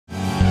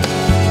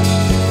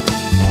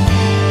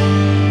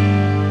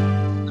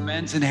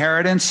men's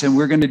inheritance, and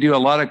we're going to do a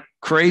lot of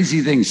crazy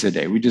things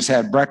today. We just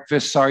had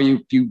breakfast. Sorry,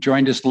 if you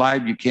joined us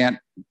live, you can't.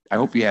 I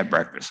hope you had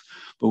breakfast.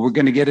 But we're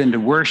going to get into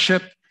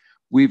worship.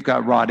 We've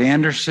got Rod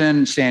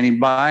Anderson standing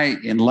by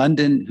in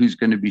London, who's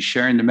going to be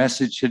sharing the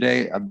message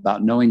today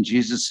about knowing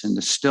Jesus in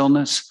the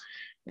stillness.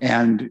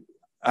 And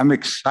I'm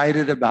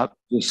excited about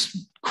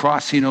this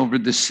crossing over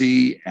the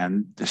sea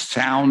and the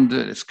sound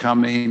that is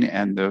coming.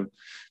 And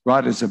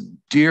Rod is a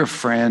dear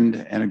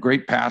friend and a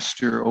great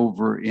pastor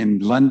over in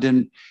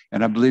London.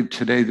 And I believe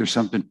today there's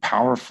something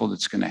powerful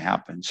that's going to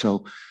happen.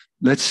 So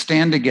let's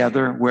stand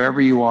together wherever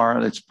you are.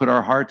 Let's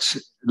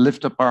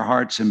lift up our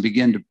hearts and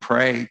begin to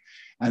pray.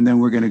 And then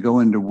we're going to go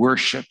into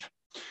worship.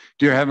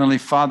 Dear Heavenly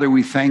Father,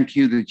 we thank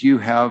you that you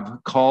have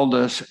called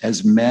us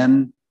as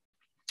men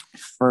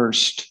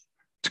first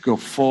to go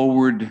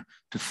forward,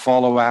 to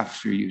follow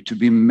after you, to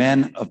be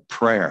men of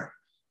prayer,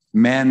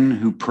 men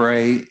who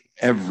pray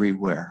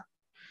everywhere.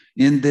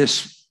 In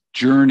this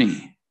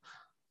journey,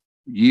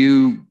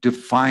 you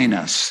define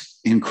us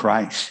in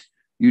Christ.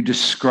 You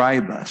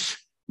describe us.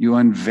 You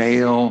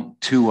unveil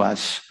to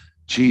us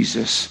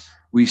Jesus.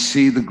 We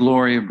see the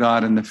glory of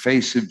God in the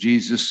face of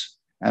Jesus.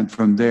 And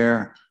from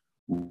there,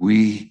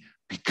 we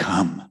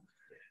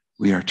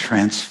are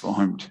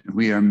transformed.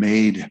 We are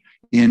made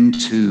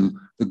into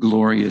the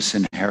glorious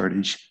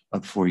inheritance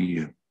for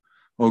you.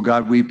 Oh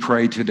God, we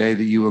pray today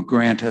that you will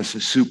grant us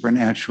a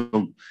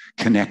supernatural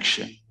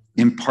connection,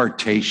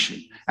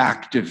 impartation,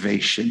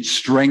 activation,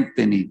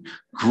 strengthening,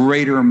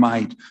 greater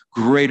might,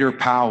 greater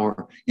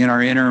power in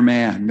our inner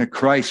man, that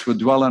Christ would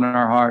dwell in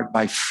our heart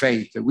by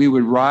faith, that we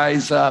would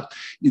rise up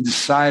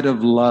inside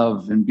of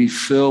love and be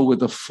filled with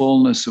the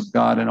fullness of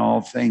God in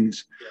all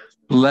things.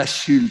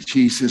 Bless you,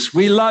 Jesus.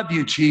 We love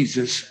you,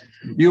 Jesus.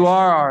 You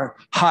are our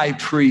high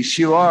priest.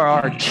 You are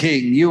our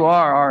king. You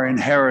are our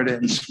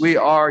inheritance. We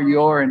are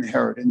your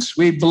inheritance.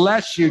 We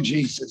bless you,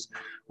 Jesus.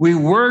 We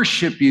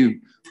worship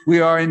you. We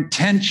are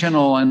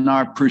intentional in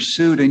our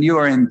pursuit, and you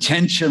are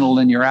intentional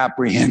in your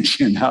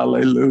apprehension.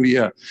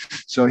 Hallelujah.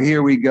 So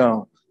here we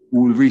go.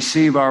 We'll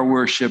receive our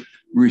worship.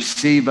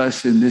 Receive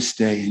us in this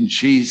day. In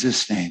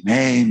Jesus' name,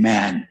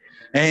 amen.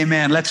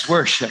 Amen. Let's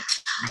worship.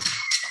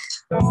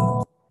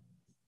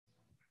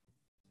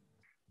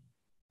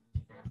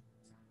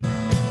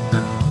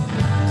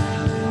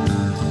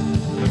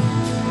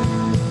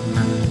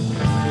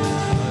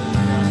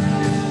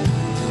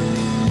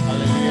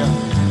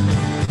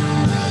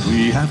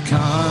 We have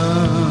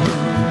come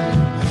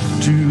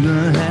to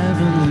the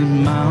heavenly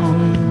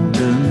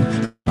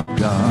mountain of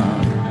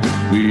God.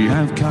 We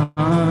have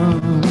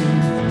come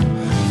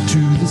to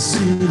the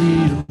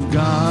city of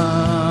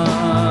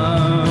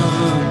God.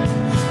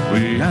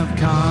 We have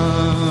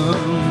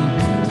come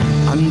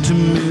unto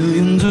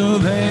millions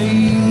of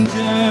angels.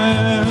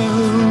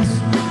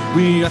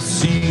 We are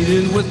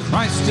seated with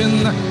Christ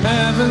in the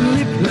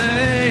heavenly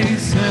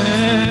places.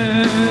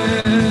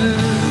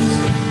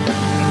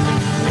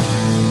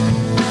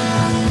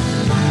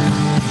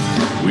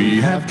 We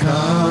have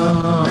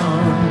come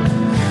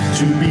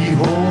to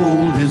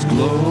behold his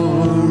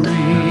glory.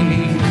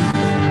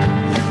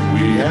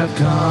 We have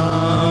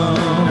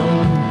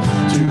come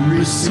to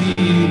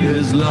receive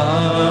his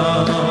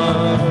love.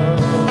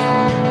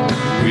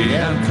 We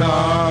have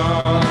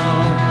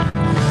come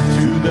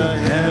to the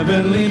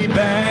heavenly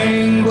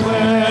banquet.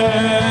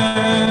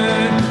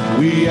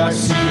 We are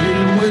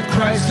seated with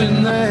Christ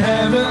in the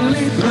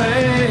heavenly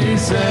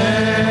places.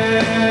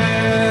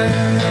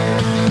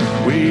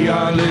 We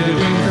are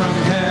living from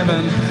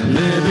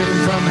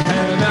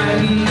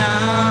heaven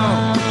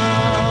now.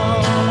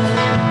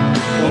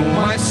 Oh,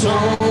 my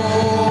soul,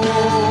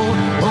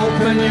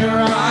 open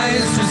your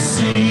eyes to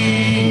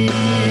see.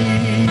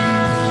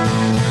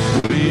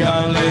 We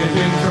are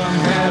living from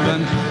heaven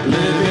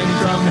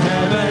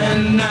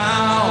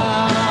now.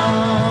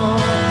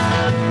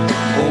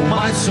 Oh,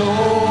 my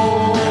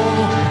soul,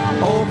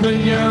 open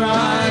your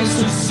eyes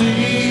to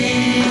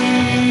see.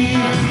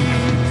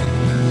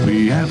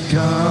 We have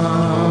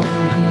come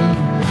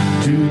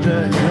to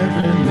the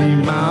heavenly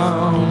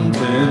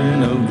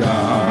mountain of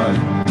God.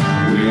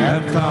 We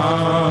have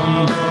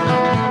come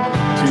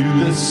to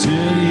the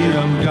city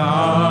of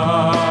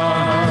God.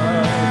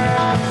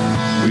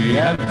 We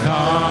have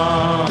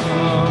come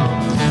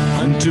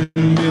unto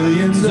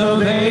millions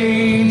of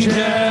angels.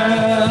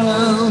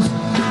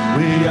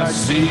 We are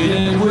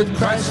seated with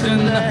Christ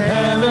in the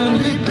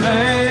heavenly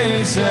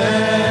places.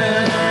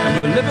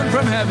 We're living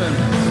from heaven.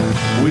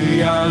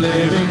 We are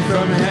living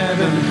from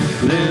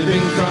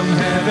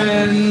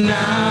heaven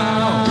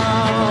now.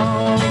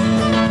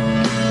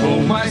 Oh,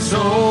 my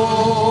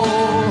soul,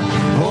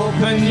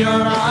 open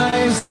your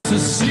eyes to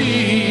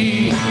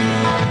see.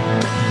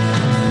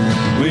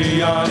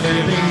 We are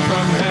living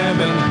from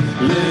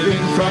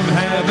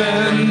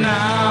heaven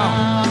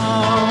now.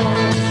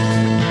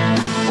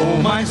 Oh,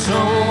 my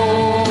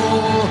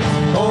soul,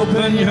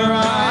 open your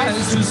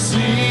eyes to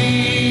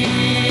see.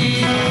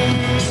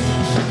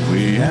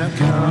 We have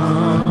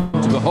come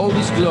to behold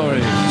his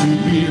glory.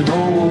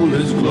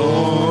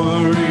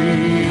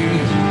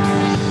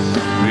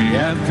 We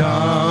have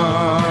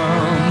come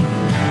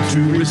to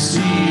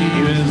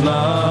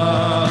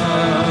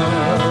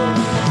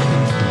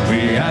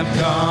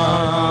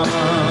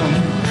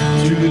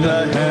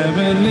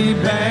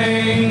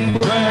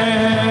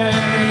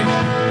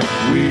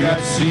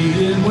are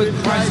seated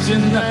with Christ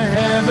in the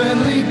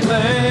heavenly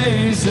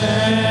places.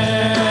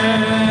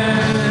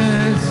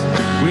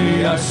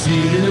 We are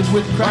seated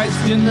with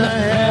Christ in the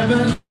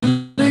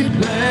heavenly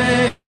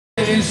places.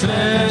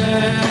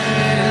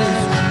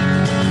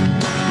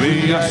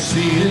 We are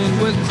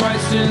seated with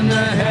Christ in the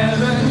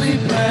heavenly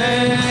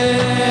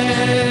places.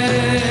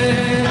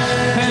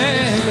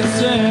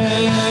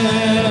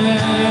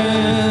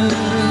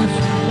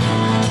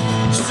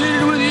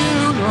 Seated with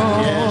you,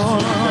 Lord.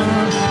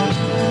 Yes.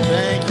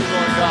 Thank you,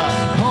 Lord God.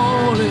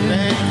 Holy.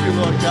 Thank you,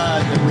 Lord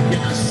God, that we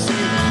get to sit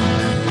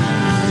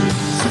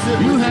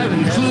You with have in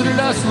included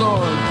heavenly us,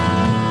 Lord.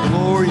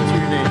 Glory to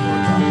your name,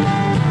 Lord God.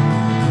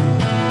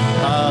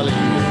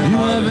 Hallelujah. You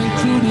have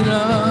included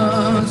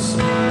us.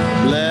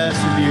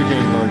 Blessed be your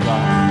name, Lord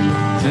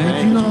God.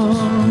 Thank you, Lord.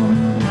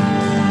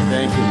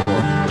 Thank you,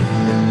 Lord.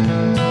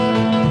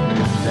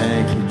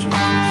 Thank you, Jesus.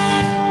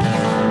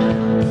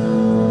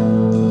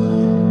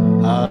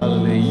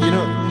 Hallelujah. You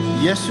know,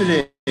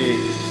 yesterday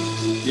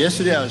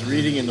I was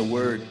reading in the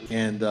Word,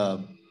 and I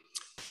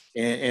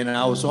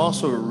was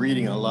also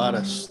reading a lot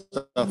of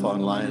stuff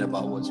online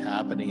about what's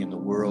happening in the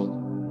world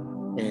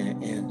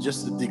and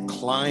just the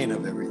decline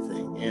of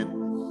everything.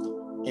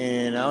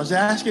 And I was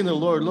asking the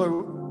Lord,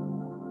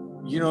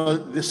 you know,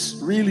 this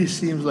really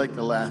seems like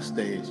the last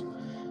days.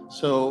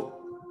 So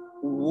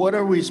what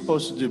are we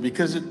supposed to do?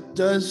 Because it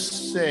does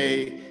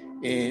say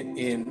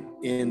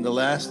in the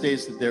last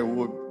days that there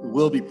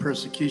will be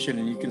persecution,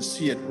 and you can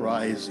see it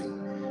rising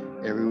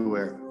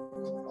everywhere.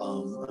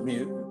 I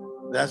mean,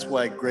 that's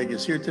why Greg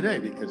is here today,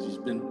 because he's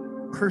been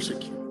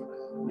persecuted,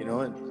 you know,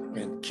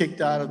 and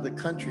kicked out of the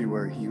country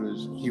where he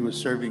was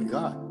serving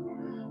God.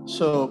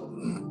 So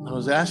I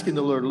was asking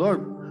the Lord,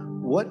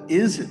 what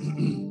is it?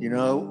 You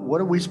know,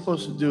 what are we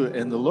supposed to do?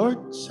 And the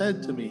Lord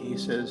said to me, he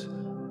says,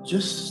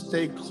 just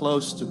stay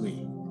close to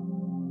me.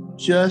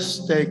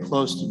 Just stay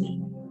close to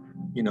me.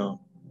 You know,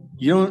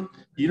 you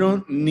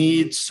don't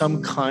need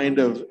some kind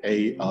of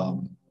a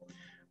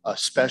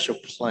special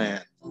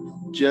plan.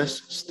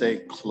 Just stay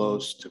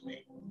close to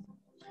me.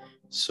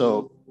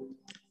 So,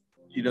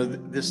 you know,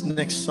 this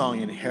next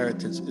song,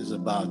 Inheritance, is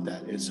about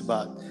that. It's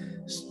about,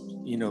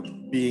 you know,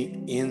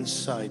 being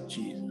inside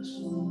Jesus.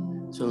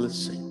 So let's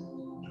sing.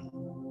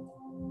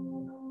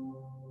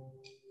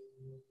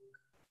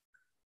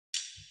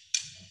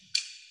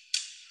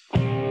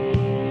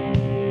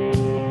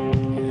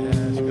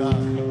 Yes, God.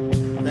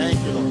 Thank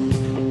you, Lord.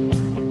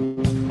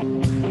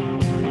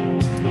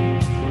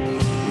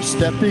 We're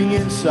stepping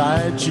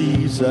inside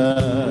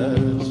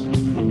Jesus.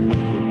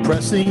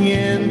 Pressing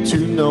in to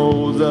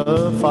know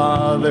the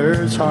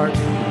Father's heart,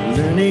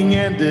 learning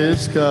and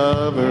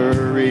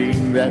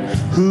discovering that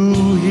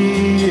who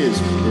He is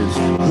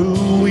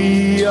who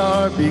we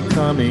are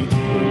becoming.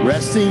 We're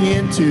resting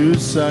into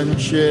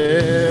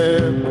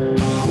sonship,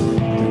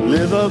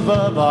 live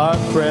above our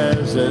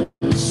present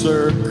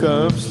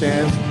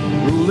circumstance,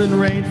 rule and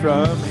reign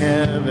from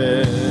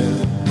heaven.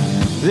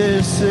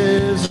 This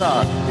is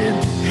our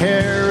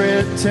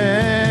inheritance.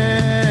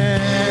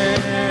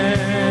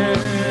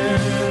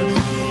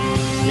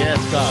 Yes,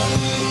 God.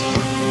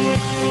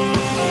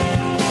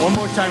 One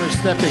more time, we're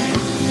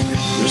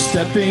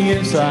stepping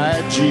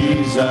inside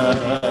Jesus.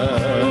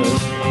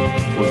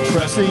 We're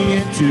pressing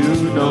in to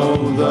know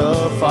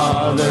the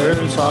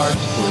Father's heart.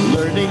 We're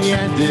learning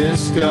and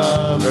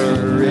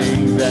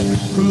discovering that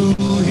who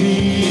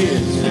He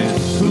is and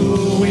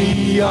who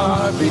we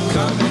are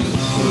becoming.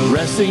 We're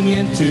resting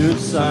into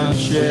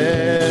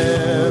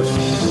sonship,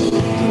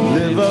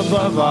 live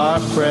above our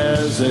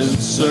present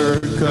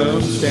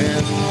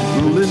circumstance,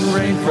 rule and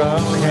reign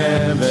from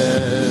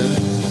heaven.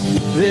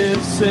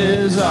 This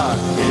is our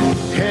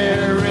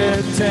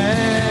inheritance.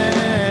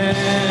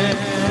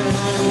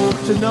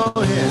 To know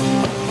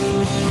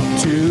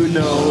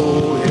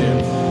Him,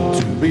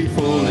 to be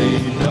fully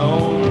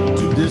known,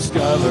 to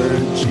discover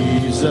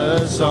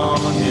Jesus on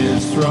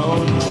His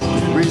throne,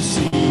 to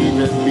receive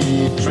and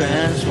be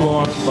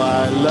transformed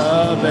by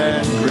love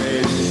and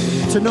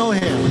grace. To know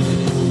Him,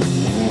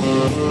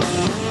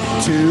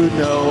 to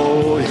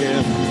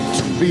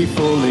be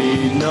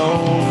fully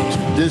known, to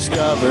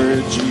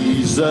discover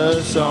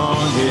Jesus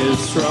on His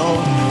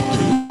throne,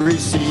 to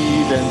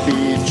receive and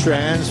be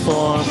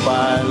transformed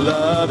by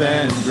love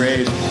and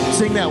grace.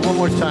 Sing that one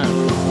more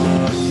time.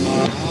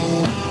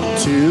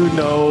 To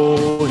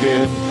know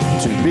Him,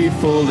 to be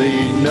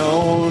fully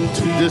known,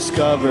 to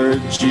discover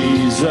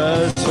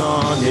Jesus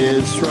on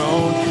His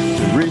throne,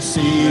 to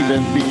receive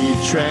and be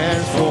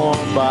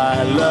transformed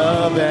by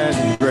love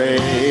and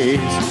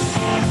grace.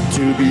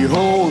 To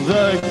behold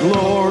the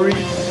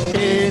glory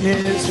in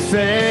His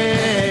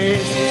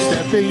face,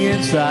 stepping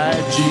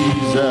inside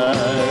Jesus.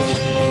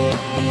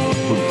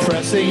 We're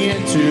pressing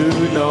in to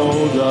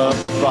know the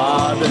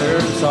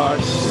Father's heart.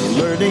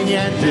 We're learning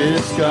and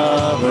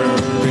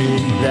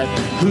discovering that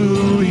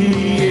who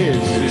He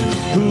is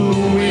who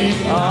we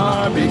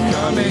are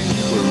becoming.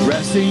 We're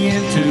resting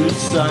into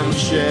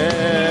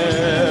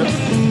sonship,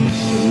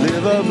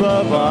 live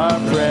above our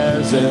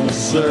present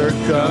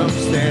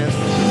circumstance,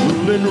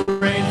 rule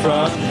and reign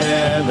from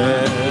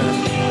heaven.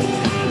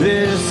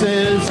 This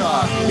is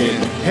our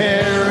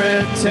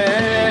inheritance.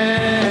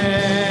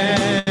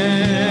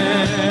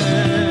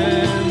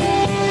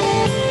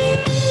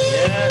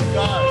 Yes,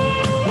 God.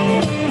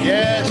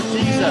 Yes,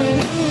 Jesus.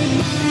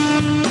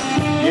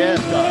 Yes,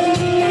 God.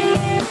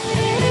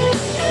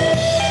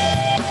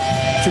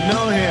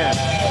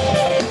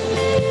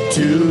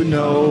 To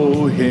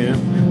know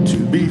him, to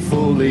be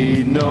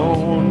fully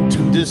known,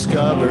 to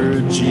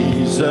discover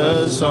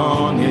Jesus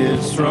on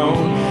his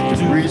throne,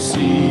 to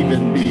receive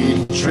and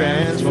be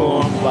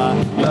transformed by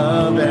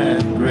love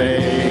and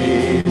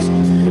grace,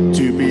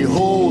 to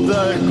behold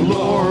the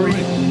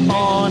glory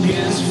on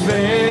his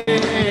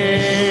face.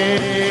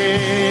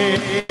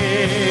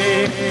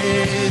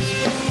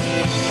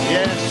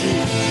 Yes,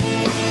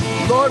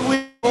 Jesus. Lord,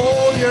 we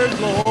behold your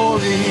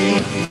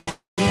glory.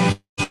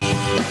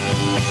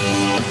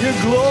 Your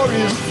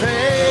glorious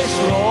face,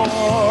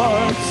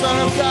 Lord. Son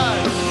of God,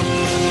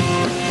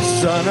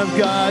 Son of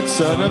God,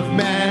 Son of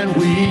man,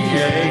 we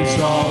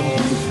exalt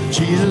you.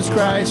 Jesus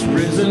Christ,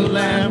 risen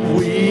Lamb,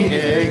 we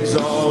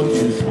exalt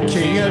you.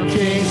 King of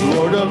kings,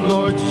 Lord of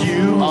lords,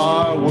 you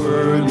are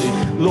worthy.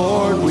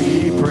 Lord,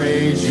 we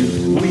praise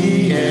you,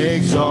 we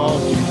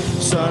exalt you.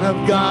 Son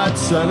of God,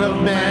 Son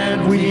of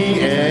man, we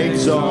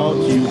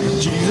exalt you.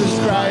 Jesus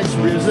Christ,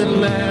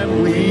 risen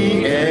Lamb,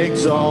 we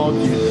exalt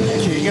you.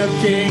 King of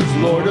kings,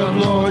 Lord of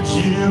lords,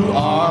 you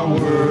are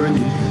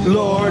worthy.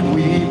 Lord,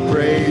 we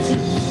praise you,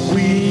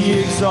 we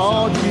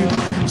exalt you.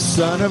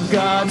 Son of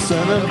God,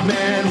 Son of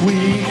man,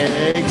 we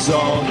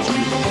exalt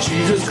you.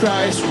 Jesus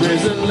Christ,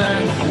 risen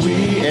Lamb,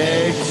 we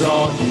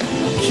exalt you.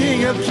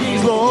 King of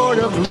kings, Lord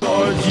of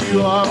lords,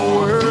 you are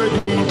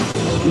worthy.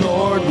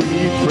 Lord,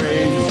 we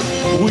praise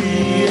you,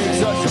 we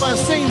exalt you. Come on,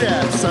 sing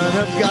that. Son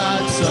of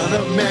God, Son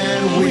of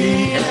man,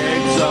 we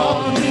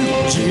exalt you.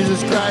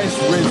 Jesus Christ,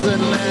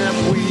 risen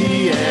Lamb,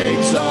 we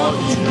exalt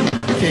you.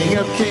 King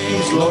of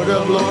kings, Lord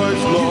of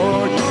lords,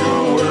 Lord,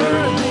 your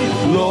word.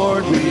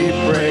 Lord, we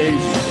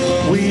praise you.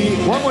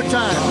 One more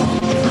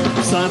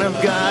time. Son of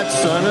God,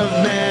 Son of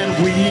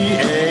man, we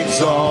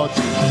exalt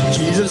you.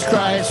 Jesus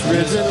Christ,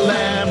 risen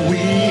Lamb, we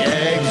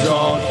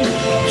exalt you.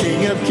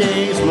 King of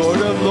kings, Lord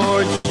of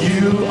lords,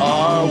 you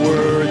are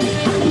worthy.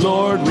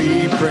 Lord,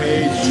 we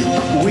praise you,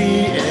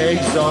 we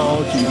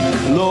exalt you.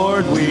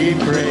 Lord, we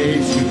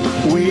praise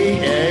you, we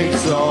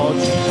exalt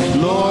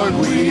you. Lord,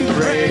 we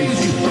praise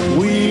you,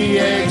 we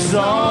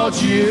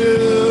exalt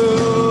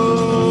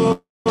you.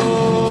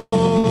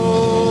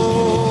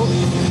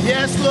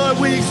 Yes, Lord,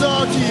 we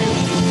exalt you.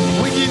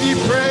 We give you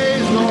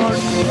praise, Lord.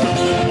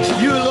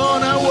 You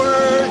alone are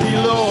worthy,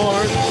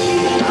 Lord.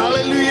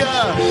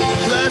 Hallelujah.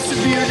 Blessed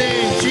be your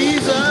name,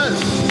 Jesus.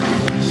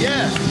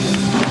 Yes.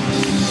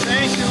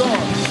 Thank you,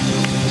 Lord.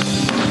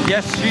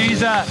 Yes,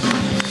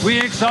 Jesus. We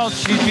exalt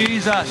you,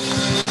 Jesus.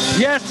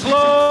 Yes,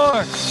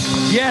 Lord.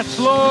 Yes,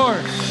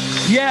 Lord.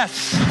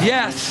 Yes,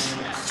 yes.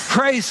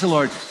 Praise the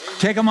Lord.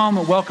 Take a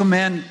moment, welcome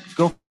men.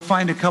 Go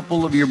find a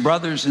couple of your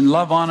brothers and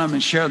love on them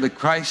and share the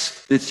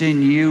Christ that's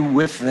in you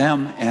with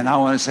them. And I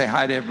want to say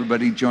hi to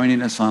everybody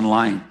joining us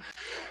online.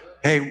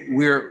 Hey,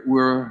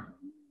 we're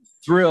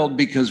thrilled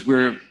because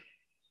we're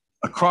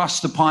across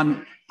the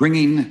pond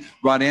bringing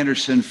Rod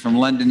Anderson from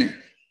London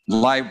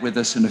live with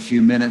us in a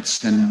few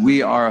minutes. And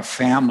we are a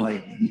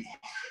family.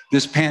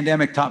 This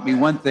pandemic taught me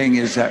one thing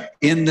is that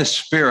in the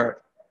spirit,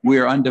 we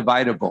are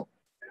undividable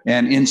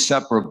and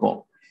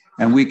inseparable.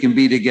 And we can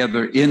be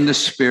together in the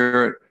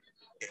spirit,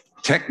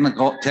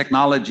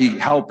 technology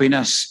helping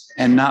us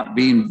and not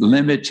being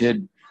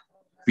limited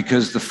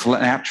because the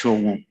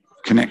natural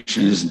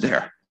connection isn't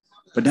there.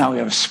 But now we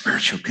have a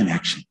spiritual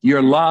connection.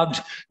 You're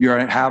loved, you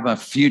have a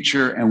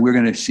future, and we're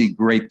going to see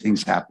great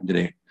things happen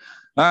today.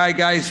 All right,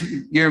 guys,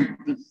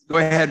 go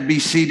ahead, be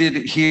seated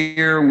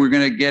here. We're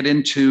going to get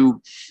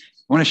into,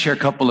 I want to share a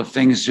couple of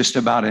things just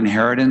about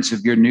inheritance.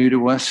 If you're new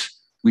to us,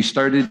 we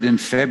started in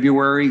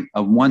February,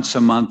 a once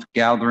a month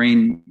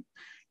gathering,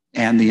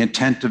 and the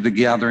intent of the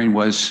gathering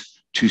was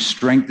to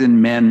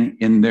strengthen men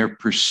in their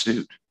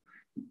pursuit.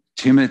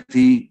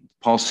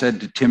 Paul said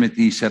to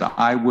Timothy, he said,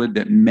 I would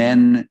that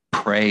men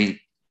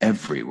pray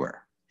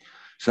everywhere.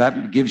 So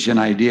that gives you an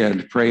idea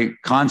to pray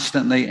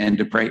constantly and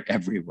to pray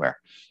everywhere.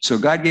 So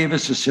God gave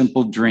us a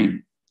simple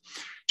dream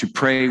to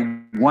pray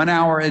 1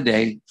 hour a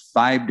day,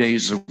 5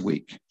 days a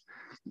week.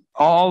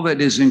 All that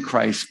is in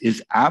Christ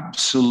is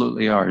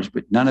absolutely ours,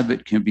 but none of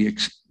it can be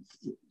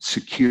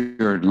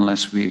secured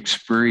unless we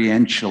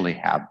experientially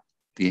have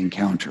the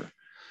encounter.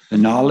 The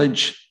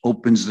knowledge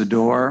opens the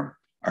door.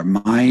 Our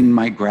mind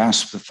might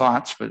grasp the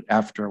thoughts, but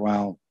after a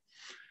while,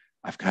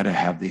 I've got to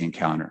have the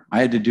encounter. I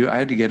had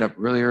to get up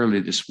really early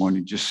this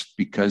morning just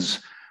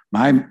because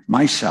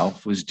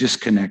myself was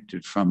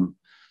disconnected from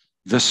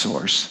the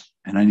source,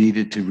 and I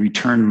needed to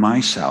return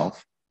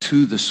myself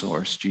to the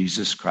source,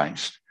 Jesus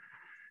Christ,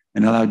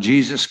 and allow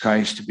Jesus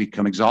Christ to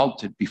become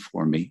exalted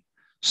before me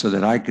so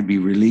that I could be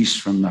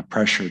released from the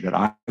pressure that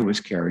I was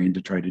carrying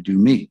to try to do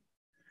me.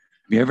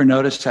 Have you ever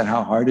noticed that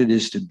how hard it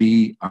is to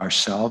be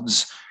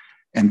ourselves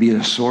and be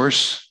a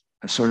source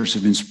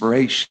of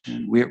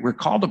inspiration? We're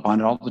called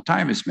upon it all the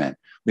time as men.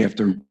 We have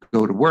to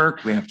go to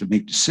work. We have to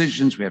make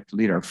decisions. We have to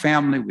lead our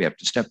family. We have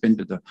to step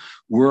into the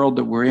world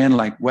that we're in.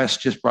 Like Wes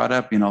just brought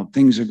up,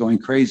 things are going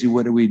crazy.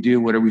 What do we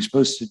do? What are we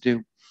supposed to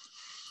do?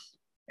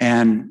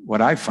 And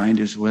what I find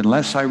is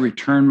unless I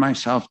return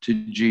myself to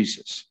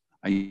Jesus,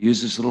 I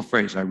use this little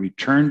phrase, I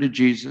return to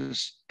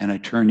Jesus and I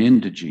turn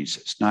into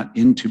Jesus, not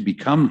into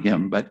become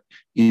him, but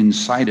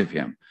inside of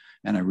him.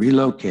 And I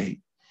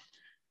relocate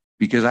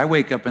because I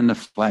wake up in the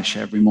flesh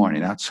every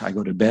morning. I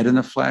go to bed in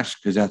the flesh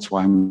because that's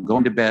why I'm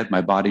going to bed.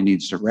 My body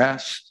needs to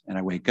rest. And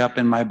I wake up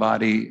in my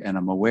body and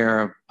I'm aware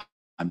of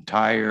I'm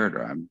tired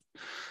or I'm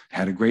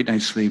had a great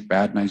night's sleep,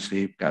 bad night's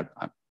sleep.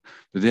 But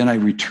then I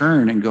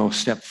return and go a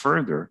step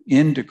further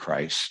into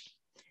Christ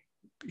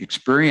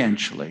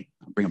experientially.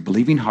 I bring a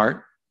believing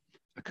heart,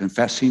 a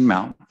confessing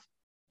mouth.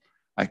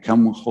 I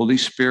come with Holy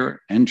Spirit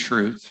and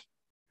truth,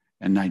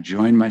 and I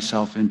join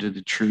myself into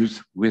the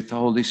truth with the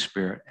Holy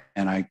Spirit,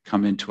 and I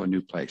come into a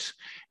new place.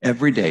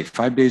 Every day,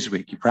 5 days a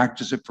week, you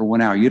practice it for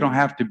 1 hour. You don't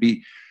have to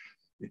be,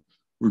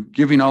 we're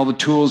giving all the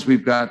tools.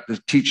 We've got the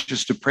Teach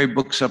Us to Pray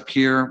books up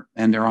here,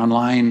 and they're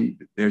online.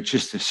 They're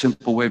just a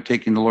simple way of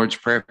taking the Lord's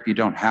Prayer. If you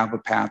don't have a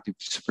path,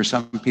 for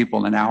some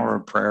people, an hour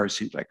of prayer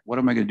seems like, what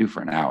am I going to do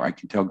for an hour? I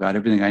can tell God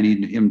everything I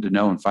need him to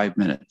know in 5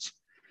 minutes.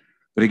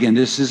 But again,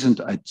 this isn't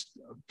a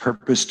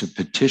purpose to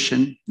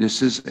petition.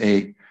 This is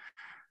a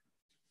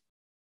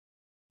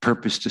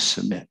purpose to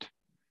submit.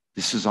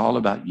 This is all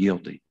about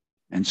yielding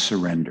and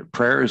surrender.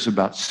 Prayer is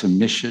about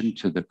submission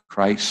to the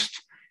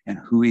Christ and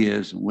who he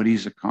is and what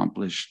he's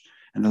accomplished,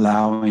 and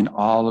allowing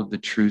all of the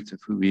truth of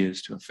who he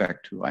is to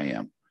affect who I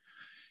am.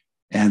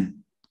 And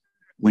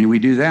when we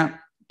do that,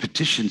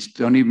 petitions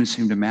don't even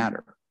seem to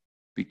matter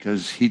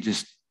because he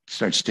just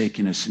starts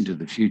taking us into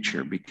the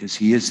future because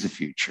he is the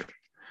future.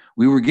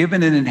 We were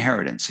given an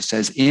inheritance. It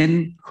says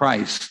in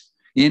Christ,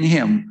 in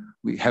him,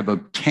 we have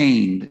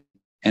obtained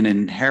an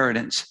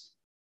inheritance,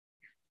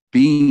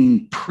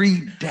 being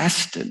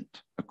predestined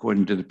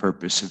according to the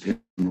purpose of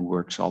him who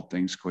works all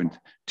things according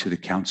to the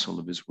counsel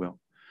of his will.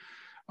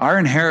 Our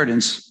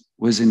inheritance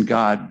was in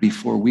God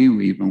before we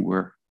even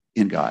were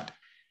in God.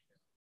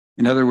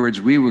 In other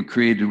words, we were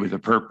created with a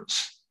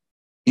purpose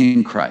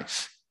in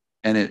Christ.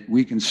 And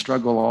we can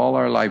struggle all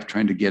our life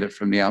trying to get it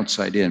from the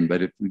outside in,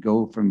 but if we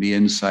go from the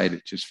inside,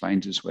 it just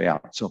finds its way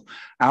out. So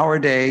our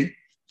day,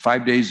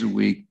 5 days a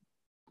week,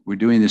 we're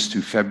doing this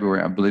through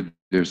February. I believe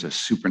there's a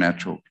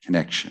supernatural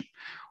connection.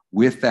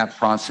 With that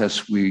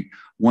process,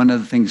 one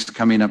of the things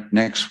coming up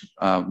next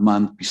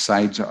month,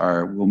 besides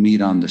we'll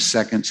meet on the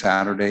second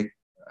Saturday.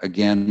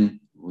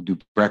 Again, we'll do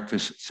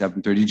breakfast at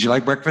 7:30. Did you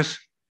like breakfast?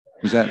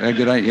 Was that a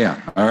good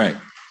idea? Yeah. All right.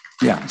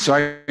 Yeah.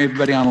 Sorry,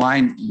 everybody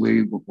online.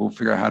 We'll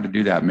figure out how to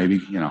do that. Maybe,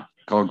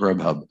 call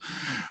Grubhub.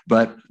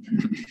 But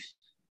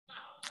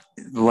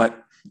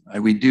what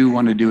we do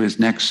want to do is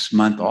next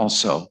month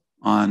also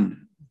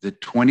on the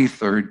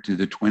 23rd to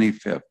the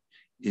 25th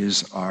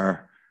is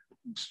our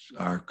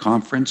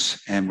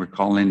conference, and we're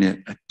calling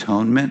it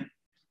Atonement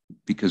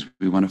because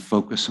we want to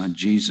focus on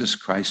Jesus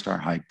Christ, our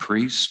high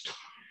priest,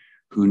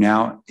 who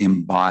now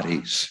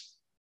embodies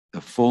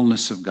the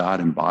fullness of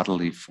God in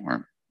bodily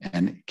form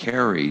and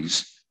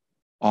carries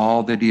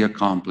all that he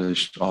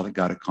accomplished, all that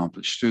God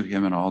accomplished through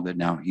him, and all that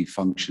now he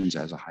functions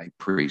as a high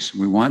priest.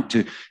 We want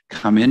to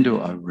come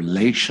into a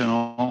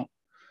relational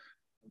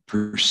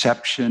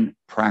perception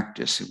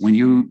practice.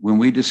 When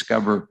we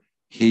discover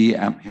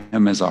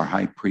him as our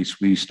high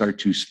priest, we start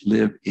to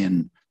live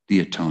in the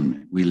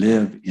atonement. We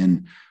live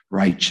in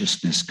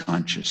righteousness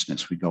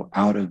consciousness. We go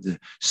out of the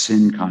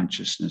sin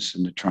consciousness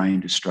and the trying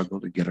to struggle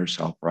to get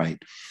ourselves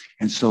right.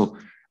 And so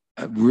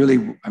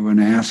really, I want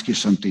to ask you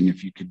something.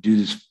 If you could do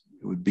this,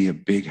 it would be a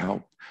big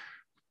help.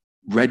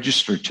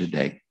 Register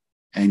today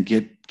and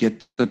get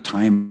the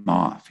time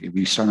off.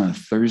 We start on a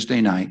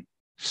Thursday night,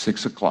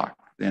 6 o'clock.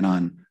 Then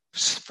on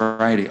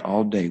Friday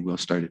all day, we'll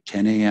start at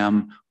 10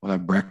 a.m. We'll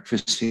have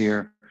breakfast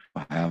here.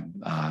 We'll have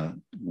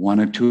 1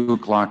 or 2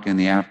 o'clock in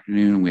the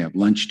afternoon. We have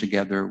lunch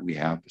together. We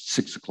have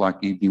 6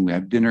 o'clock evening. We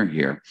have dinner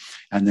here.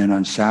 And then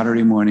on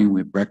Saturday morning,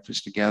 we have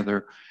breakfast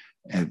together.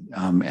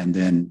 And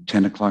then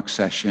 10 o'clock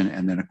session,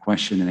 and then a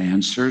question and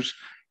answers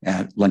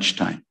at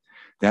lunchtime.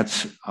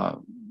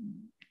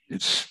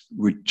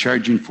 We're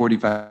charging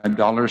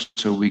 $45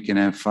 so we can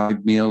have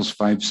 5 meals,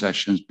 5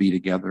 sessions, be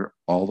together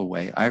all the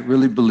way. I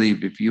really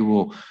believe if you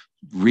will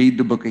read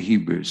the book of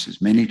Hebrews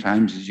as many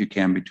times as you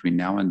can between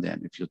now and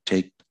then, if you'll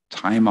take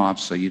time off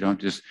so you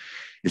don't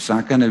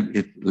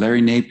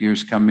Larry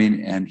Napier's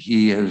coming, and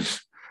he has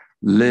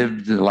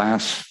lived the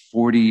last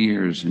 40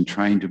 years in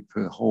trying to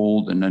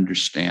hold and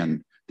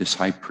understand this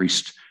high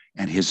priest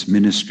and his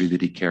ministry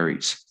that he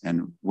carries,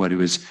 and what it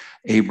was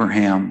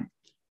Abraham,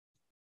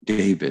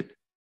 David,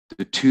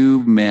 the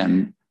 2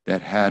 men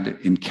that had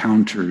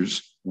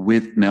encounters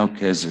with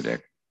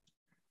Melchizedek.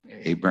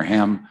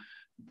 Abraham,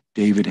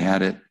 David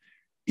had it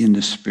in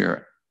the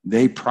spirit.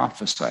 They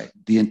prophesied.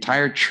 The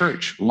entire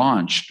church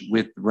launched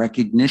with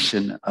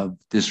recognition of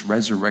this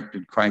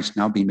resurrected Christ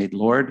now being made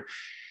Lord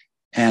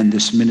and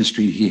this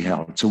ministry he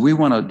held. So we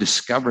want to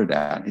discover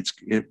that.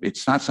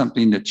 It's not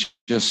something that's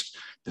just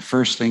the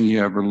first thing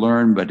you ever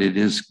learn, but it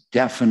is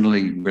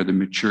definitely where the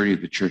maturity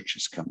of the church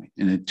is coming.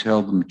 And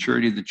until the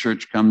maturity of the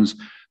church comes,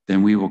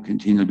 then we will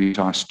continue to be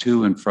tossed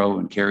to and fro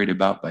and carried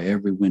about by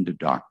every wind of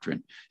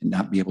doctrine and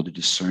not be able to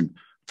discern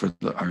for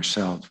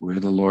ourselves where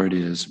the Lord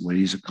is, what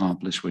he's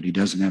accomplished, what he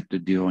doesn't have to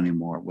do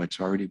anymore,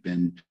 what's already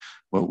been,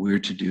 what we're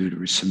to do to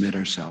resubmit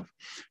ourselves.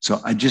 So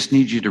I just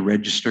need you to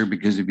register,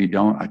 because if you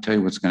don't, I tell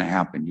you what's going to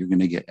happen. You're going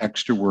to get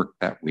extra work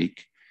that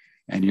week,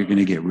 and you're going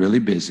to get really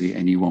busy,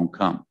 and you won't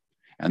come.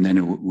 And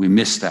then we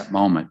miss that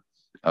moment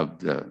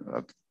of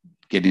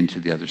getting to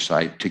the other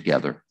side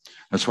together.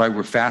 That's why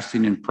we're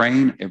fasting and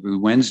praying every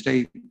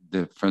Wednesday.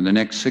 For the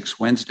next 6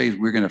 Wednesdays,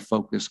 we're going to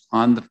focus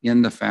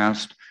in the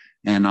fast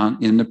and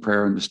in the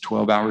prayer in this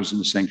 12 hours in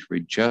the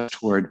sanctuary, just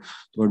toward,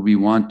 Lord, we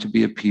want to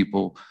be a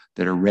people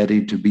that are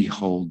ready to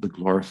behold the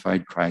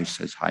glorified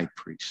Christ as high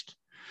priest.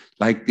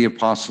 Like the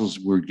apostles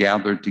were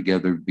gathered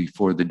together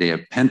before the day of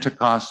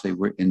Pentecost,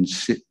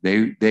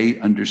 they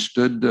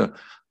understood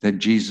that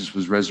Jesus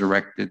was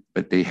resurrected,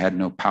 but they had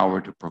no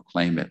power to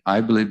proclaim it.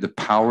 I believe the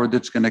power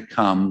that's going to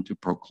come to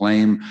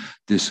proclaim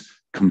this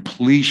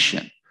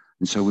completion.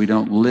 And so we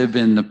don't live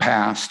in the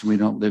past. We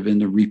don't live in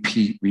the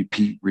repeat. We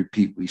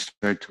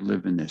start to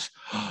live in this.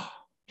 Oh,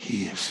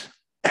 he is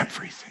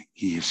everything.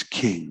 He is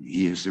king.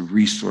 He is the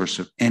resource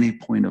of any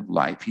point of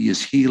life. He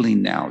is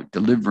healing now,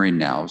 delivering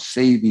now,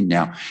 saving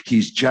now.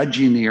 He's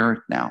judging the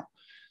earth now.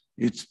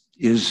 It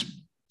is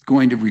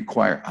going to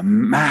require a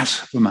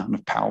massive amount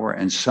of power.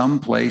 And in some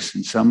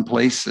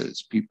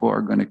places, people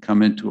are going to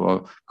come into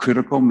a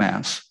critical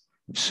mass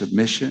of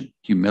submission,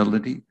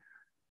 humility,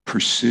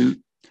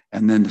 pursuit.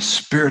 And then the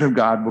Spirit of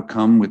God will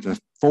come with a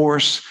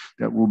force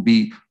that will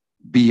be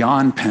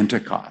beyond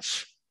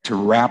Pentecost to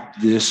wrap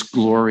this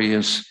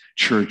glorious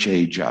church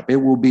age up. It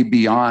will be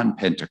beyond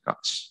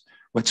Pentecost,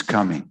 what's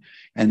coming.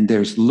 And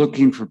there's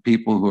looking for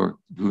people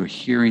who are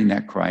hearing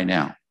that cry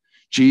now.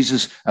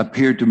 Jesus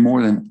appeared to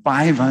more than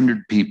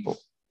 500 people,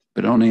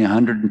 but only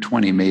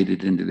 120 made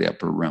it into the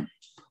upper room.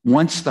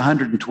 Once the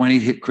 120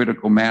 hit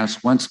critical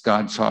mass, once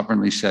God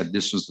sovereignly said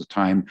this was the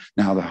time,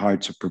 now the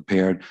hearts are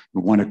prepared,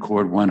 one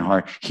accord, one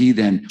heart, he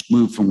then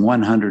moved from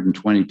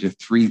 120 to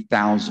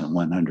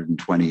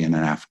 3,120 in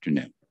an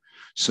afternoon.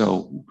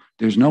 So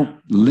there's no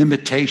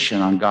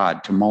limitation on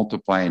God to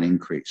multiply and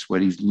increase.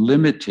 What he's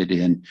limited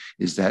in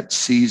is that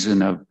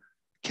season of,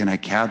 can I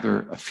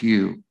gather a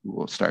few who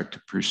will start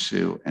to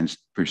pursue and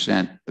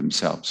present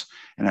themselves?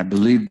 And I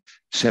believe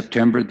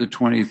September the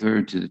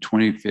 23rd to the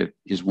 25th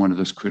is one of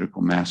those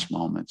critical mass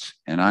moments.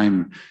 And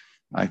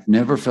I've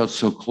never felt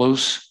so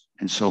close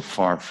and so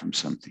far from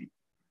something.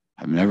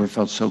 I've never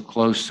felt so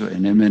close to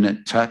an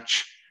imminent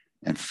touch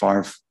and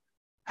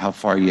how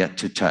far yet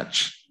to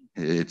touch.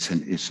 It's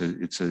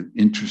an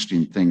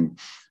interesting thing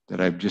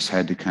that I've just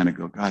had to kind of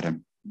go, God,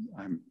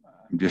 I'm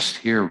just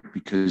here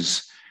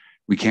because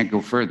we can't go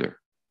further.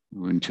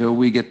 Until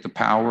we get the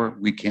power,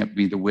 we can't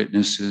be the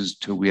witnesses.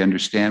 Till we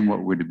understand what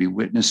we're to be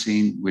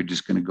witnessing, we're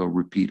just going to go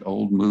repeat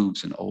old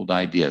moves and old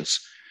ideas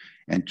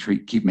and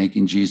keep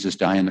making Jesus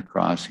die on the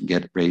cross and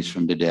get raised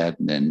from the dead,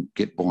 and then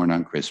get born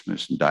on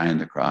Christmas and die on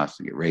the cross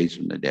and get raised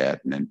from the dead.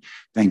 And then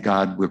thank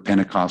God we're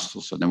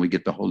Pentecostal, so then we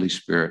get the Holy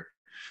Spirit.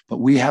 But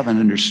we haven't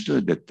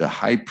understood that the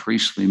high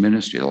priestly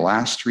ministry, the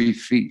last 3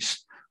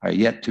 feasts, are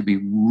yet to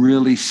be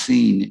really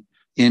seen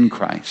in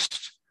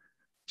Christ,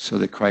 so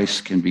that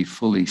Christ can be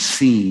fully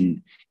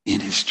seen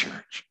in his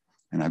church.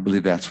 And I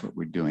believe that's what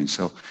we're doing.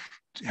 So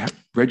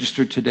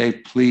register today,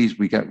 please.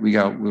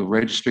 We'll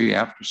register you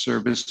after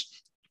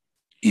service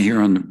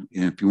here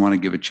if you want to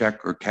give a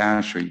check or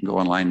cash, or you can go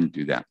online and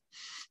do that.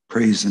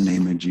 Praise the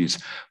name of Jesus.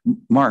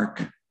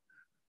 Mark,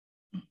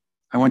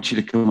 I want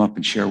you to come up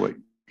and share what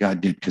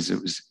God did, because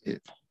it was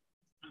it.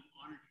 I'm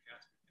honored you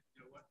asked me.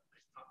 You know what?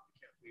 I talked to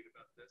Kathleen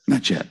about this.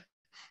 Not yet.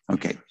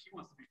 Okay. She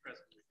wants to be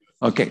present with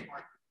you. Okay.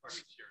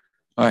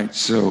 All right,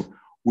 so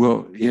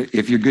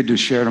if you're good to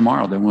share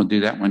tomorrow, then we'll do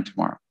that one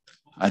tomorrow.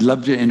 I'd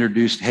love to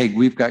introduce, hey,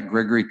 we've got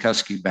Gregory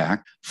Kuski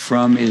back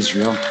from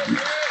Israel. Why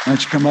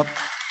don't you come up?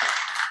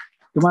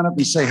 Come on up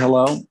and say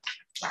hello. Is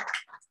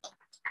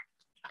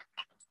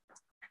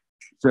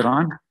it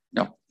on?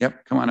 No,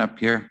 yep, come on up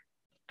here.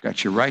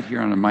 Got you right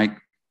here on the mic.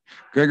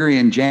 Gregory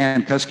and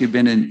Jan Kuski have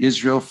been in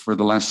Israel for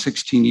the last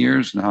 16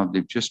 years. Now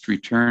they've just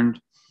returned.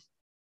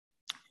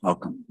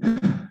 Welcome.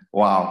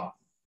 Wow.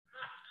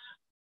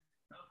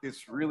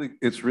 It's really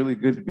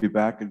good to be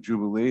back at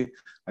Jubilee.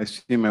 I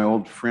see my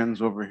old friends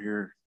over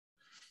here,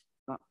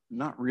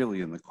 not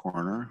really in the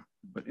corner,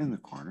 but in the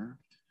corner.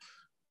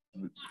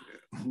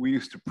 We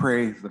used to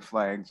pray the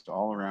flags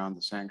all around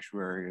the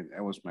sanctuary, and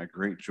it was my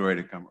great joy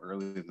to come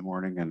early in the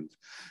morning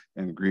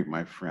and greet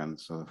my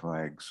friends of the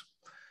flags.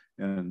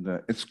 And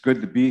it's good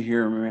to be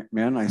here,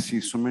 man. I see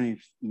so many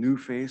new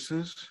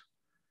faces.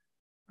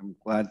 I'm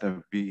glad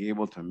to be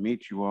able to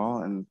meet you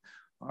all and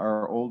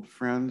our old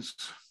friends.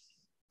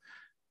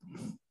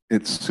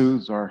 It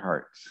soothes our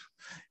hearts.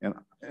 And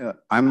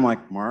I'm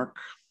like Mark.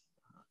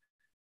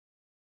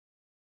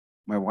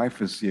 My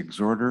wife is the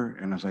exhorter,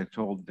 and as I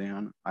told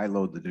Dan, I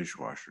load the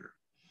dishwasher.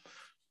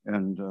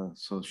 And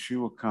so she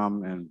will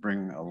come and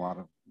bring a lot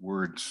of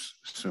words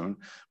soon.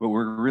 But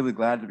we're really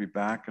glad to be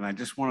back. And I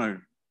just want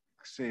to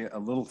say a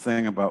little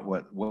thing about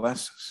what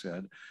Wes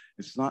said.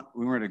 It's not,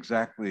 we weren't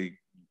exactly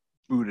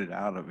booted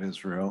out of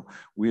Israel.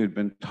 We had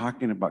been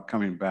talking about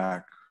coming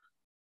back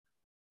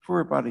for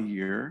about a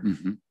year.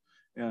 Mhm.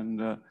 And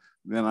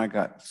then I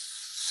got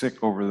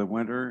sick over the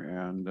winter,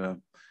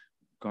 and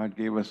God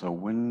gave us a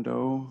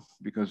window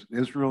because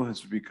Israel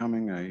is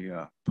becoming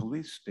a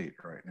police state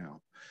right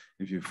now.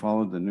 If you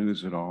followed the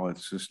news at all,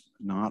 it's just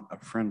not a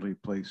friendly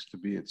place to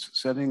be. It's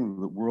setting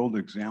the world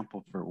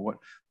example for what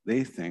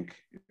they think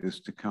is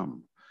to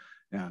come.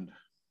 And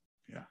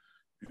yeah,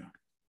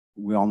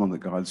 we all know that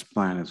God's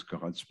plan is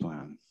God's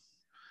plan.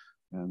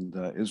 And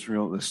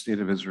Israel, the state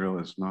of Israel,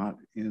 is not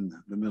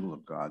in the middle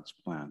of God's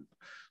plan.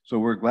 So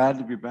we're glad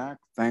to be back.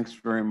 Thanks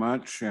very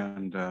much.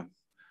 And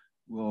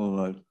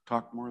we'll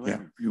talk more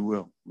later. Yeah, you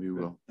will. We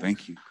will.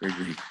 Thank you,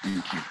 Gregory.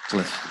 Thank you,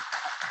 Cliff.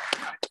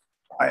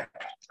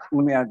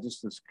 Let me add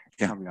just this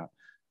Yeah. caveat.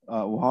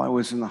 While I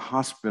was in the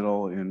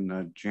hospital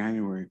in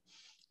January,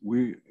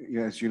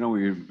 as you know,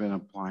 we've been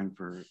applying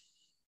for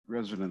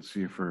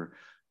residency for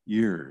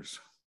years.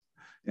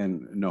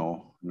 And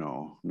no,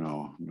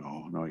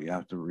 you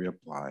have to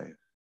reapply.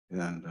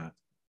 And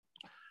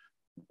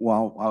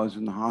while I was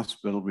in the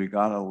hospital, we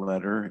got a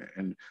letter,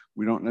 and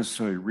we don't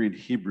necessarily read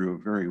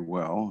Hebrew very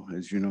well.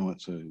 As you know,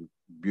 it's a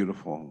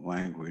beautiful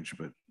language,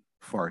 but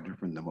far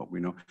different than what we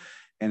know.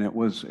 And it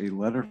was a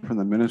letter from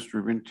the Minister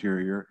of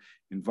Interior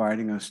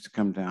inviting us to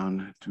come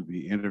down to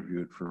be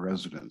interviewed for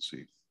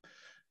residency.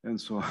 And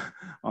so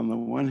on the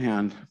one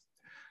hand,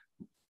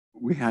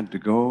 we had to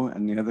go,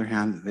 and the other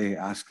hand, they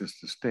asked us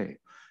to stay.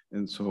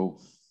 And so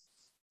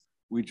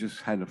we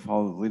just had to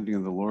follow the leading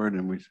of the Lord,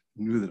 and we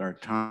knew that our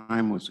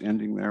time was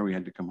ending there. We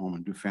had to come home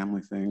and do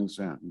family things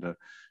and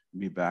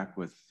be back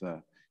with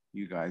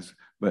you guys.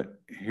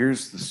 But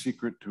here's the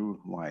secret to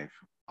life: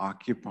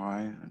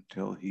 occupy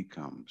until he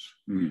comes.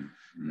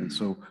 Mm-hmm. And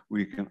so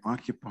we can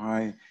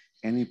occupy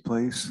any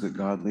place that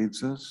God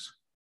leads us.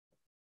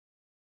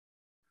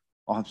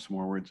 I'll have some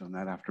more words on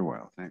that after a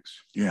while. Thanks.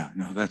 Yeah,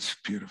 no, that's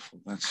beautiful.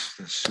 That's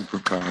super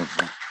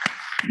powerful.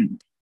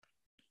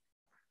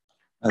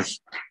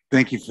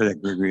 Thank you for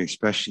that, Gregory,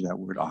 especially that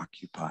word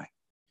occupy.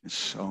 It's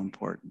so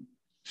important,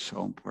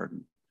 so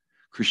important.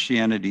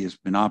 Christianity has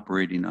been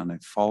operating on a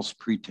false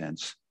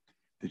pretense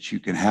that you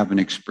can have an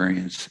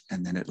experience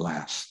and then it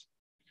lasts.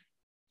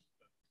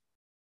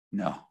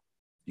 No,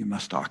 you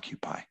must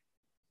occupy.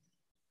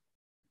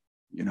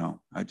 You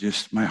know,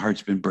 my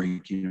heart's been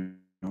breaking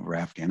over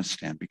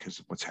Afghanistan because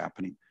of what's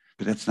happening.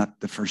 But that's not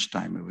the first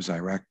time. It was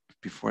Iraq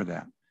before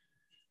that.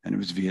 And it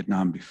was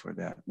Vietnam before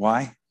that.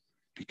 Why?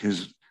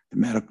 Because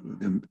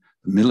the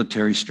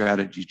military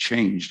strategy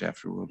changed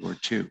after World War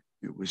II.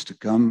 It was to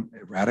come,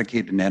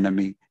 eradicate an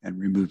enemy, and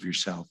remove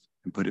yourself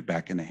and put it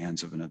back in the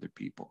hands of another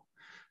people,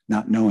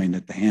 not knowing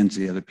that the hands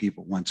of the other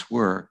people once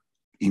were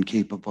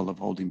incapable of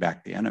holding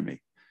back the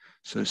enemy.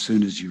 So as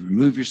soon as you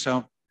remove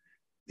yourself,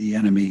 the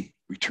enemy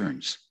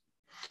returns.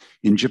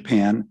 In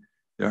Japan,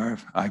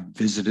 I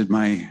visited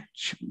my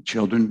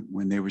children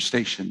when they were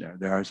stationed there.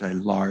 There is a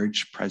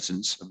large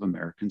presence of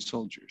American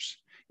soldiers.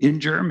 In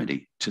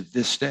Germany, to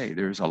this day,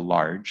 there's a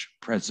large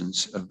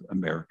presence of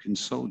American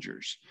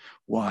soldiers.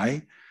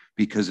 Why?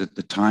 Because at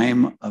the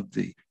time of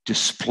the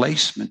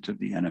displacement of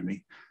the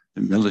enemy,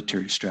 the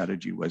military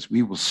strategy was,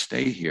 we will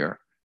stay here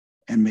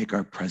and make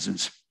our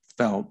presence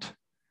felt,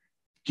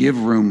 give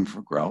room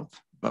for growth,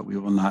 but we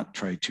will not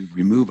try to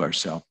remove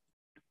ourselves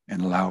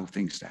and allow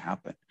things to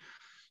happen.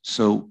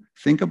 So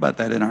think about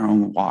that in our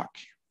own walk.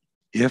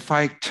 If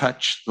I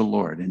touch the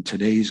Lord, and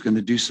today he's going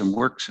to do some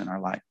works in our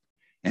life,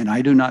 and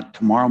I do not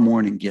tomorrow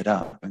morning get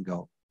up and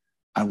go,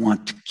 I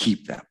want to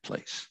keep that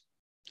place.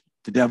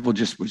 The devil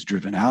just was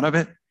driven out of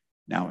it.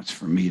 Now it's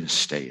for me to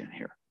stay in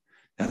here.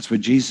 That's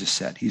what Jesus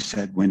said. He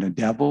said, when a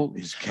devil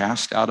is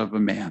cast out of a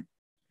man,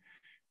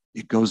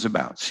 it goes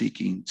about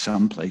seeking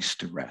some place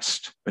to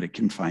rest, but it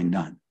can find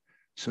none.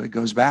 So it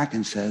goes back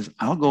and says,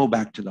 I'll go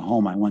back to the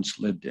home I once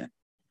lived in.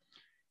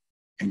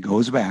 And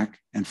goes back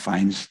and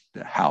finds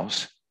the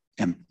house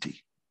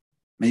empty.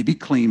 Maybe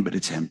clean, but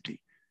it's empty.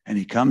 And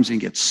he comes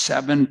and gets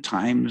 7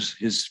 times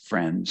his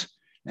friends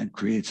and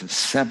creates a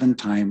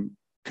 7-time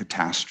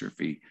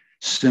catastrophe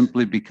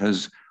simply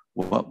because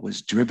what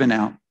was driven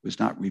out was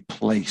not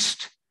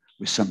replaced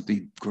with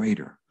something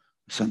greater,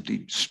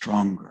 something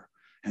stronger.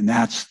 And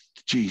that's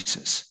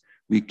Jesus.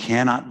 We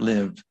cannot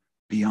live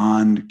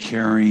beyond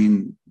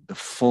carrying the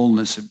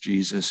fullness of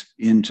Jesus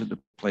into the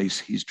place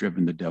he's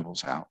driven the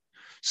devils out.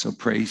 So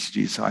praise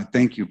Jesus. I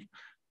thank you,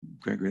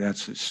 Gregory.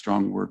 That's a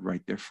strong word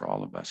right there for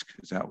all of us,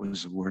 because that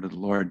was the word of the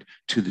Lord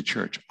to the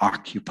church.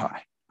 Occupy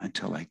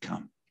until I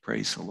come.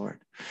 Praise the Lord.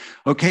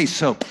 Okay,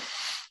 so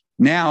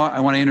now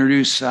I want to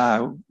introduce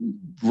Rod.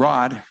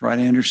 Rod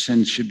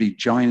Anderson should be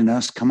joining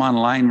us. Come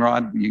online,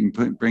 Rod. You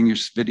can bring your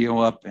video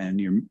up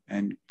and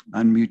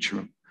unmute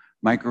your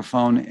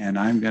microphone. And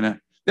I'm going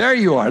to, there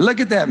you are. Look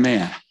at that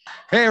man.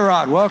 Hey,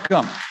 Rod,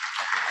 welcome.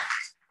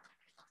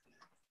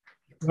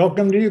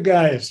 Welcome to you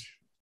guys.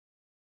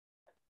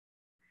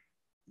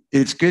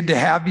 It's good to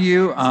have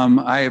you.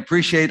 I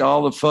appreciate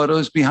all the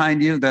photos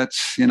behind you.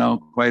 That's,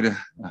 quite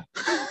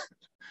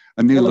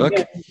a new look.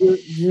 Again,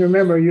 you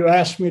remember you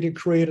asked me to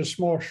create a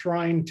small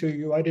shrine to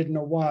you. I didn't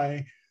know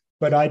why,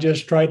 but I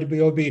just tried to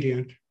be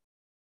obedient.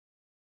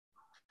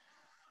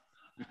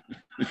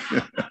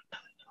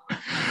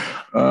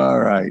 All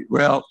right.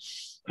 Well,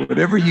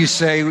 whatever you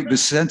say, the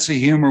sense of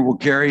humor will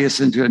carry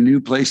us into a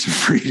new place of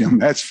freedom.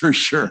 That's for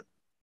sure.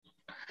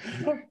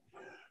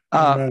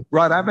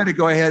 Rod, I'm going to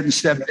go ahead and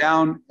step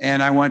down,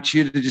 and I want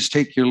you to just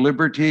take your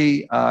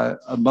liberty. A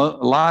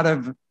lot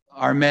of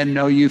our men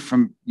know you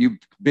from, you've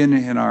been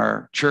in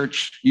our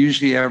church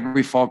usually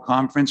every fall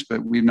conference,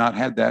 but we've not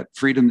had that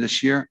freedom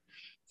this year.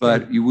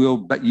 But you will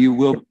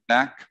be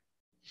back,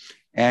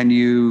 and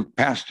you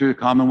pastor the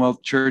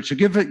Commonwealth Church. So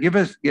give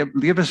us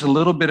a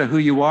little bit of who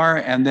you are,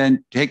 and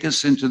then take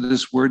us into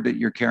this word that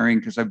you're carrying,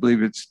 because I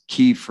believe it's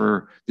key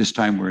for this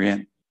time we're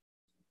in.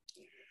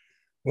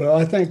 Well,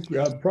 I think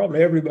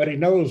probably everybody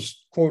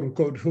knows, quote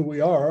unquote, who we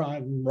are.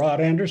 I'm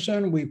Rod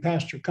Anderson. We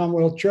pastor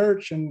Commonwealth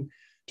Church, and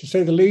to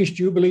say the least,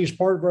 Jubilee is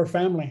part of our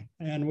family,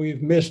 and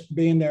we've missed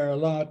being there a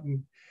lot.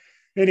 And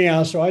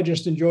anyhow, so I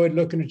just enjoyed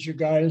looking at you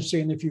guys and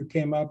seeing if you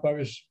came up. I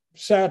was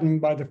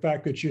saddened by the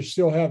fact that you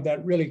still have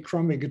that really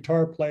crummy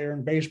guitar player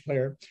and bass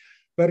player.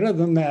 But other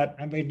than that,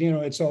 I mean,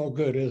 it's all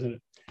good, isn't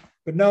it?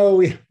 But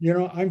no,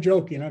 I'm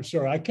joking. I'm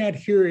sorry. I can't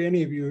hear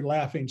any of you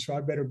laughing, so I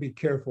better be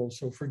careful.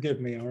 So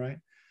forgive me, all right?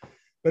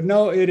 But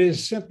no, it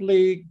is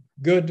simply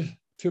good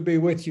to be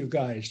with you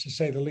guys, to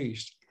say the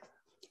least.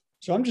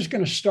 So I'm just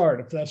going to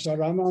start, if that's all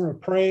right. I'm going to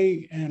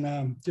pray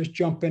and just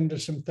jump into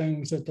some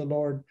things that the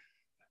Lord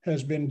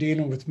has been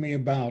dealing with me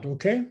about,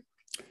 okay?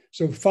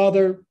 So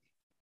Father,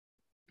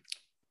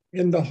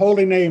 in the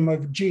holy name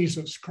of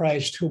Jesus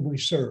Christ, whom we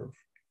serve,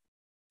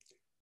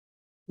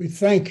 we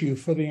thank you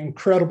for the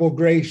incredible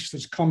grace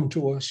that's come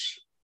to us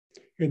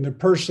in the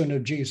person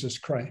of Jesus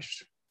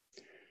Christ.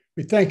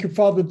 We thank you,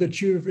 Father,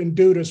 that you've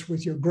endued us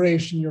with your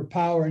grace and your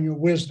power and your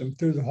wisdom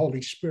through the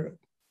Holy Spirit.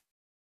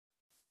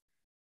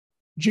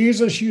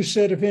 Jesus, you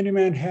said, if any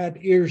man had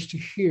ears to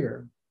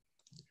hear,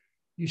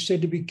 you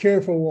said to be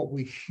careful what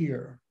we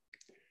hear.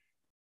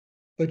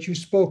 But you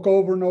spoke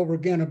over and over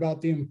again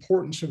about the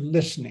importance of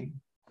listening,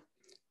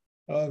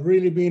 of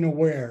really being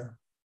aware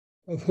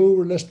of who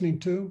we're listening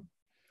to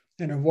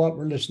and of what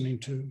we're listening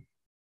to.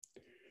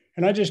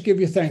 And I just give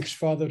you thanks,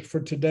 Father, for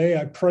today.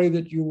 I pray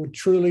that you would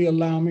truly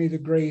allow me the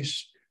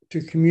grace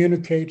to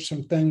communicate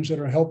some things that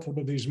are helpful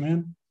to these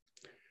men.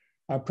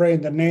 I pray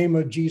in the name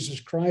of Jesus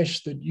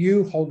Christ that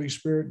you, Holy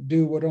Spirit,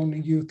 do what only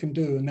you can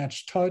do, and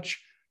that's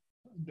touch,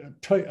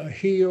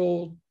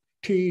 heal,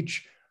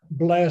 teach,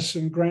 bless,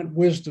 and grant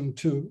wisdom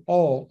to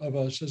all of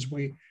us as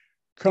we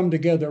come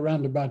together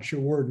around about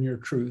your word and your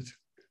truth.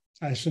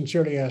 I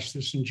sincerely ask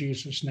this in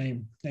Jesus'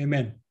 name.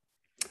 Amen.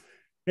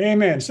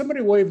 Amen.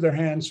 Somebody wave their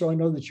hand so I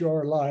know that you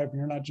are alive and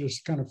you're not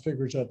just kind of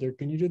figures out there.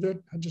 Can you do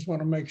that? I just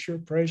want to make sure.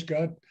 Praise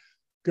God.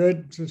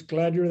 Good. Just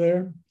glad you're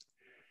there.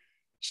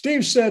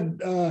 Steve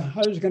said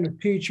I was going to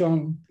teach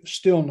on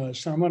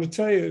stillness. I'm going to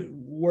tell you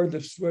where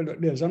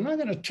it is. I'm not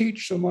going to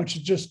teach so much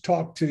as just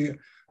talk to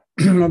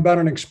you about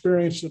an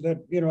experience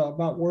that,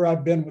 about where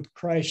I've been with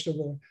Christ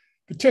over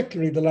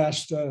particularly the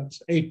last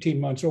 18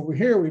 months. Over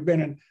here, we've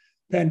been in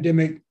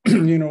pandemic,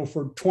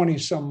 for 20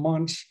 some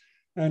months.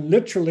 And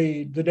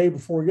literally the day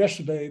before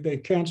yesterday, they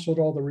canceled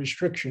all the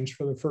restrictions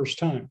for the first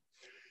time.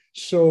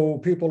 So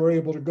people are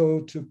able to go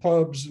to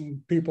pubs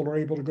and people are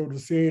able to go to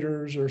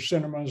theaters or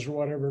cinemas or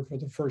whatever for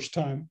the first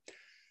time.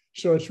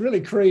 So it's really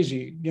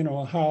crazy,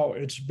 how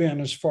it's been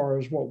as far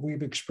as what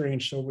we've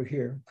experienced over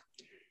here.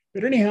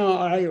 But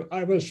anyhow,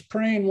 I was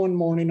praying one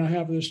morning. I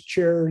have this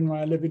chair in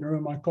my living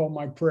room I call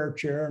my prayer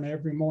chair. And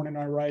every morning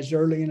I rise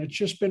early, and it's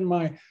just been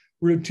my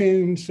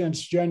routine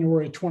since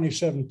January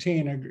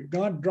 2017.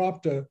 God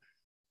dropped a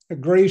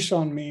grace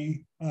on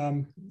me.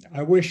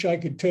 I wish I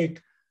could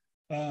take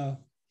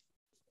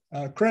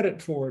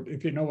credit for it,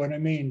 if you know what I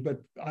mean.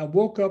 But I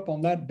woke up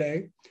on that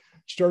day,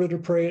 started to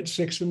pray at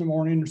 6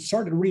 a.m,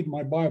 started reading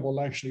my Bible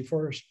actually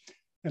first.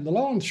 And the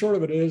long and short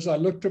of it is I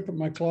looked up at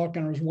my clock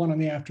and it was 1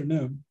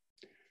 p.m.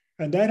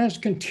 And that has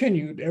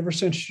continued ever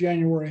since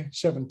January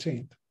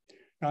 17th.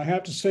 Now, I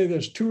have to say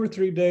there's 2 or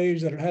 3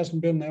 days that it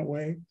hasn't been that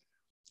way.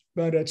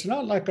 But it's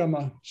not like I'm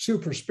a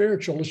super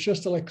spiritual. It's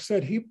just like I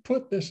said, he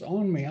put this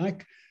on me.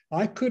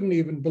 I couldn't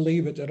even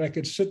believe it that I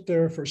could sit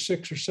there for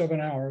 6 or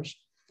 7 hours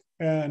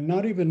and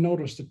not even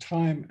notice the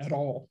time at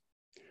all.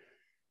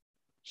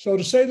 So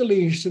to say the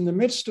least, in the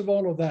midst of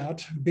all of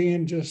that,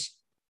 being just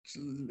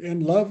in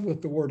love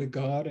with the Word of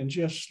God and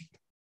just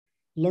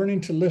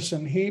learning to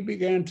listen, he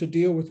began to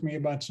deal with me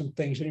about some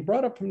things. And he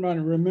brought up in my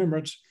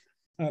remembrance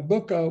a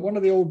book, one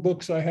of the old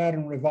books I had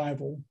in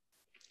revival.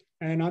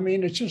 And I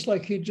mean, it's just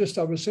like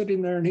I was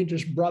sitting there and he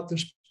just brought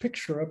this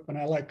picture up and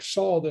I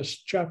saw this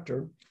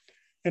chapter.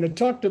 And it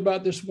talked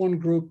about this one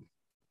group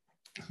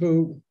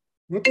who,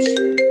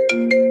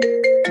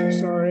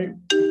 sorry.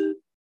 Can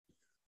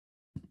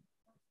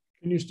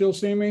you still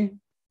see me?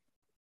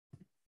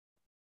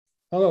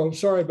 Hello,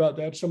 sorry about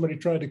that. Somebody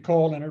tried to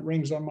call and it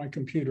rings on my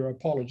computer.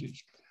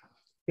 Apologies.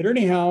 But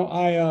anyhow,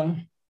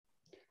 I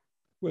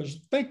was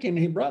thinking,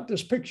 he brought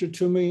this picture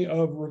to me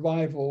of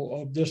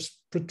revival of this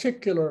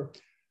particular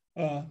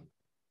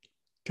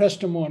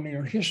testimony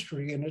or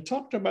history. And it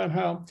talked about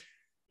how,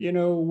 you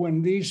know,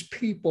 when these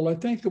people, I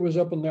think it was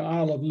up in the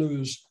Isle of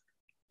Luz,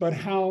 but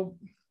how,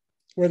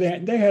 where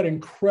they had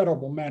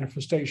incredible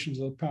manifestations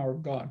of the power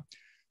of God.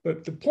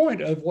 But the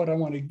point of what I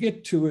want to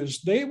get to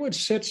is they would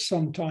sit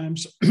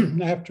sometimes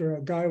after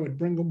a guy would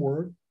bring a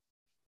word.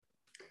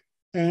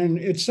 And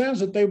it says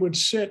that they would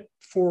sit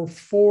for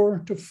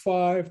 4 to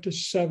 5 to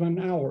 7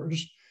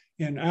 hours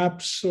in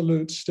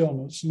absolute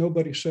stillness.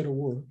 Nobody said a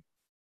word.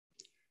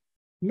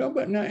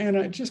 Nobody, and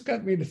it just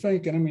got me to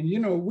thinking, I mean, you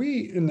know,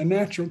 we in the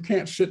natural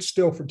can't sit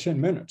still for 10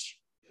 minutes,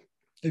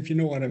 if you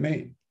know what I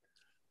mean.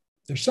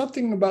 There's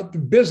something about the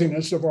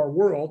busyness of our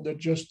world that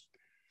just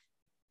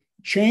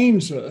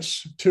chains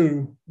us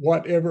to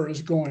whatever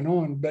is going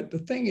on. But the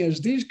thing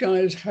is, these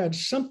guys had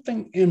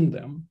something in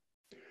them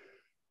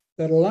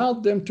that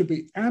allowed them to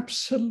be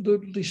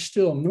absolutely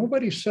still.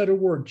 Nobody said a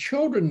word.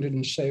 Children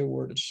didn't say a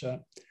word, it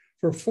said,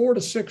 for 4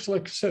 to 6,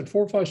 like I said,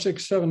 4, 5,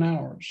 6, 7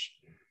 hours.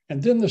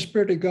 And then the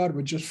Spirit of God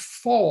would just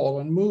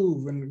fall and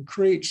move and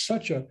create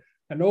such an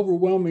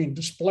overwhelming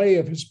display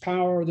of his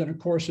power. Then, of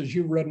course, as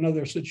you've read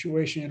another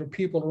situation, you know,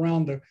 people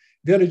around the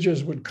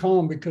villages would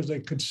come because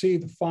they could see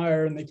the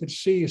fire and they could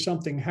see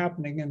something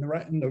happening in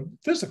the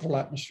physical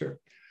atmosphere.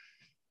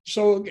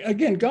 So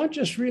again, God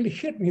just really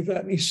hit me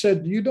that, and he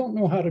said, you don't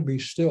know how to be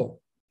still.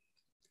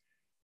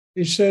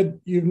 He said,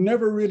 you've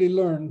never really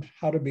learned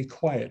how to be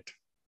quiet.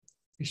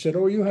 He said,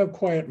 oh, you have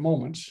quiet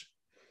moments,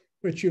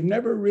 but you've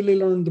never really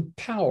learned the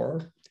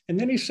power. And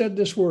then he said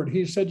this word,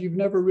 he said, you've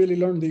never really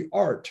learned the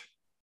art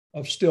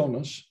of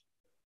stillness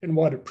and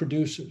what it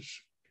produces.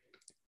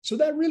 So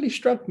that really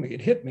struck me.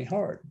 It hit me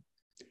hard.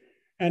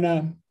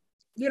 And,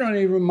 you know, and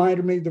he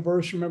reminded me the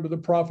verse, remember the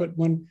prophet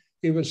when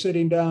he was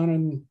sitting down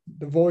and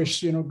the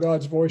voice, you know,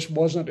 God's voice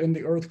wasn't in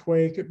the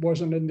earthquake. It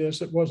wasn't in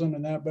this, it wasn't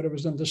in that, but it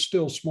was in the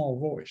still small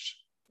voice.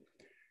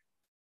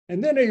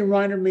 And then he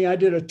reminded me, I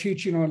did a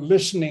teaching on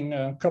listening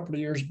a couple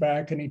of years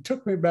back, and he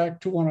took me back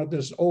to one of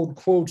those old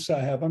quotes I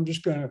have. I'm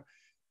just going to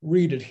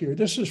read it here.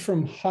 This is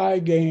from High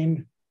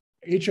Gain,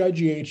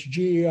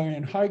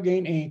 H-I-G-H-G-E-I-N, High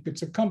Gain Inc.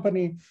 It's a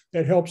company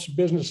that helps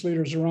business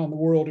leaders around the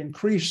world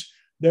increase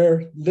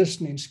their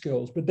listening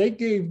skills. But they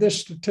gave this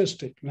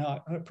statistic.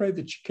 Now, I pray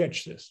that you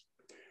catch this.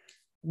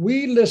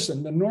 We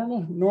listen,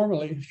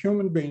 normally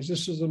human beings,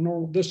 this is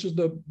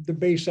the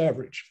base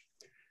average.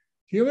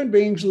 Human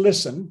beings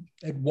listen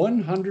at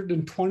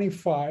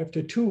 125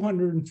 to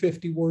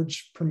 250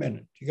 words per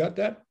minute. You got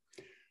that?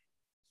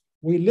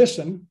 We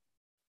listen.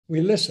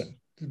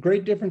 The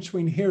great difference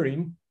between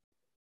hearing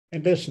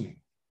and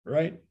listening,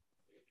 right?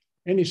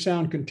 Any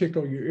sound can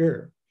tickle your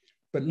ear,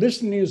 but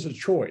listening is a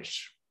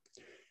choice.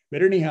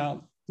 But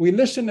anyhow, we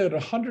listen at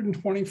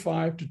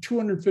 125 to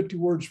 250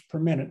 words per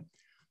minute,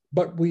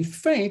 but we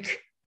think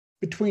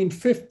between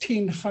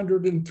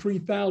 1,500 and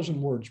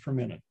 3,000 words per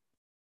minute.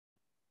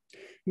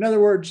 In other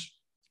words,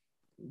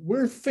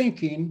 we're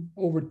thinking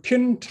over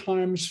 10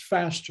 times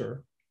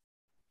faster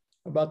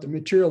about the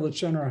material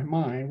that's in our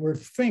mind. We're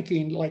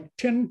thinking like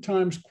 10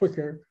 times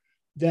quicker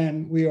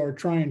than we are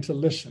trying to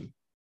listen.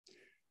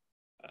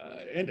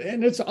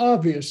 And it's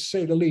obvious, to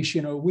say the least,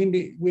 you know, we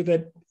need with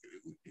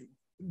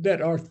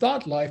that our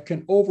thought life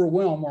can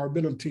overwhelm our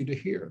ability to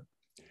hear.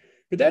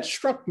 But that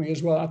struck me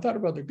as well. I thought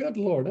about the good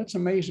Lord, that's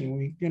amazing.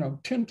 We, you know,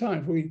 10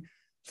 times, we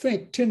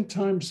think 10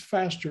 times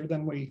faster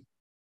than we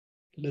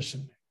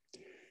listen.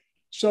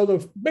 So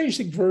the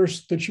basic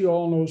verse that you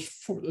all know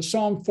is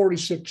Psalm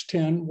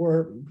 46:10,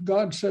 where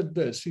God said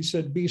this. He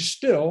said, be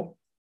still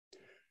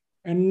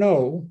and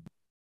know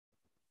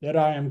that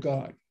I am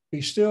God.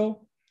 Be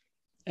still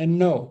and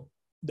know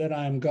that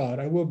I am God.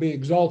 I will be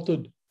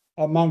exalted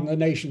among the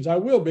nations. I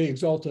will be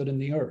exalted in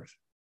the earth.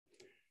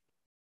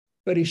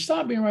 But he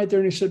stopped me right there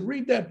and he said,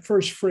 read that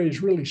first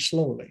phrase really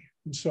slowly.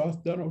 And so I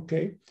thought,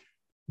 okay,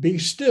 be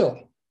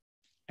still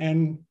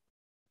and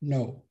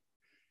know.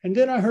 And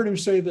then I heard him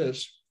say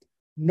this,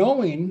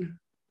 knowing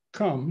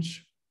comes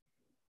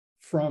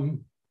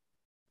from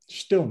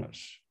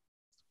stillness.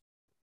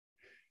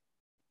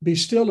 Be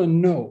still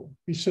and know.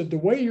 He said, the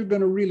way you're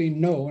going to really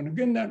know, and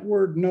again, that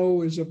word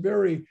know is a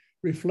very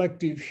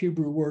reflective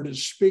Hebrew word. It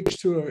speaks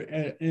to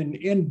an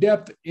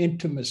in-depth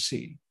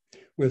intimacy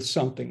with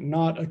something,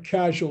 not a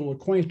casual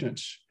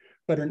acquaintance,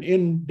 but an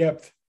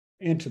in-depth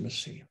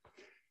intimacy.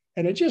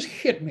 And it just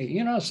hit me.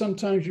 You know,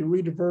 sometimes you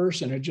read a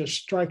verse and it just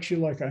strikes you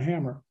like a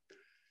hammer.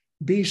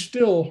 Be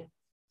still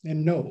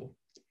and know.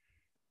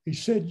 He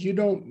said, you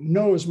don't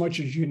know as much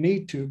as you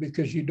need to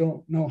because you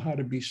don't know how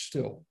to be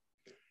still.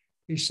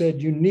 He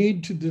said, you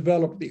need to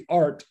develop the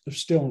art of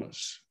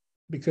stillness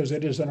because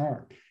it is an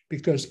art.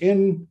 Because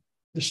in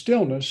the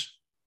stillness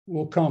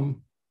will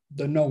come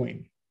the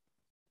knowing.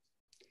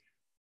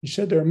 He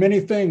said, there are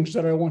many things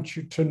that I want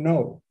you to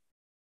know,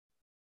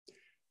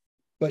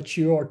 but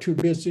you are too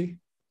busy.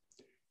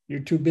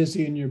 You're too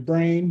busy in your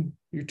brain.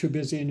 You're too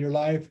busy in your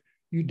life.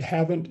 you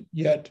haven't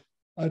yet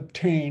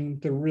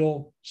attained the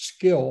real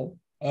skill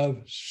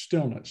of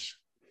stillness.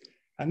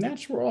 And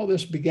that's where all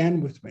this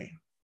began with me.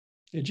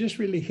 It just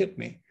really hit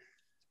me.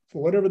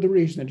 For whatever the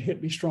reason, it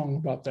hit me strong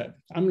about that.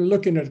 I'm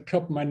looking at a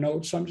couple of my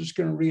notes. I'm just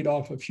going to read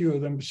off a few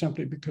of them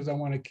simply because I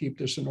want to keep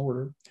this in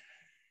order.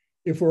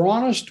 If we're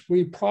honest,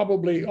 we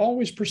probably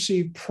always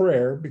perceive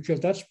prayer, because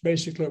that's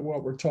basically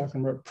what we're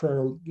talking about,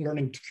 prayer,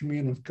 learning to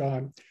commune with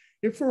God.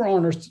 If we're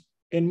honest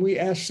and we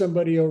ask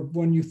somebody, or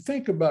when you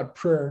think about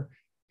prayer,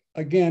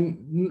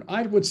 again,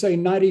 I would say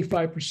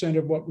 95%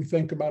 of what we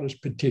think about is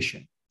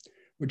petition,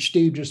 which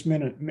Steve just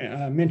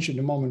mentioned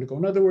a moment ago.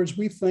 In other words,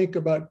 we think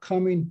about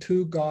coming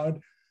to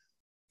God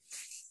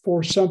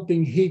for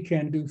something he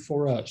can do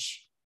for us,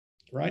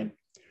 right?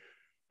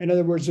 In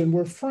other words, and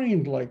we're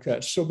framed like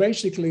that. So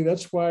basically,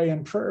 that's why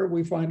in prayer,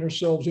 we find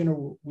ourselves,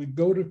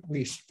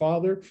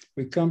 Father,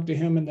 we come to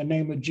him in the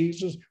name of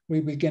Jesus.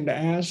 We begin to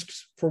ask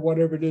for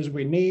whatever it is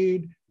we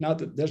need. Not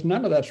that there's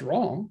none of that's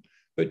wrong,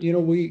 but,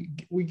 we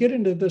get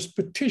into this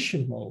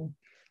petition mode.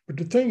 But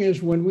the thing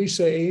is, when we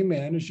say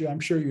amen, as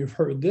I'm sure you've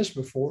heard this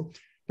before,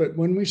 but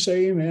when we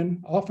say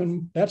amen,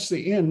 often that's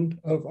the end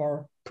of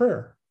our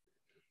prayer.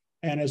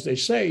 And as they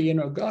say,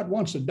 God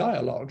wants a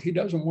dialogue. He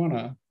doesn't want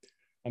a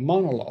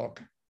monologue.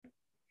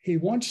 He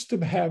wants to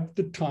have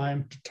the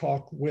time to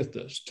talk with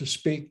us, to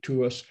speak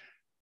to us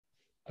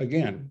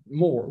again,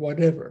 more,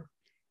 whatever.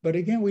 But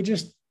again, we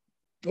just,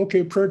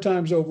 okay, prayer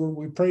time's over.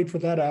 We prayed for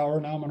that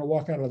hour. Now I'm going to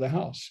walk out of the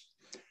house.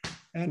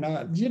 And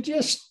you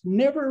just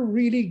never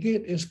really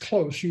get as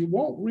close. You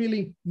won't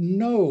really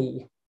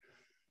know,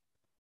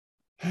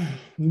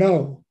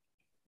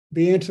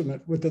 be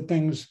intimate with the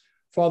things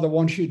Father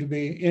wants you to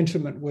be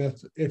intimate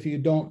with if you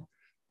don't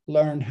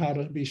learn how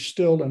to be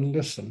still and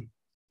listen.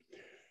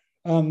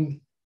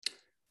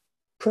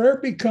 Prayer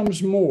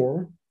becomes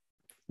more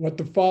what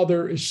the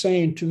Father is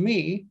saying to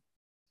me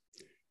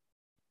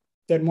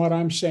than what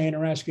I'm saying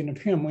or asking of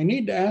him. We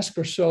need to ask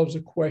ourselves a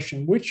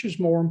question: which is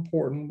more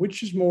important?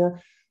 Which is more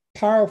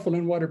powerful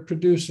in what it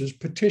produces,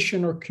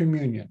 petition or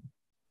communion?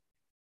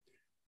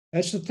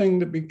 That's the thing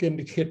that began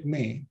to hit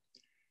me.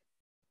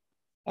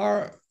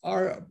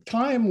 Our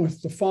time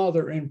with the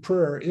Father in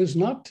prayer is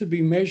not to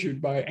be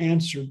measured by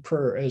answered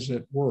prayer, as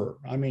it were.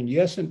 I mean,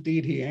 yes,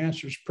 indeed, he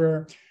answers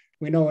prayer.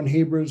 We know in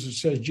Hebrews it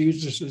says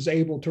Jesus is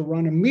able to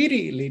run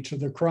immediately to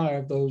the cry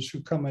of those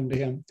who come unto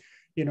him,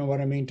 you know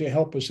what I mean, to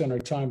help us in our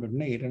time of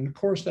need. And of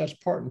course, that's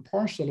part and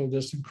parcel of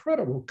this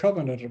incredible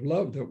covenant of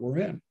love that we're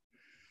in.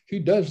 He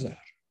does that.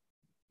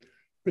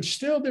 But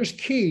still, there's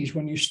keys.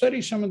 When you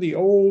study some of the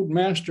old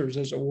masters,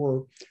 as it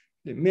were,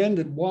 the men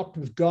that walked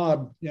with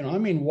God,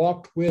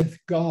 walked with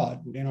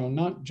God,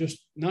 not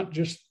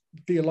just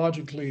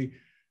theologically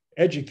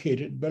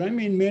educated, but I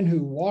mean men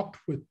who walked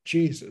with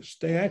Jesus.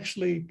 They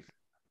actually,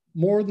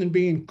 more than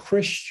being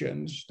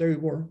Christians, they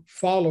were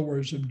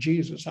followers of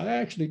Jesus. I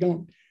actually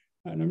don't,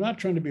 and I'm not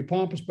trying to be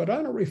pompous, but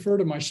I don't refer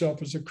to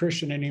myself as a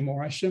Christian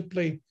anymore.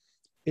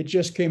 It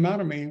just came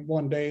out of me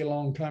one day a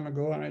long time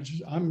ago, and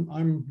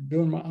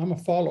I'm a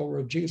follower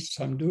of Jesus.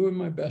 I'm doing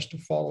my best to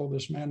follow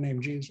this man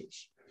named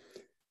Jesus,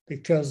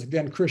 because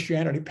again,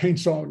 Christianity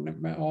paints all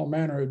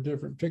manner of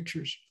different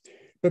pictures.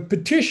 But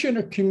petition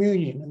or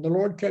communion, and the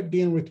Lord kept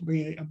dealing with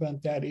me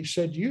about that. He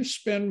said, you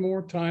spend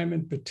more time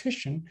in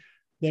petition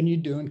than you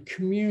do in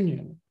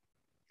communion.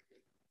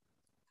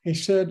 He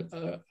said,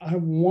 I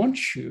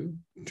want you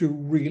to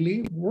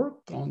really work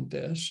on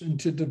this and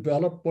to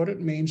develop what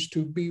it means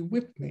to be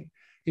with me.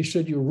 He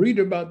said, you read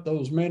about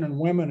those men and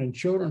women and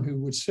children who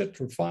would sit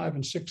for 5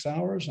 and 6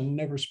 hours and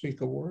never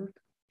speak a word.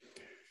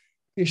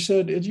 He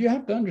said, you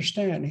have to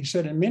understand, he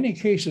said, in many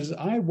cases,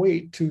 I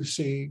wait to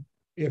see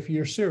if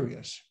you're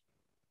serious.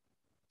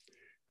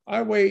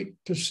 I wait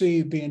to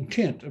see the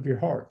intent of your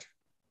heart.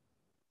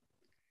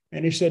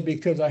 And he said,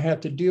 because I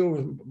have to deal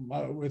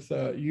with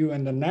you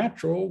in the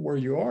natural, where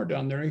you are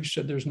down there. He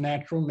said, there's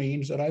natural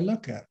means that I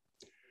look at.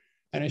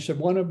 And he said,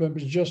 one of them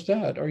is just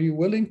that. Are you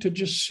willing to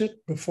just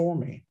sit before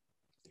me?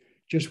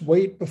 Just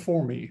wait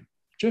before me.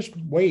 Just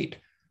wait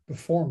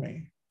before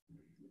me.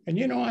 And,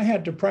 I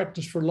had to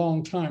practice for a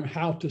long time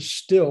how to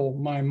still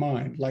my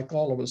mind, like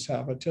all of us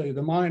have. I tell you,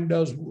 the mind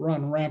does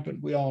run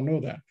rampant. We all know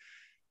that.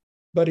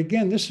 But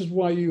again, this is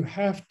why you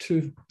have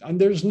to, and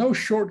there's no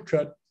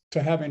shortcut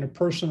to having a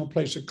personal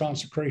place of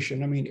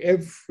consecration. I mean,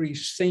 every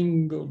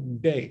single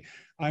day,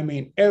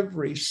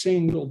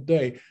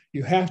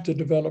 you have to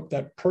develop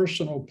that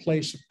personal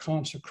place of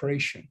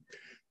consecration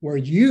where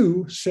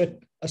you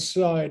set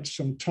aside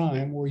some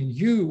time where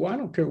I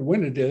don't care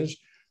when it is,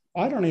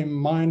 I don't even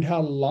mind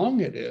how long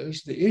it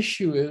is. The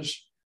issue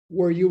is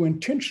where you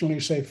intentionally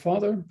say,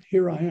 Father,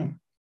 here I am.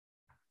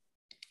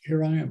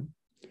 Here I am.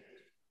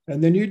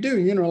 And then you do,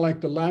 like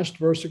the last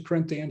verse of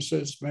Corinthians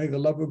says, may the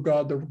love of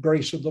God, the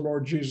grace of the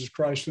Lord Jesus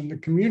Christ, and the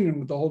communion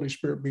with the Holy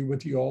Spirit be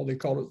with you all. They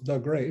call it the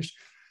grace.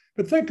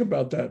 But think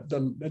about that.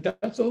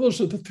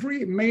 Those are the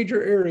 3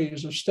 major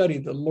areas of study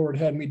that the Lord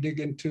had me dig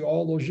into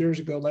all those years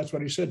ago. That's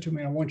what he said to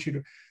me. I want you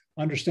to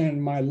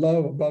understand my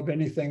love above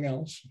anything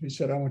else. He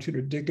said, I want you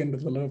to dig into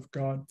the love of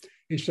God.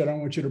 He said, I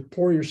want you to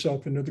pour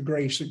yourself into the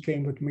grace that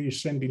came with me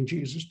sending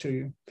Jesus to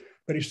you.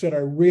 But he said, I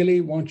really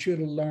want you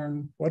to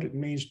learn what it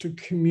means to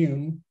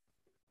commune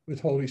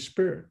with Holy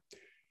Spirit.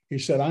 He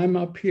said, I'm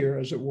up here,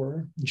 as it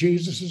were.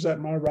 Jesus is at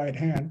my right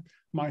hand.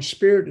 My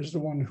spirit is the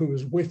one who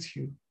is with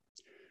you.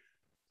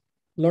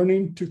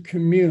 Learning to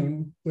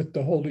commune with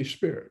the Holy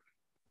Spirit,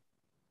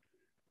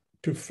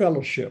 to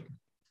fellowship,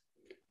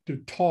 to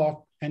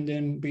talk, and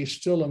then be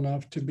still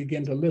enough to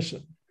begin to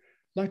listen.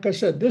 Like I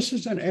said, this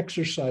is an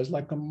exercise,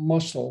 like a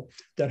muscle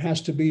that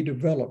has to be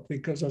developed,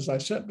 because as I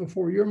said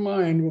before, your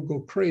mind will go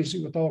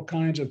crazy with all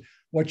kinds of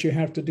what you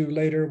have to do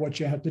later, what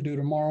you have to do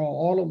tomorrow,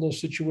 all of those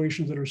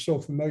situations that are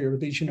so familiar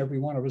with each and every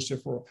one of us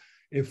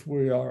if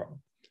we are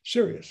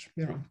serious,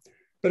 you know.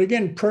 But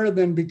again, prayer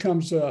then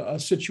becomes a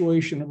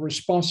situation of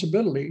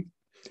responsibility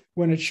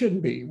when it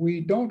shouldn't be.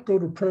 We don't go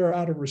to prayer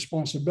out of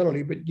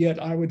responsibility, but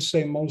yet I would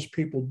say most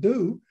people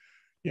do.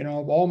 You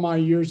know, of all my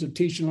years of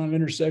teaching on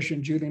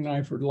intercession, Judy and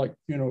I, for like,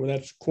 you know,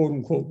 that's quote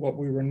unquote what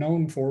we were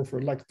known for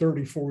like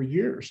 34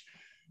 years,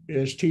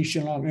 is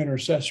teaching on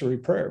intercessory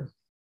prayer.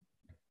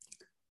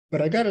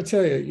 But I got to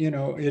tell you, you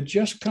know, it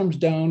just comes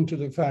down to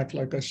the fact,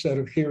 like I said,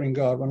 of hearing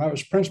God. When I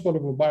was principal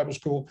of a Bible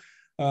school,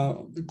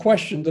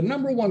 the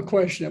number one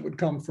question that would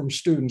come from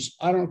students,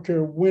 I don't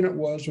care when it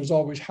was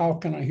always, how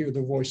can I hear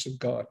the voice of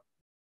God?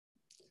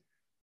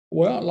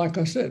 Well, like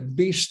I said,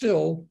 be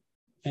still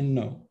and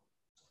know.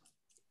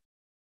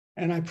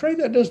 And I pray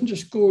that doesn't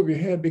just go over your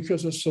head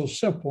because it's so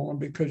simple and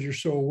because you're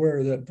so aware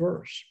of that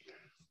verse.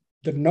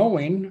 The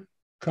knowing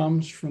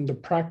comes from the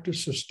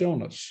practice of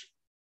stillness.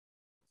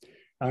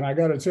 And I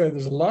got to tell you,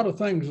 there's a lot of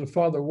things the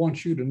Father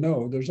wants you to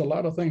know. There's a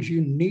lot of things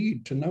you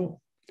need to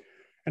know.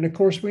 And of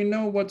course, we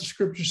know what the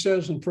scripture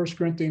says in 1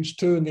 Corinthians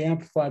 2 in the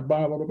Amplified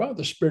Bible about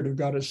the Spirit of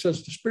God. It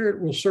says the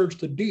Spirit will search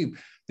the deep,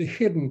 the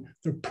hidden,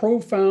 the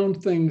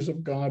profound things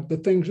of God, the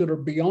things that are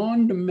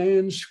beyond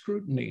man's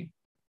scrutiny.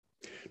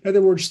 In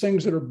other words,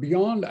 things that are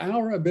beyond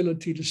our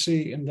ability to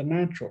see in the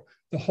natural.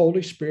 The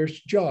Holy Spirit's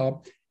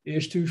job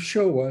is to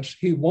show us.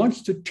 He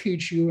wants to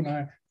teach you and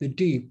I the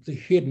deep, the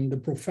hidden, the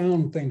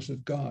profound things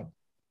of God.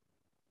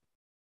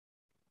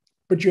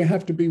 But you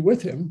have to be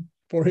with him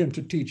for him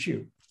to teach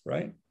you,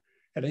 right?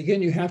 And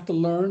again, you have to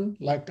learn,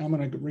 like I'm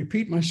going to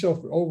repeat myself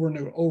over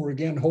and over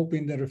again,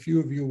 hoping that a few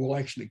of you will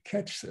actually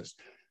catch this.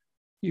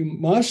 You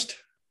must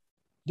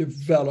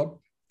develop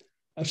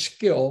a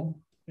skill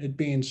at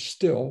being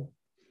still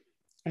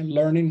and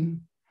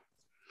learning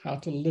how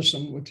to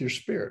listen with your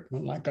spirit.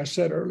 And like I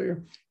said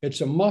earlier,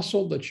 it's a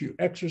muscle that you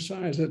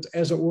exercise. It's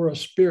as it were a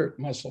spirit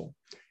muscle.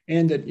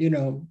 And that, you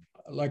know,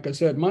 like I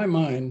said, my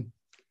mind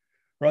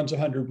runs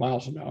 100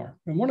 miles an hour.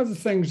 And one of the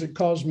things that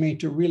caused me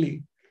to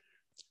really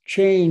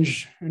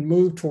change and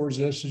move towards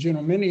this is, you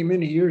know, many,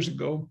 many years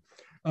ago,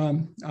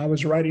 I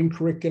was writing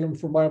curriculum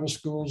for Bible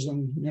schools,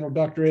 and, you know,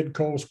 Dr. Ed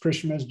Cole's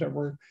Christian Men's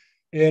Network,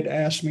 Ed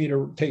asked me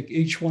to take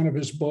each one of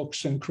his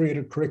books and create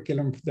a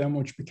curriculum for them,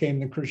 which became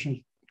the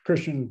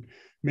Christian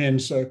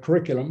Men's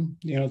curriculum,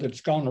 you know,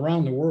 that's gone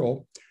around the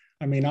world.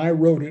 I mean, I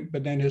wrote it,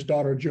 but then his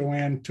daughter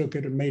Joanne took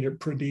it and made it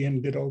pretty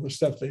and did all the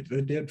stuff they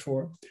did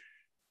for it.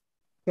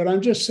 But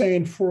I'm just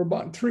saying, for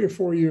about 3 or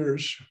 4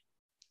 years,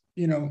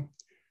 you know,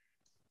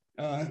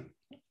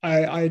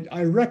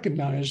 I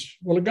recognized,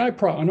 well,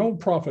 an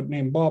old prophet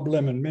named Bob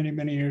Lemon, many,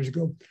 many years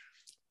ago,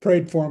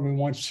 prayed for me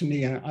once to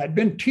me. And I'd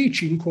been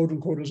teaching, quote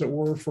unquote, as it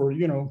were, for,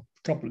 you know,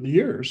 a couple of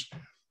years.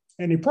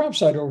 And he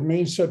prophesied over me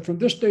and said, from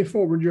this day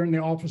forward, you're in the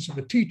office of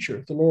a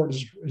teacher. The Lord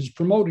is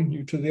promoting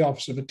you to the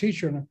office of a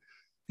teacher. And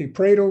he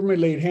prayed over me,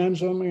 laid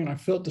hands on me, and I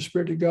felt the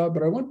Spirit of God.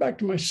 But I went back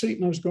to my seat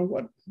and I was going,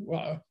 what?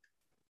 Wow,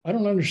 I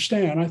don't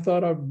understand. I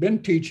thought I've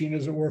been teaching,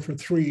 as it were, for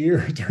 3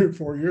 or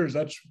 4 years.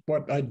 That's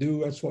what I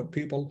do. That's what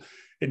people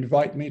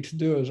invite me to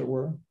do, as it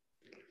were.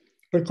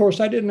 But of course,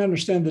 I didn't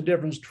understand the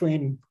difference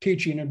between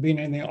teaching and being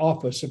in the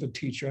office of a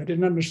teacher. I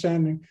didn't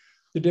understand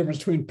the difference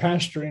between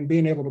pastoring,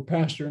 being able to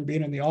pastor, and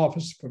being in the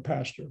office of a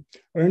pastor,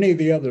 or any of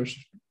the others.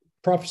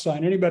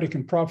 Prophesying, anybody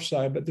can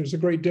prophesy, but there's a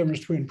great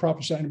difference between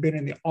prophesying and being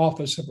in the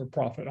office of a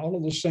prophet. All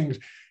of those things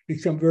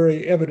become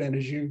very evident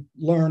as you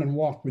learn and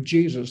walk with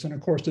Jesus. And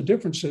of course, the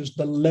difference is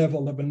the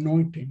level of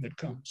anointing that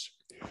comes.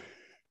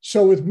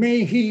 So with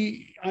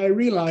me, I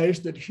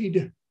realized that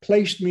he'd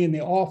placed me in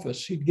the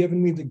office. He'd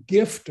given me the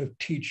gift of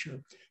teacher.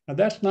 Now,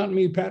 that's not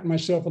me patting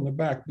myself on the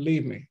back,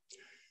 believe me,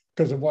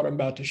 because of what I'm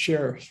about to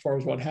share as far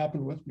as what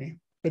happened with me.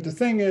 But the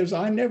thing is,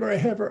 I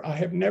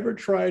have never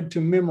tried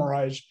to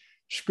memorize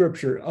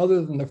scripture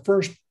other than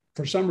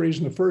for some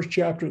reason, the first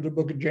chapter of the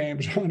book of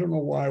James. I don't know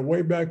why.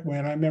 Way back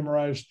when, I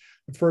memorized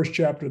the first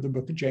chapter of the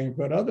book of James.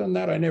 But other than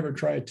that, I never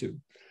tried to.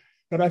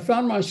 But I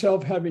found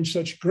myself having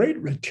such great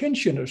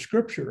retention of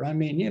scripture. I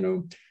mean, you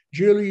know,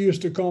 Julie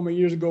used to call me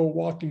years ago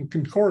walking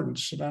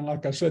concordance. And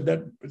like I said,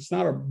 that's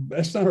not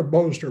a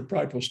boast or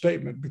prideful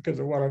statement because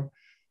of what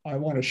I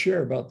want to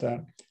share about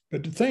that.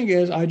 But the thing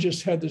is, I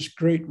just had this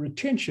great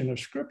retention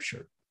of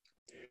scripture.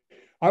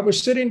 I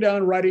was sitting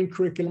down writing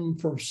curriculum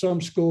for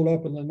some school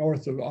up in the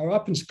north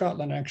up in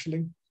Scotland,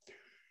 actually.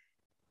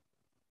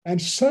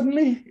 And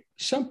suddenly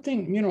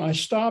something, I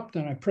stopped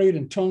and I prayed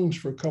in tongues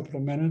for a couple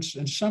of minutes,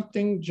 and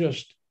something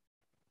just,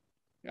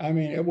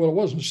 it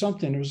wasn't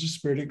something, it was the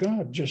Spirit of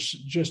God,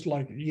 just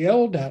like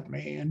yelled at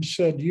me and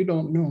said, "You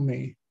don't know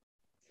me."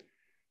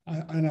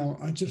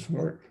 I just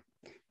worked.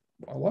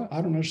 What?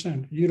 I don't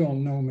understand. You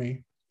don't know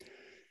me.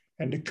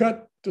 And to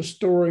cut the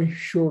story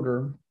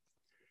shorter,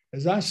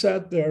 as I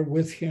sat there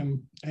with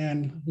him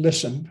and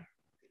listened,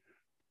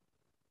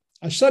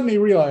 I suddenly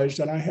realized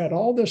that I had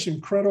all this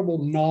incredible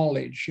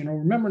knowledge.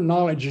 Remember,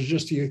 knowledge is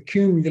just the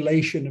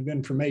accumulation of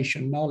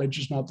information. Knowledge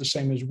is not the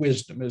same as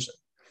wisdom, is it?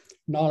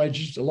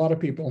 Knowledge is, a lot of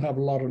people have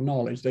a lot of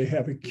knowledge. They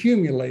have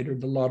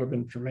accumulated a lot of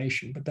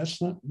information, but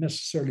that's not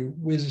necessarily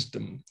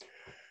wisdom.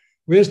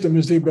 Wisdom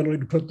is the ability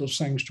to put those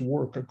things to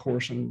work, of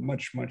course, and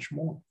much, much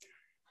more.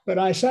 But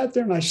I sat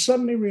there and I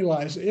suddenly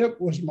realized it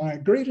was my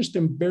greatest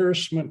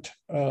embarrassment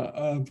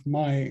of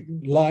my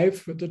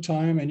life at the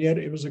time, and yet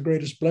it was the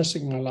greatest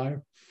blessing in my life,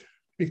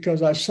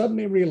 because I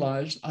suddenly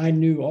realized I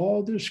knew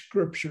all this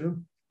scripture.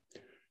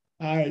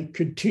 I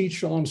could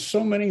teach on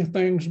so many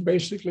things,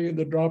 basically at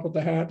the drop of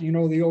the hat.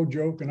 The old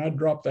joke, and I'd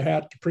drop the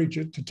hat to preach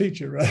it, to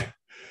teach it, right?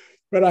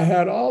 But I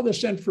had all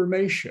this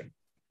information.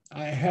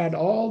 I had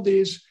all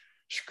these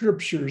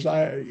scriptures.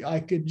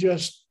 I could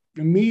just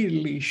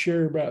immediately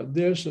share about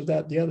this or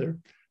that, the other.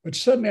 But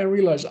suddenly I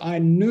realized I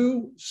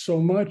knew so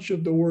much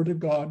of the Word of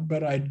God,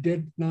 but I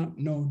did not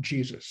know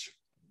Jesus.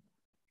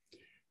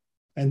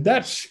 And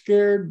that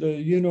scared the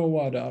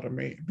you-know-what out of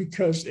me,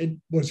 because it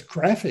was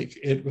graphic.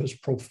 It was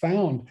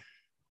profound.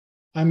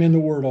 I'm in the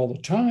Word all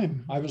the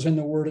time. I was in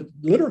the Word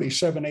literally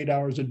 7-8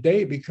 hours a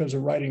day because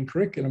of writing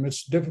curriculum.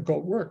 It's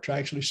difficult work to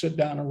actually sit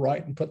down and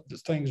write and put the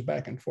things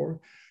back and forth.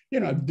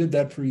 I did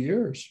that for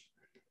years.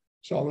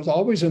 So I was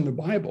always in the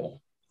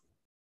Bible.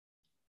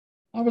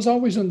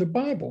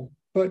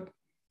 But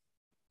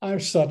I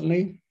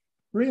suddenly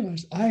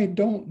realized I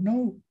don't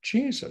know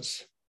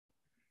Jesus.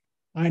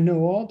 I know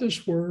all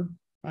this Word.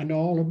 I know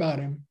all about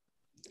him,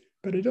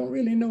 but I don't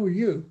really know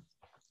you.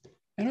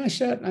 And I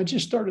sat and I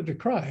just started to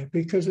cry,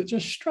 because it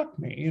just struck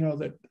me,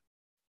 that,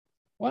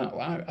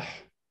 wow,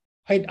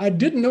 I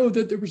didn't know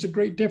that there was a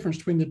great difference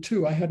between the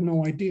two. I had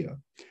no idea.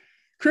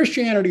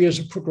 Christianity is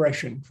a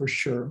progression for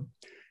sure.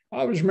 I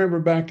always remember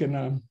back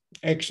in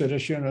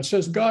Exodus, it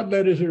says God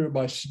led Israel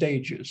by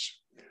stages.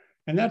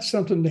 And that's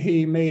something that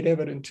he made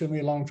evident to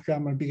me a long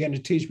time and began to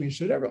teach me. He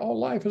said, all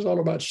life is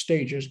all about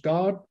stages.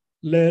 God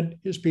led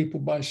his people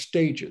by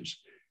stages.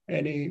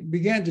 And he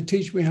began to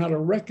teach me how to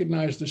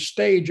recognize the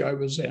stage I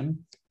was in,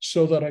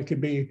 so that I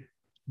could be,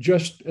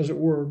 just as it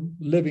were,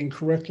 living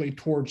correctly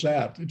towards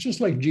that. It's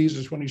just like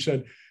Jesus when he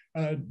said,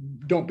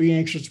 don't be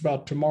anxious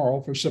about tomorrow,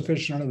 for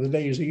sufficient are the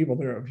days evil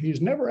thereof. He's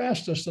never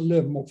asked us to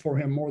live for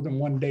him more than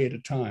one day at a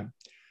time.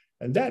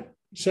 And that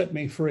set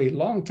me free. A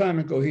long time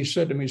ago, he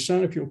said to me,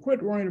 "Son, if you'll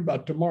quit worrying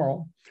about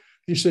tomorrow,"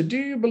 he said, "do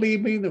you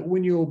believe me that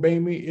when you obey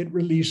me, it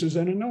releases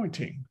an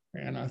anointing?"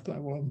 And I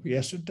thought, well,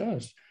 yes, it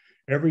does.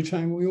 Every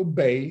time we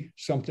obey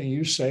something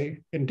you say,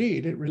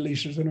 indeed, it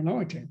releases an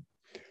anointing.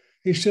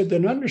 He said,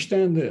 then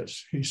understand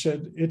this. He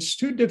said, it's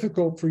too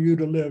difficult for you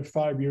to live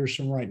 5 years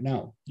from right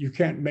now. You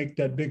can't make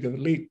that big of a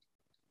leap.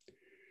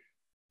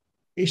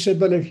 He said,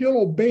 but if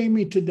you'll obey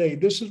me today,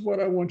 this is what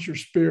I want your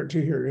spirit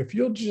to hear. If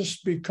you'll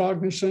just be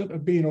cognizant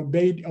of being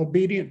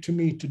obedient to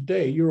me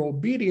today, your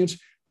obedience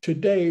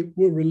today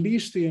will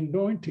release the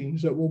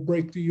anointings that will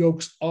break the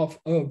yokes off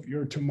of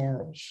your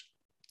tomorrows.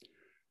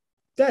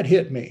 That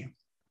hit me.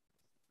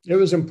 It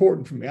was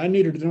important for me. I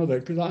needed to know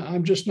that, because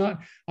I'm just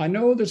not, I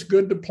know that's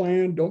good to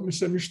plan. Don't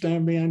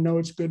misunderstand me. I know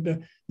it's good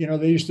to,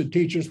 they used to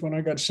teach us when I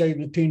got saved,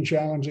 the Teen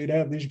Challenge, they'd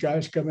have these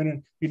guys come in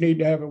and you need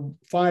to have a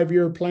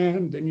 5-year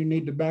plan. Then you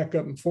need to back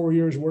up in 4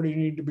 years. Where do you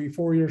need to be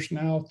 4 years from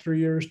now, 3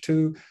 years,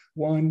 2,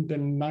 1,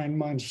 then 9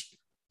 months,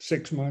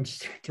 6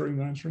 months, 3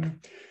 months from now.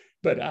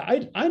 But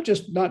I'm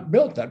just not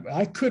built that way.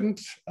 I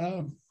couldn't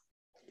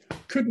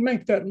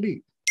make that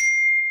leap.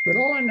 But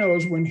all I know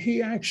is when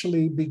he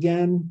actually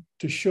began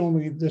to show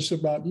me this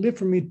about live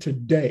for me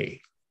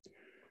today,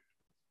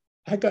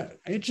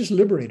 it just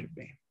liberated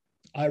me.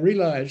 I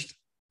realized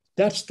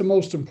that's the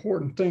most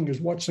important thing, is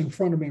what's in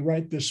front of me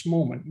right this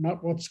moment,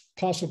 not what's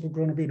possible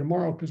going to be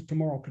tomorrow, because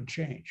tomorrow can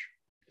change.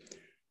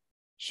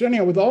 So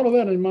anyhow, with all of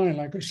that in mind,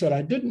 like I said,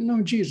 I didn't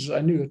know Jesus.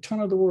 I knew a ton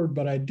of the word,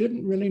 but I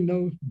didn't really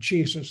know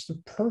Jesus, the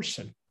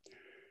person.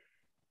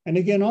 And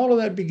again, all of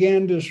that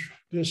began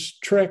this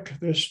trek,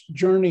 this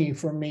journey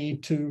for me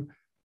to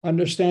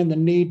understand the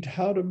need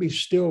how to be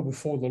still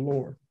before the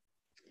Lord.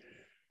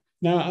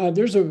 Now,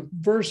 there's a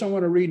verse I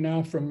want to read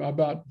now from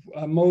about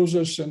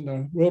Moses in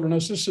the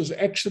wilderness. This is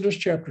Exodus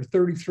chapter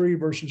 33,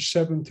 verses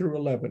 7 through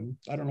 11.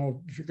 I don't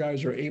know if you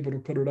guys are able to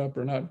put it up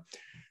or not,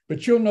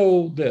 but you'll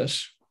know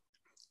this.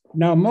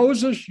 Now,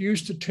 Moses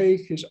used to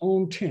take his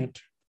own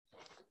tent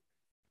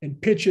and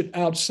pitch it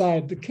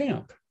outside the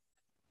camp,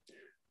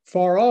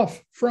 far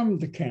off from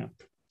the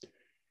camp.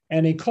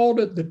 And he called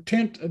it the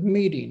tent of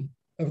meeting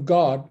of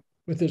God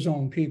with his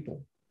own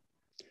people.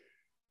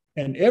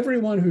 And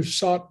everyone who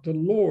sought the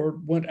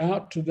Lord went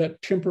out to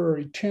that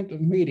temporary tent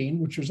of meeting,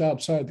 which was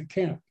outside the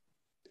camp.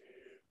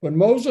 When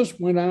Moses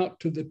went out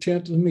to the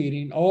tent of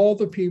meeting, all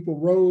the people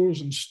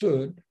rose and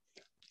stood,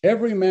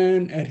 every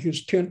man at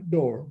his tent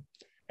door,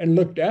 and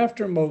looked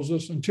after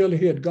Moses until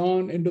he had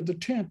gone into the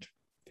tent.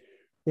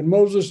 When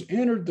Moses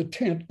entered the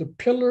tent, the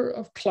pillar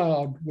of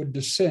cloud would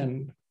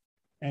descend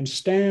and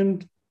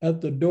stand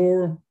at the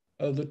door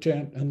of the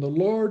tent, and the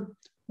Lord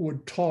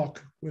would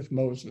talk with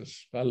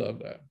Moses. I love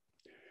that.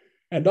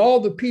 And all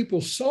the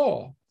people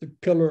saw the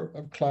pillar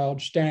of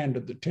cloud stand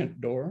at the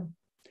tent door,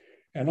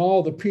 and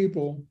all the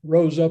people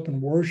rose up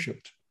and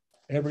worshiped,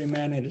 every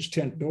man at his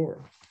tent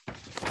door.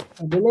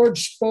 And the Lord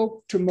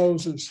spoke to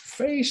Moses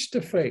face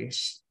to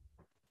face.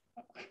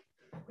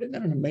 Isn't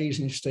that an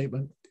amazing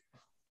statement?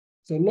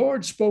 The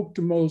Lord spoke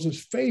to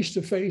Moses face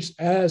to face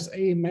as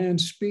a man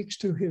speaks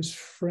to his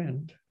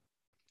friend.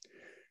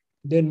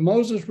 Then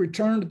Moses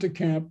returned to the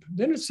camp.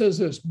 Then it says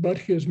this, but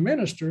his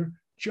minister,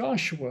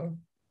 Joshua,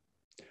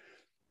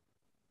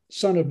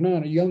 son of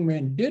Nun, a young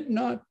man, did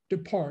not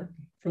depart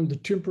from the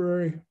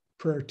temporary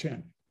prayer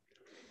tent.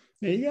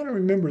 Now you got to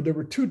remember there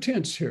were two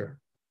tents here.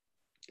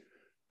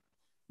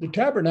 The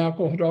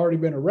tabernacle had already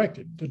been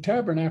erected. The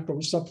tabernacle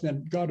was something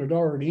that God had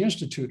already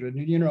instituted.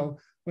 And you know,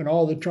 when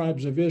all the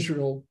tribes of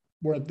Israel,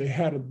 where they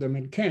had them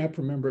in camp,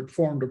 remember it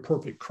formed a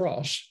perfect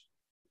cross.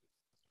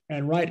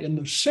 And right in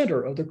the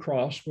center of the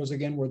cross was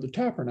again where the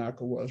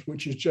tabernacle was,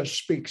 which is just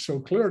speaks so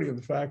clearly of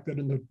the fact that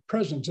in the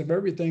presence of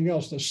everything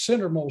else, the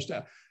centermost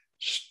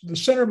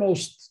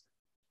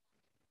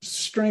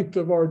strength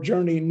of our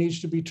journey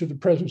needs to be to the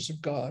presence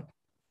of God.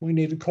 We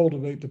need to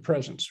cultivate the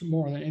presence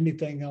more than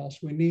anything else.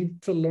 We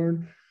need to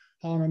learn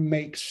how to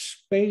make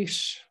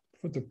space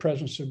for the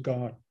presence of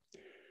God.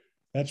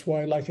 That's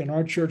why, like in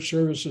our church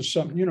services,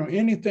 something, you know,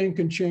 anything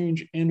can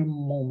change in a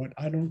moment.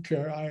 I don't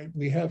care.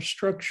 We have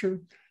structure,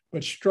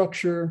 but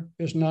structure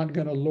is not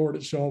going to lord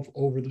itself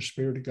over the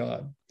Spirit of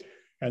God.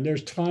 And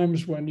there's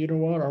times when, you know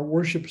what, our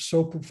worship is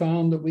so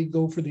profound that we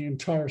go for the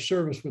entire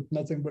service with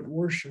nothing but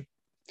worship.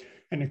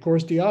 And of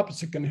course, the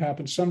opposite can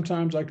happen.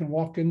 Sometimes I can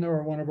walk in there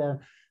or one of our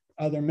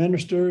other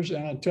ministers,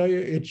 and I tell you,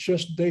 it's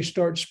just they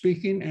start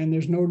speaking and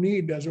there's no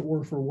need, as it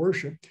were, for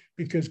worship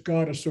because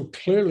God is so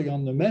clearly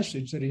on the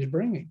message that he's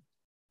bringing.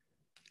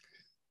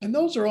 And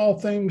those are all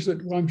things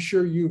that I'm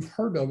sure you've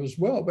heard of as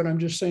well, but I'm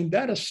just saying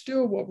that is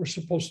still what we're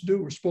supposed to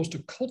do. We're supposed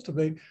to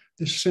cultivate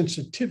this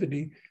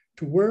sensitivity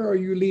to where are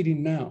you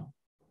leading now,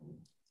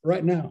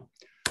 right now?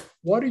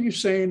 What are you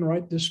saying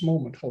right this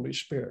moment, Holy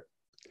Spirit?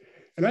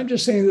 And I'm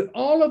just saying that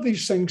all of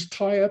these things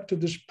tie up to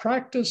this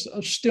practice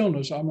of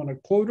stillness. I'm going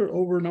to quote it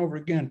over and over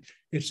again.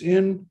 It's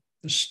in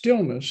the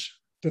stillness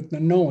that the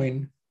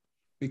knowing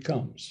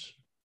becomes.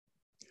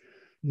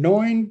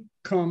 Knowing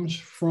comes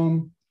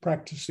from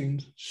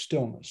practicing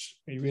stillness.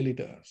 It really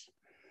does.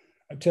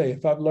 I tell you,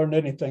 if I've learned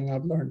anything,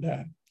 I've learned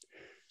that.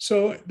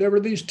 So there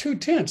were these two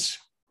tents.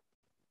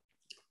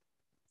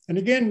 And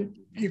again,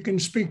 you can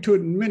speak to it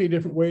in many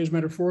different ways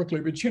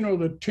metaphorically, but you know,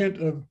 the tent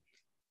of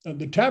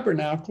the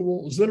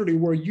tabernacle is literally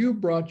where you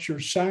brought your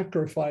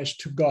sacrifice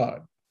to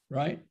God,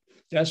 right?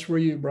 That's where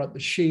you brought the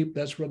sheep.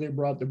 That's where they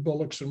brought the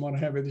bullocks and what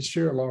have you, the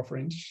cereal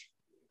offerings.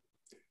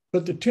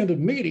 But the tent of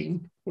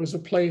meeting was a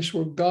place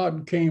where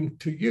God came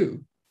to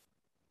you.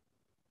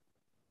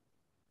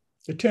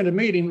 The tent of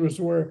meeting was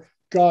where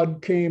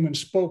God came and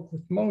spoke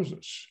with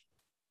Moses.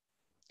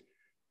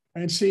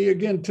 And see,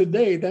 again,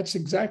 today, that's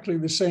exactly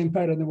the same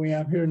pattern that we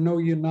have here. Know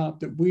ye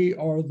not that we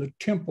are the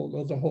temple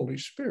of the Holy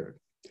Spirit.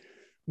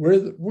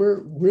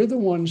 We're the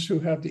ones who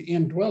have the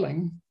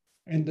indwelling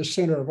in the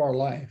center of our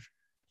life.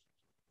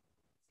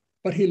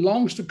 But he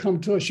longs to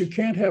come to us. You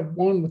can't have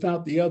one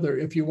without the other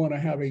if you want to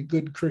have a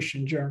good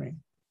Christian journey.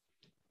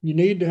 You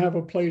need to have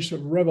a place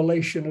of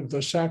revelation of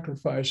the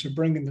sacrifice, of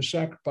bringing the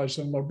sacrifice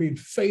and Lord, being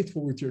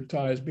faithful with your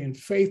tithes, being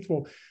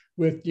faithful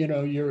with, you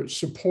know, your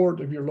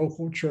support of your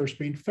local church,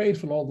 being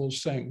faithful, all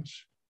those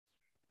things.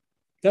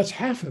 That's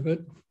half of it.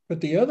 But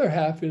the other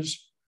half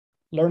is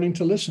learning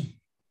to listen.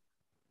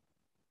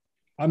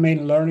 I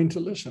mean, learning to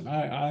listen.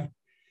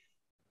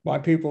 My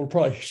people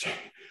probably,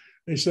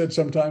 they said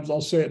sometimes I'll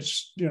say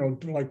it's, you know,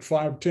 like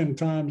 5, 10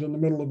 times in the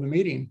middle of the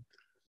meeting.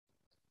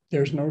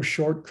 There's no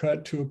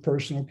shortcut to a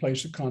personal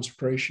place of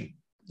consecration.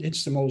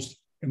 It's the most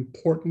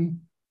important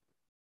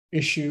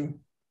issue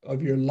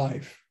of your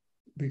life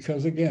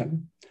because,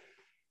 again,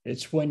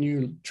 it's when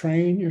you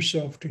train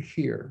yourself to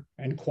hear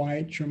and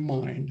quiet your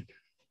mind,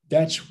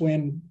 that's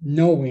when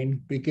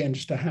knowing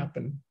begins to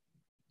happen.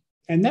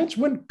 And that's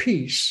when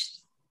peace,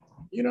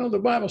 you know, the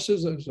Bible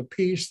says there's a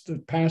peace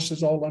that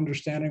passes all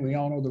understanding. We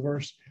all know the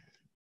verse.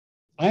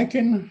 I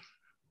can,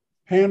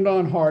 hand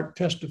on heart,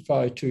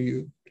 testify to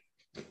you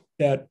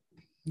that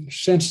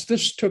since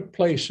this took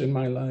place in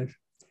my life,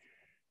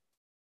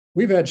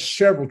 we've had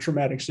several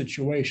traumatic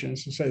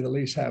situations, to say the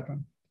least,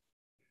 happen.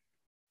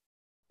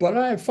 But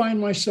I find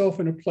myself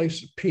in a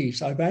place of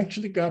peace. I've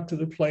actually got to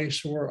the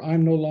place where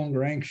I'm no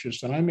longer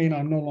anxious. And I mean,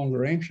 I'm no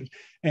longer anxious.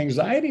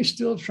 Anxiety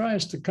still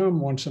tries to come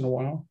once in a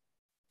while,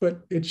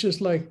 but it's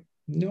just like,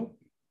 nope.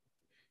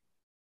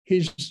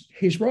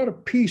 He's brought a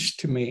peace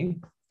to me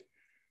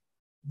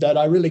that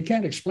I really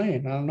can't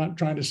explain. I'm not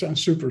trying to sound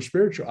super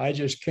spiritual. I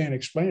just can't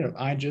explain it.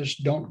 I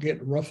just don't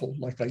get ruffled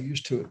like I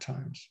used to at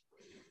times.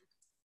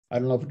 I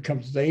don't know if it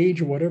comes with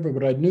age or whatever,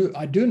 but I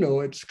do know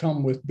it's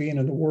come with being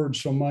in the Word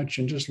so much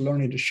and just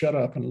learning to shut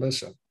up and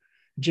listen.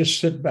 Just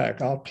sit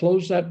back. I'll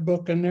close that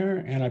book in there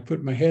and I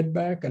put my head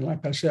back. And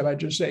like I said, I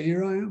just say,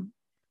 here I am.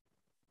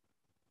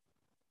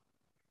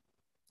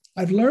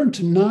 I've learned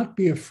to not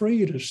be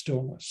afraid of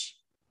stillness.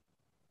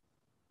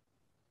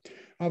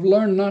 I've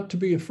learned not to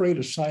be afraid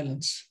of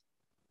silence.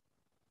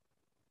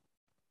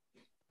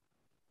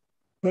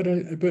 But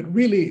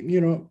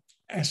really,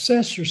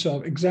 assess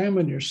yourself,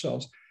 examine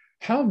yourselves.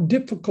 How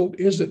difficult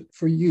is it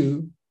for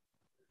you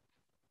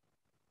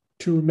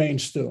to remain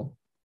still?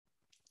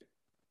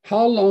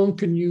 How long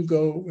can you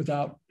go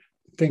without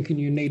thinking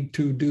you need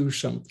to do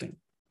something?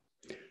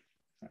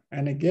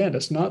 And again,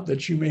 it's not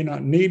that you may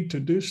not need to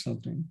do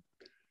something,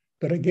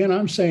 but again,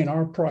 I'm saying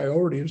our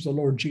priority is the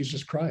Lord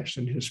Jesus Christ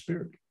and his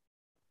Spirit.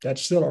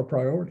 That's still our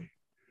priority.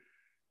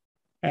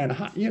 And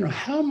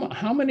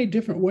how many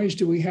different ways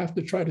do we have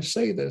to try to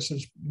say this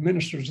as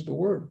ministers of the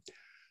Word?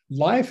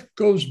 Life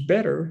goes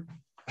better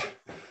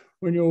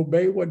when you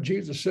obey what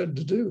Jesus said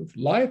to do.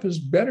 Life is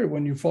better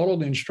when you follow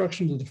the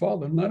instructions of the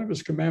Father. None of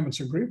his commandments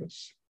are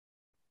grievous.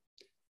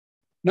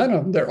 None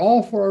of them. They're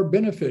all for our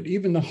benefit.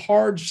 Even the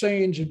hard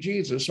sayings of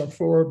Jesus are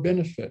for our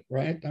benefit,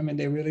 right? I mean,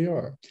 they really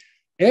are.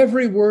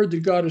 Every word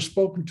that God has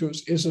spoken to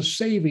us is a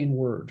saving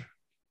word.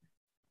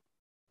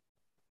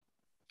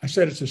 I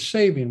said it's a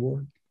saving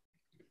word.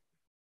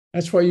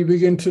 That's why you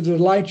begin to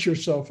delight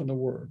yourself in the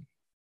Word.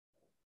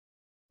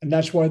 And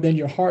that's why then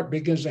your heart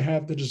begins to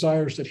have the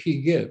desires that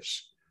he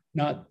gives.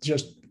 Not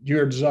just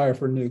your desire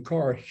for a new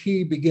car.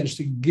 He begins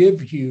to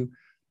give you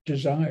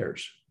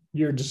desires.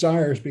 Your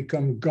desires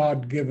become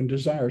God-given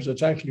desires.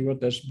 That's actually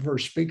what this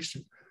verse speaks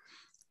to.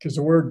 Because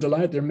the word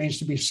delight there means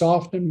to be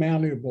soft and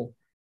malleable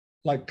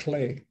like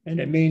clay. And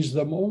it means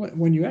the moment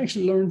when you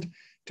actually learn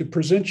to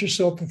present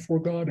yourself before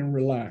God and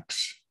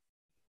relax.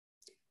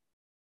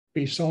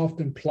 Be soft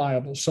and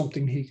pliable,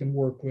 something he can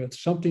work with,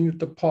 something that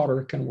the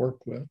potter can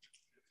work with.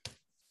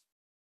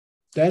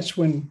 That's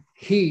when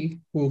he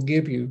will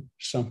give you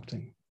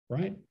something,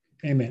 right?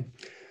 Amen.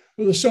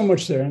 Well, there's so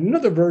much there.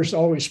 Another verse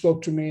always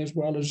spoke to me as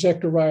well is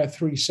Zechariah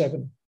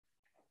 3:7.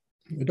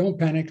 But don't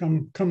panic.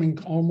 I'm coming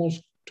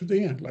almost to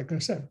the end, like I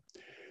said.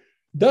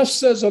 Thus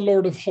says the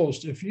Lord of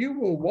hosts, if you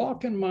will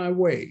walk in my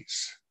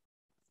ways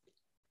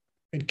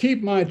and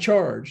keep my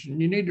charge, and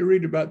you need to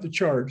read about the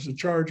charge. The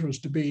charge was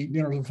to be,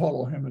 to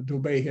follow him and to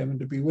obey him and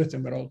to be with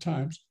him at all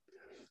times.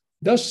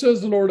 Thus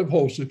says the Lord of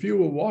hosts, if you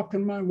will walk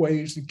in my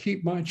ways and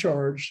keep my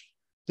charge,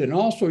 then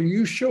also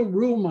you shall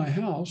rule my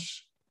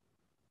house,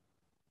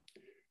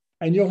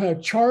 and you'll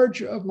have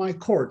charge of my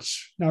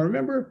courts. Now,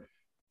 remember,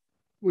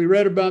 we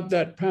read about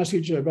that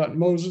passage about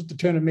Moses, the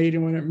tent of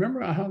meeting.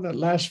 Remember how that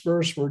last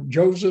verse where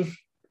Joseph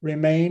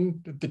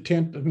remained at the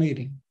tent of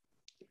meeting?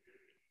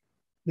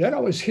 That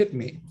always hit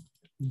me.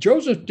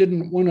 Joseph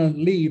didn't want to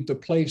leave the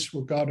place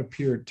where God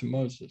appeared to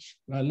Moses.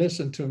 Now,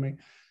 listen to me.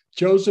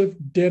 Joseph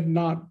did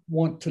not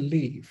want to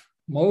leave.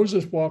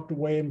 Moses walked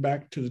away and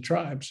back to the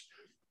tribes.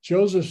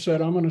 Joseph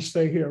said, I'm going to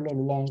stay here a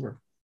little longer.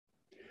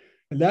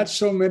 And that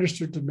so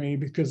ministered to me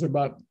because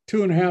about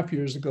 2.5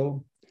 years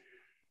ago,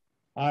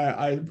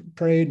 I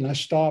prayed and I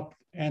stopped.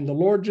 And the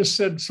Lord just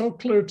said so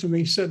clear to me,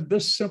 he said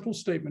this simple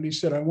statement. He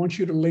said, I want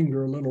you to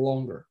linger a little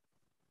longer.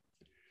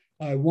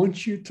 I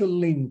want you to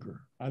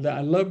linger.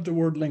 I love the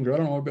word linger. I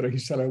don't know, but he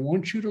said, I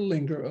want you to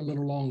linger a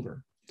little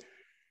longer.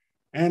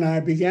 And I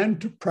began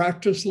to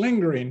practice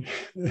lingering.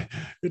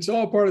 It's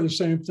all part of the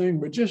same thing,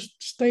 but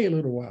just stay a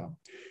little while.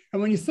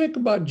 And when you think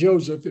about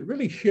Joseph, it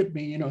really hit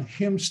me,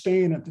 him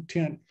staying at the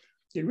tent.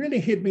 It really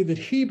hit me that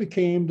he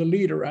became the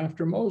leader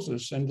after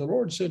Moses. And the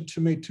Lord said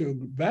to me to a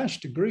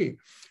vast degree,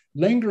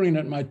 lingering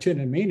at my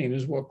tent and meeting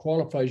is what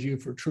qualifies you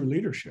for true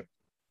leadership.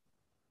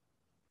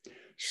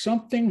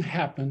 Something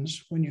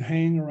happens when you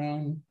hang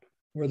around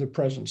where the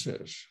presence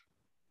is.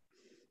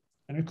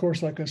 And of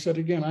course, like I said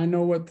again, I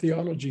know what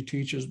theology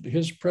teaches.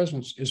 His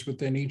presence is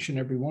within each and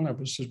every one of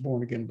us as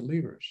born again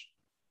believers.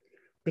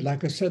 But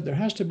like I said, there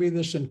has to be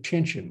this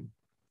intention.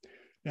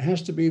 There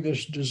has to be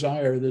this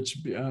desire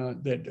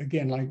that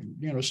again, like,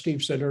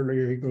 Steve said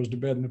earlier, he goes to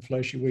bed in the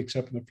flesh, he wakes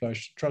up in the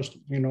flesh. Trust,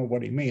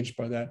 what he means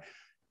by that.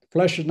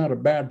 Flesh is not a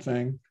bad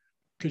thing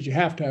because you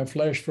have to have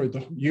flesh for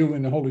you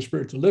and the Holy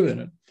Spirit to live in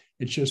it.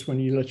 It's just when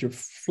you let your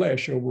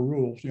flesh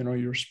overrule,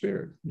 your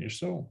spirit and your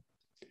soul.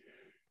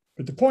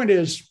 But the point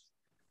is,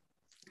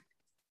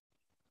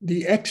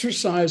 the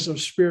exercise of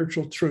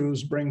spiritual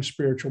truths brings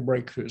spiritual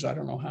breakthroughs. I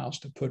don't know how else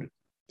to put it.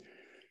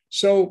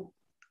 So,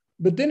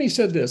 but then he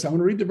said this, I'm going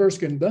to read the verse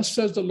again. Thus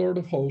says the Lord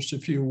of hosts,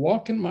 if you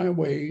walk in my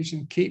ways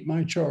and keep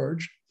my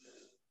charge,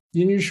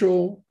 then you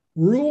shall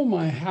rule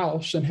my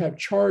house and have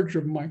charge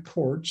of my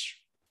courts.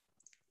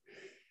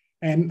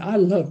 And I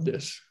love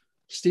this.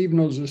 Steve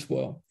knows this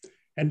well.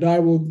 And I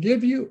will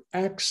give you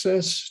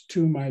access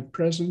to my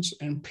presence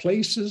and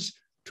places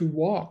to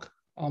walk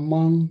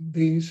among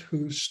these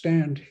who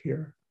stand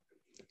here.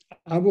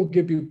 I will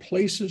give you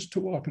places to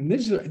walk. And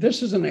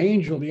this is an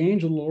angel, the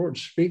angel of the Lord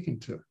speaking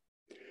to him.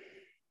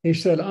 He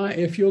said,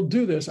 if you'll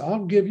do this,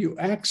 I'll give you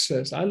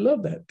access. I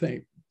love that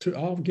thing.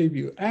 I'll give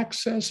you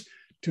access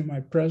to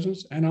my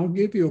presence, and I'll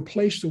give you a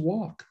place to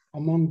walk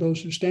among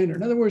those who stand there.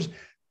 In other words,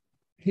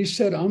 he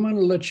said, I'm going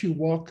to let you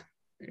walk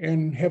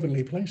in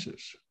heavenly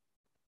places.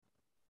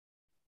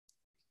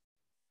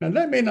 Now,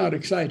 that may not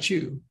excite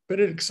you, but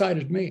it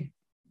excited me.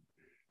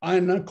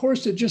 And of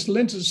course, it just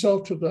lends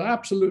itself to the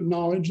absolute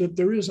knowledge that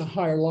there is a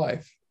higher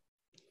life.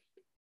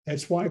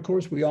 That's why, of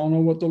course, we all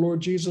know what the Lord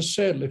Jesus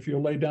said. If you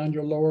lay down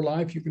your lower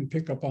life, you can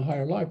pick up a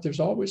higher life. There's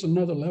always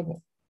another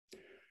level.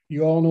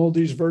 You all know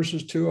these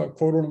verses too. I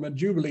quoted them at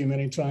Jubilee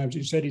many times.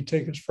 He said he'd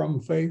take us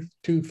from faith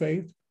to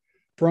faith,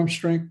 from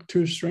strength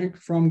to strength,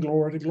 from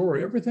glory to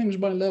glory. Everything's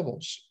by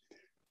levels.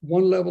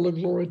 One level of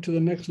glory to the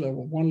next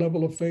level, one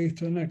level of faith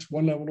to the next,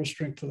 one level of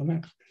strength to the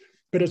next.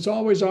 But it's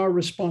always our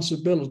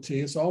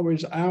responsibility. It's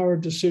always our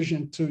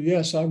decision to,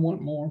 yes, I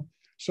want more,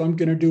 so I'm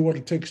going to do what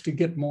it takes to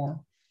get more.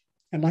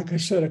 And like I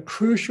said, a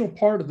crucial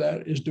part of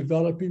that is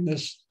developing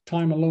this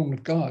time alone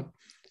with God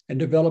and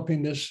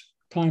developing this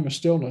time of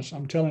stillness.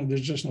 I'm telling you,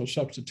 there's just no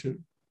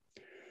substitute.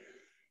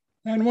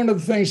 And one of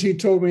the things he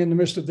told me in the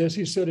midst of this,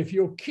 he said, if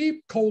you'll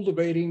keep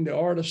cultivating the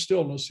art of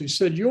stillness, he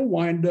said, you'll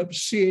wind up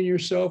seeing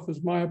yourself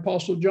as my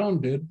Apostle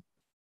John did.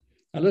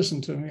 Now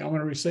listen to me, I'm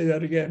going to say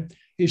that again.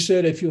 He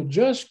said, if you'll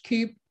just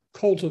keep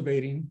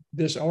cultivating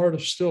this art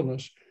of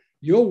stillness,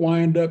 you'll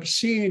wind up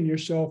seeing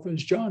yourself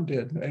as John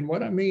did. And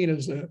what I mean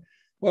is that,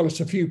 well, it's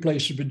a few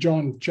places, but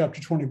John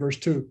chapter 20, verse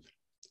 2,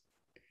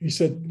 he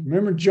said,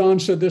 remember John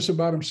said this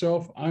about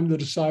himself, I'm the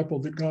disciple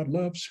that God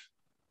loves.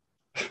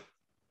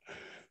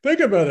 Think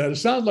about that. It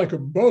sounds like a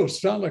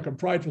boast, sounds like a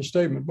prideful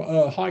statement.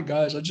 Hi,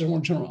 guys, I just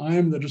want you to know I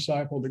am the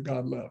disciple that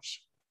God loves.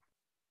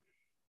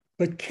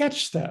 But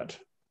catch that.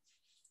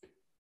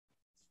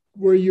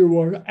 Where you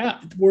are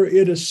at, where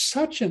it is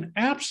such an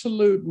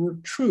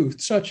absolute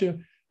truth, such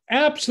an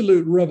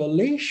absolute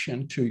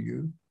revelation to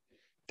you,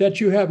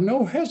 that you have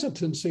no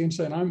hesitancy in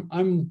saying,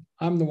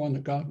 I'm the one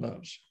that God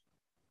loves.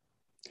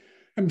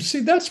 And see,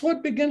 that's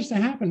what begins to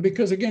happen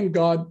because, again,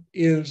 God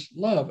is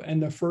love.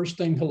 And the first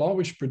thing he'll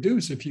always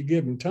produce, if you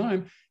give him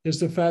time, is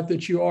the fact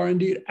that you are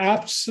indeed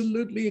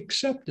absolutely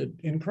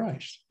accepted in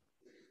Christ.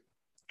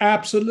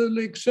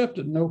 Absolutely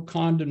accepted. No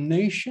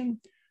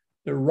condemnation.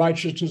 The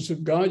righteousness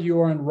of God.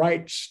 You are in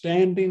right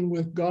standing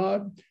with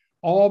God.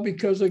 All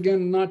because,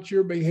 again, not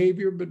your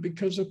behavior, but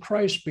because of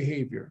Christ's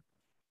behavior.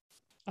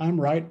 I'm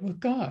right with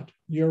God.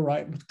 You're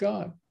right with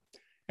God.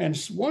 And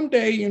one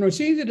day,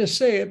 it's easy to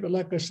say it, but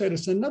like I said,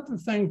 it's another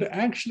thing to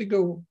actually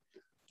go,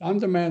 I'm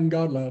the man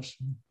God loves.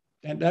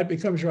 And that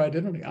becomes your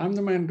identity. I'm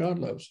the man God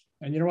loves.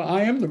 And you know what?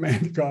 I am the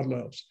man that God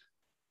loves.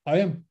 I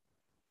am.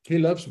 He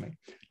loves me.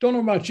 Don't know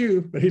about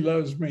you, but he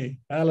loves me.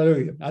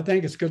 Hallelujah. I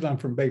think it's because I'm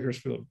from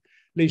Bakersfield.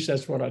 At least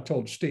that's what I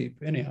told Steve.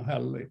 Anyhow,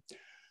 hallelujah.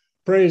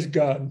 Praise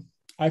God.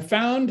 I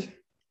found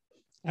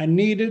I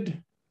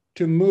needed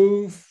to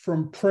move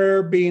from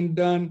prayer being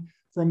done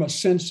from a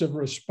sense of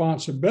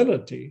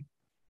responsibility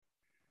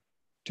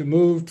to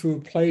move to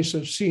a place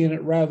of seeing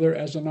it rather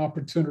as an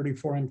opportunity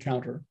for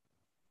encounter.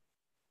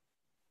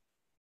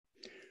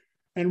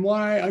 And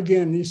why,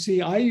 again, you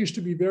see, I used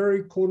to be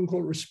very, quote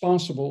unquote,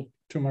 responsible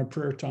to my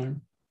prayer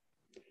time.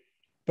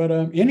 But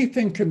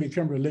anything can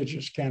become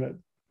religious, can it?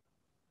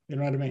 You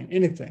know what I mean?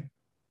 Anything.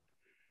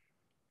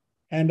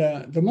 And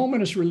the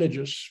moment it's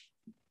religious,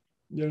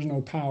 there's no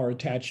power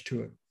attached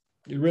to it.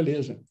 It really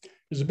isn't.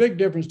 There's a big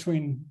difference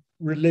between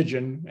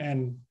religion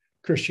and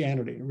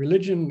Christianity.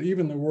 Religion,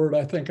 even the word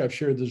I think I've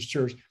shared this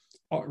church,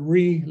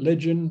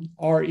 religion,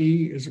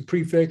 R-E is a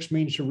prefix,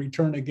 means to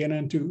return again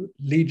into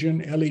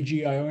legion,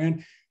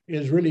 L-E-G-I-O-N,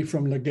 is really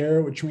from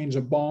legere, which means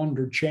a bond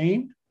or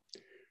chain.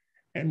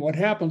 And what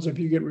happens if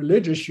you get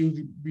religious,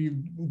 you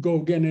go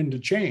again into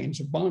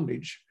chains of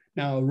bondage.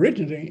 Now,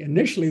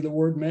 initially, the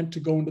word meant to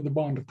go into the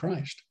bond of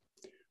Christ.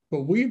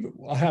 But we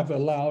have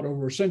allowed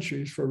over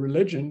centuries for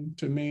religion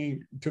to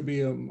be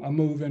a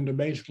move into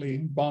basically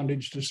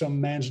bondage to some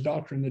man's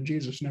doctrine that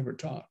Jesus never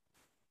taught.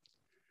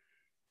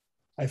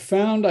 I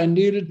found I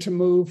needed to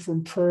move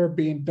from prayer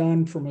being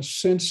done from a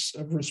sense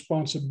of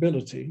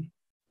responsibility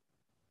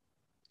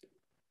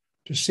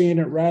to seeing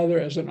it rather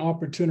as an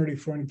opportunity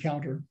for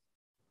encounter.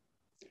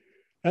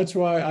 That's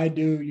why I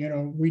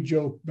do, we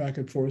joke back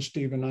and forth,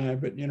 Steve and I,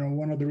 but,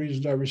 one of the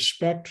reasons I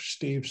respect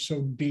Steve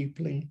so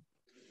deeply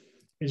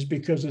is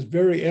because it's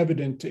very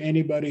evident to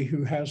anybody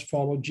who has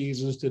followed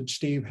Jesus that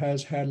Steve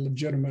has had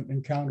legitimate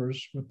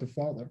encounters with the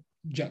Father.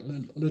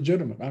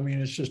 Legitimate. I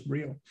mean, it's just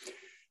real.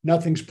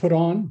 Nothing's put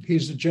on.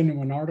 He's a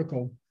genuine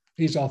article.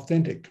 He's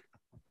authentic.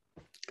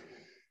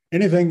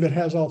 Anything that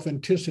has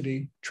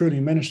authenticity truly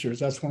ministers.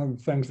 That's one of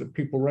the things that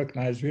people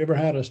recognize. Have you ever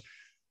had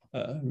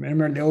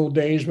remember in the old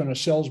days when a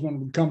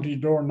salesman would come to your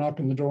door, knock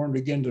on the door and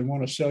begin to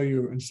want to sell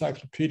you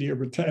Encyclopedia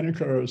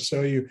Britannica or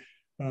sell you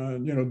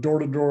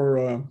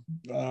door-to-door,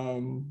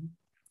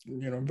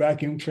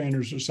 vacuum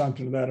cleaners or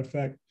something to that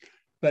effect.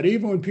 But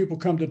even when people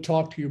come to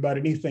talk to you about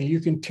anything,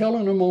 you can tell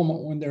in a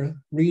moment when they're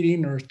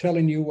reading or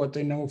telling you what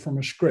they know from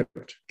a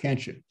script,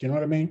 can't you? Do you know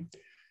what I mean?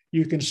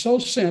 You can so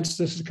sense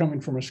this is coming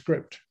from a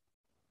script.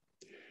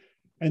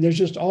 And there's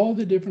just all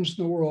the difference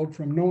in the world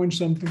from knowing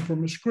something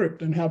from a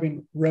script and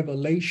having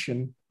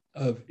revelation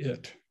of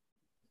it.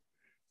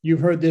 You've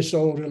heard this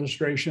old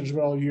illustration as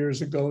well.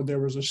 Years ago, there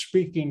was a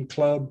speaking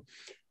club,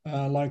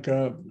 like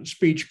a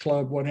speech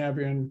club, what have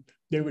you, and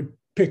they would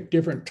pick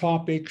different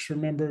topics,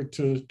 remember,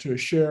 to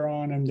share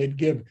on, and they'd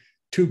give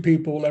 2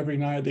 people every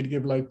night. They'd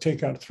give, like,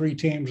 take out 3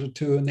 teams of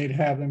 2, and they'd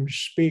have them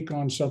speak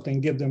on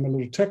something, give them a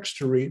little text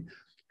to read,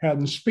 have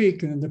them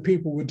speak, and then the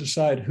people would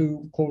decide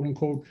who, quote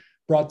unquote,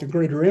 brought the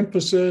greater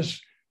emphasis,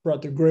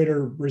 brought the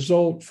greater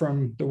result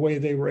from the way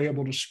they were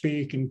able to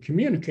speak and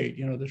communicate,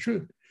 the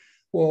truth.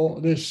 Well,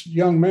 this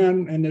young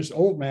man and this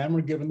old man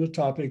were given the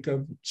topic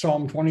of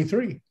Psalm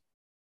 23.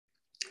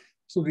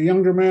 So the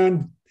younger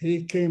man,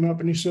 he came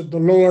up and he said, "The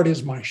Lord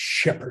is my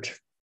shepherd.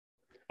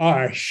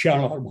 I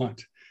shall not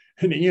want."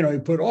 And, he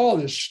put all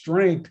this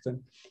strength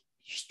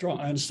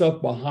and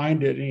stuff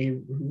behind it. And he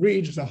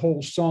reads the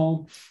whole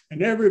psalm,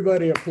 and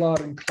everybody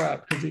applauded and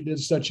clapped because he did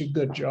such a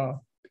good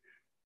job.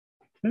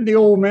 Then the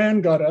old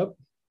man got up.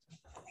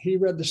 He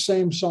read the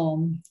same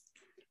psalm,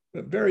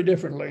 but very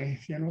differently.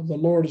 "The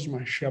Lord is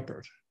my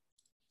shepherd.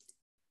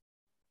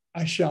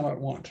 I shall not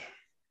want.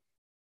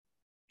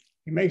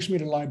 He makes me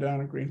to lie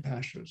down in green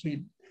pastures."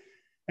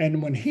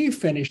 And when he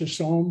finished the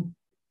psalm,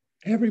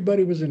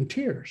 everybody was in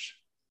tears.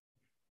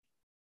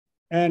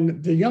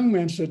 And the young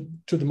man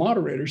said to the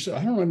moderator, he said,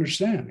 "I don't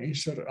understand." He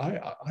said,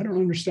 I don't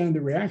understand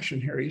the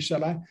reaction here. He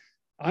said,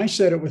 I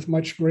said it with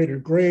much greater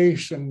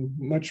grace and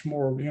much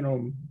more,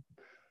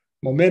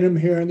 momentum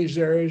here in these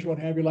areas, what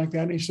have you, like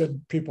that. And he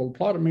said, "People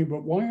applauded me,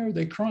 but why are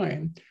they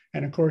crying?"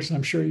 And of course,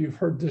 I'm sure you've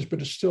heard this,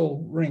 but it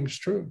still rings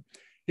true.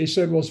 He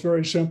said, "Well, it's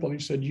very simple." He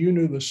said, "You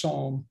knew the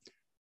psalm,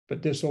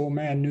 but this old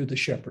man knew the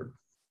shepherd."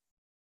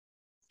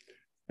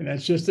 And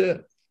that's just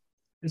it.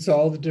 It's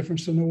all the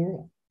difference in the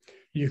world.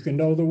 You can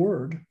know the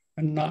word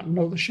and not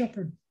know the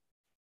shepherd.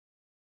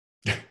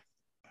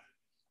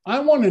 I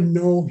want to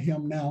know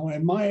him now.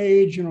 At my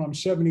age, I'm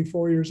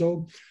 74 years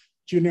old.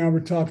 Julie and I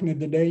were talking the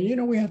other day,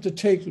 we have to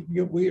take,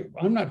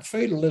 I'm not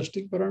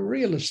fatalistic, but I'm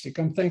realistic.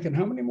 I'm thinking,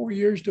 how many more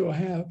years do I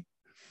have?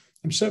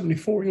 I'm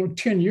 74,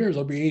 10 years,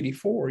 I'll be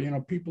 84.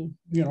 People,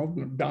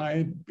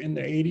 die in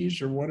the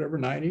 80s or whatever,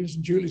 90s.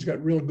 Julie's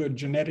got real good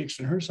genetics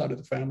in her side of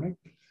the family.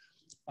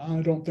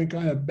 I don't think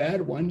I have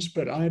bad ones,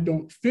 but I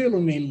don't feel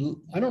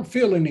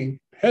any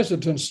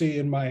hesitancy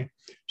in my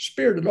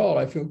spirit at all.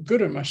 I feel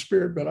good in my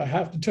spirit, but I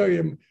have to tell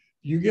you,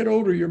 you get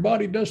older, your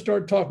body does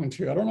start talking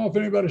to you. I don't know if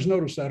anybody's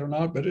noticed that or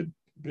not, but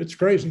it's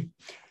crazy.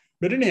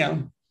 But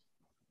anyhow,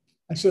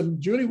 I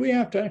said, "Julie, we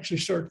have to actually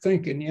start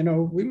thinking,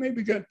 we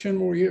maybe got 10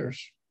 more years.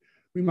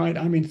 We might,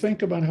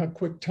 think about how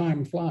quick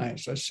time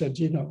flies." I said,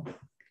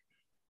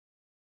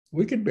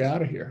 we could be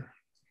out of here.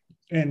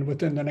 And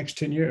within the next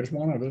 10 years,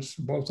 one of us,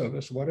 both of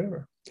us,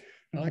 whatever.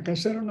 And like I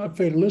said, I'm not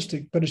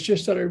fatalistic, but it's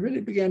just that I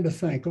really began to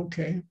think,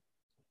 okay,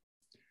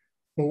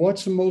 well,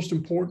 what's the most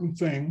important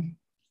thing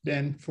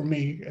then for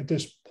me at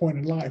this point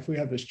in life? We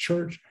have this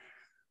church.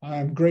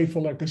 I'm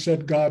grateful, like I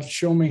said, God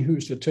showed me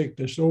who's to take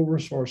this over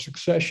for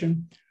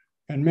succession.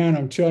 And man,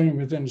 I'm telling you,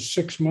 within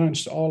 6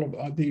 months, all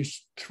of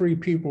these 3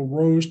 people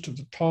rose to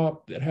the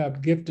top that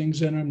have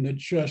giftings in them that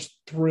just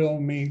thrill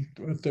me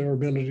with their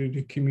ability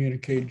to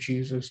communicate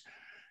Jesus.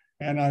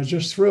 And I was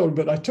just thrilled,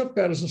 but I took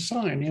that as a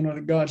sign,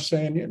 that God's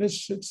saying,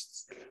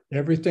 it's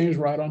everything's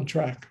right on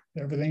track.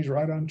 Everything's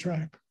right on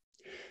track.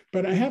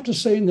 But I have to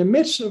say, in the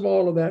midst of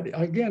all of that,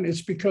 again,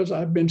 it's because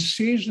I've been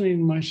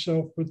seasoning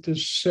myself with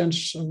this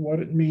sense of what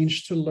it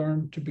means to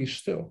learn to be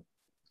still.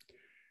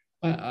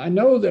 I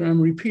know that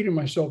I'm repeating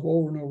myself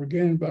over and over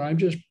again, but I'm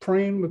just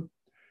praying with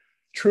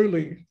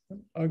truly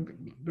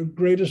the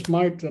greatest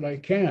might that I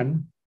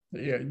can.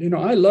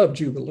 I love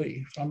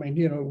Jubilee.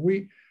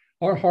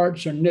 Our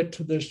hearts are knit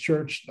to this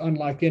church,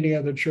 unlike any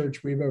other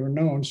church we've ever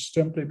known,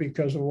 simply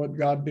because of what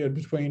God did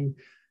between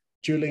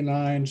Julie and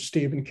I and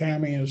Steve and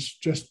Cammie is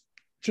just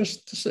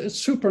it's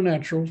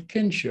supernatural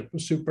kinship, a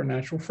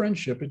supernatural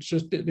friendship. It's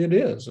just, it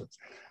is.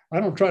 I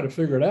don't try to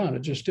figure it out.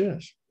 It just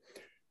is.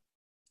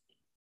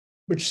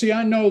 But see,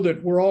 I know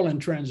that we're all in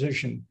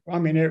transition.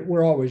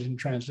 We're always in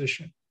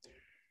transition.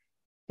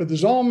 But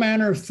there's all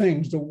manner of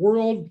things. The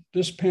world,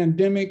 this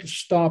pandemic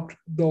stopped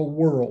the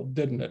world,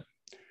 didn't it?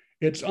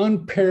 It's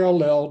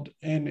unparalleled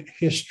in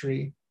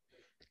history,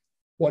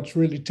 what's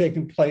really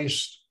taken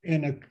place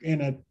in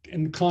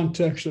the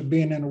context of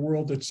being in a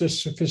world that's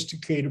this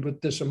sophisticated with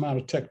this amount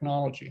of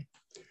technology.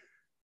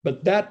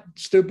 But that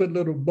stupid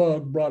little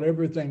bug brought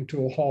everything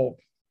to a halt.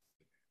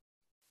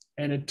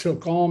 And it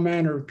took all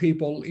manner of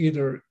people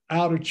either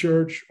out of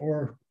church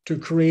or to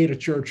create a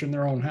church in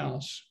their own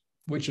house,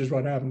 which is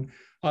what happened.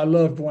 I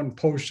loved one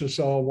post I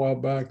saw a while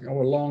back, a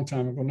long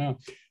time ago now,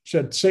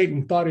 said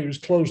Satan thought he was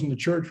closing the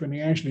church when he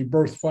actually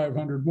birthed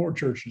 500 more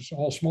churches,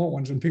 all small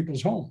ones in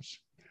people's homes.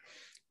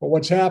 But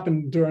what's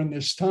happened during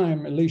this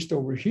time, at least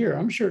over here,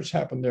 I'm sure it's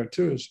happened there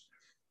too, is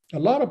A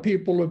lot of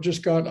people have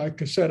just got,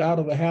 like I said, out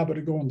of the habit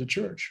of going to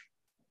church.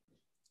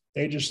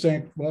 They just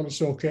think, well,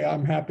 it's okay.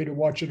 I'm happy to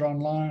watch it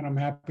online. I'm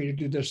happy to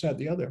do this, that,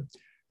 the other.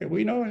 And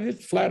we know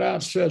it flat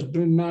out says,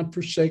 do not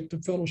forsake the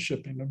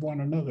fellowshipping of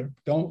one another.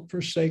 Don't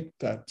forsake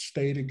that.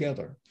 Stay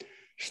together.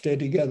 Stay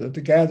together.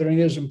 The gathering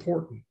is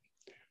important.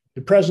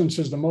 The presence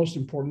is the most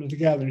important. The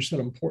gathering is still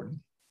important.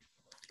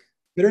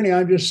 But anyway,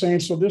 I'm just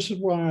saying, so this is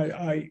why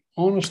I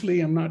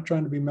honestly am not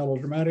trying to be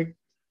melodramatic,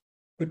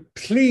 but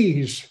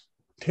please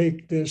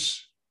take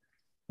this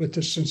with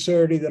the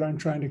sincerity that I'm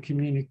trying to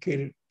communicate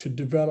it, to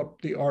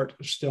develop the art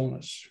of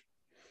stillness.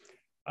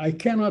 I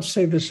cannot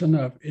say this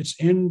enough. It's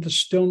in the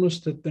stillness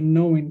that the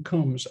knowing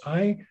comes.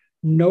 I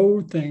know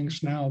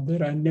things now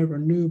that I never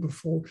knew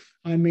before.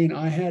 I mean,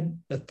 I had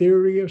a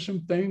theory of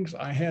some things.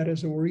 I had,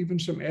 as it were, even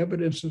some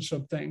evidence of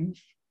some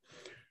things.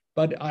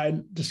 But I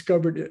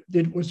discovered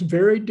it was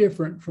very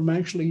different from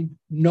actually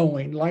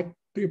knowing, like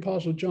the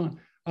Apostle John,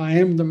 I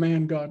am the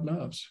man God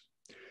loves.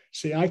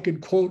 See, I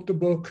could quote the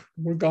book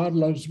where God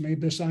loves me,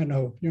 this I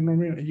know. You know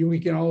what I mean? We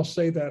can all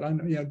say that. I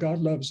know, yeah, God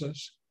loves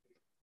us.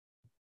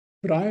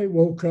 But I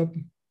woke up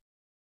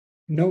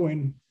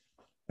knowing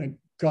that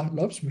God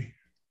loves me,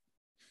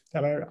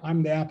 that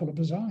I'm the apple of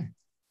his eye.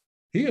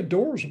 He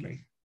adores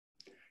me.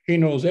 He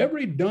knows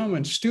every dumb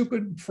and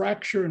stupid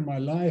fracture in my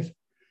life.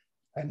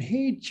 And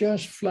he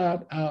just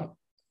flat out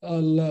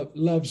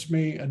loves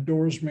me,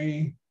 adores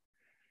me.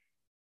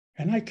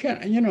 And I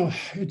can't, you know,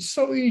 it's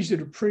so easy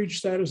to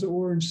preach that, as it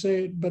were, and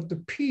say it, but the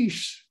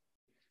peace,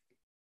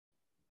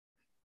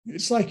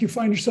 it's like you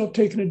find yourself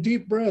taking a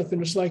deep breath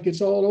and it's like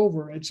it's all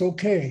over. It's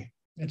okay.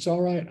 It's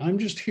all right. I'm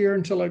just here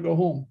until I go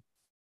home.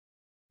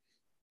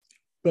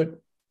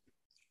 But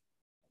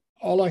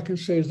all I can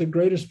say is the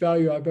greatest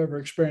value I've ever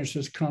experienced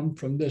has come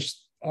from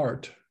this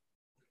art.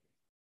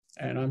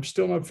 And I'm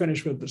still not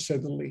finished with it, to say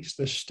the least,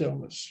 this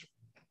stillness.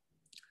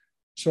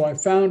 So I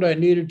found I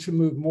needed to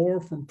move more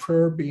from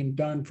prayer being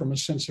done from a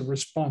sense of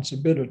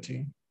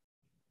responsibility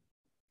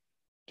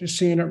to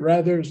seeing it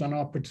rather as an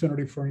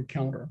opportunity for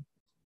encounter.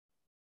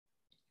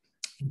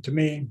 And to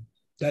me,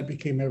 that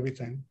became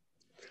everything.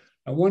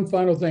 And one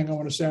final thing I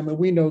want to say, I mean,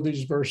 we know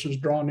these verses,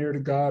 draw near to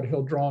God,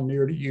 he'll draw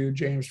near to you,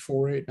 James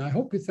 4:8. And I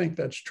hope you think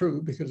that's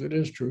true, because it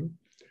is true.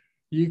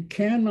 You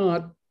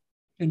cannot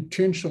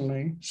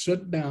intentionally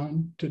sit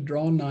down to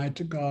draw nigh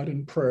to God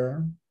in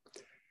prayer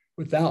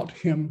without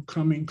him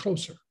coming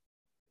closer,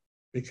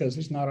 because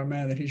he's not a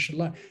man that he should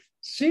lie.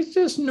 See,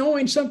 just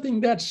knowing something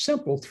that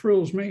simple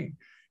thrills me.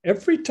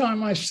 Every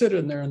time I sit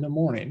in there in the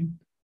morning,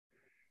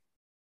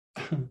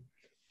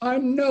 I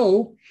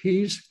know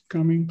he's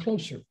coming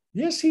closer.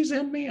 Yes, he's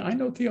in me. I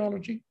know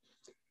theology,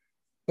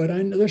 but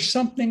I know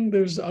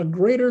there's a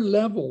greater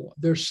level.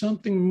 There's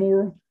something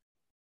more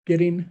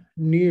getting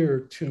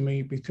near to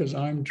me because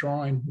I'm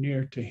drawing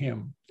near to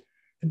him.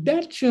 And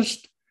that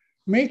just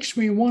makes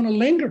me want to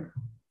linger,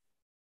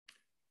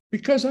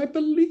 because I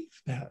believe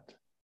that.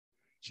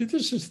 See,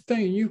 this is the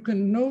thing. You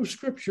can know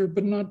Scripture,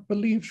 but not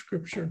believe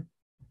Scripture.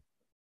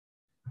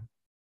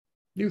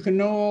 You can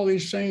know all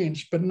these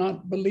sayings, but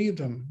not believe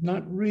them,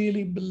 not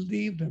really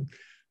believe them.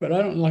 But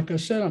I don't, like I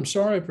said, I'm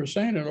sorry for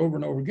saying it over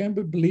and over again,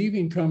 but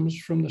believing comes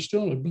from the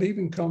stillness.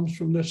 Believing comes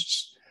from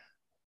this,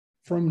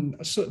 from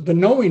the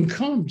knowing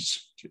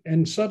comes,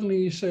 and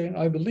suddenly you say,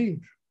 I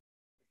believe.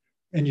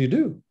 And you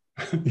do.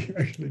 You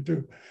actually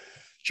do.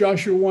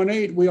 Joshua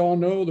 1:8, we all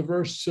know the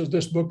verse says,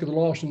 this book of the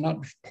law shall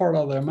not depart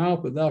out of thy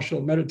mouth, but thou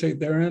shalt meditate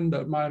therein,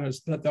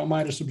 that thou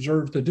mightest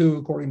observe to do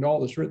according to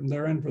all that's written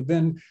therein. For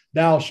then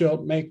thou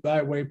shalt make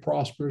thy way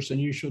prosperous, and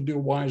you shall do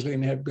wisely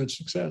and have good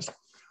success.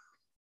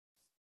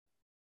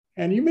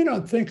 And you may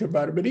not think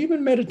about it, but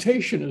even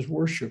meditation is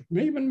worship.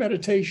 Even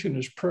meditation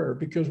is prayer.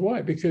 Because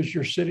why? Because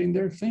you're sitting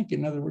there thinking.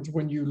 In other words,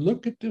 when you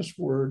look at this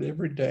word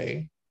every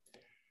day,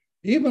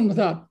 even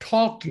without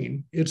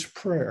talking, it's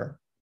prayer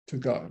to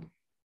God.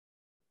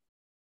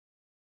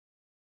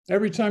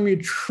 Every time you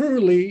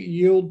truly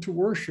yield to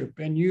worship,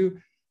 and you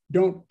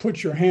don't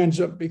put your hands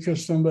up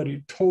because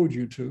somebody told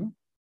you to,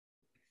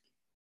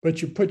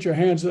 but you put your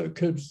hands up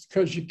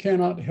because you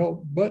cannot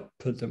help but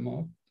put them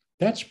up,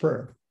 that's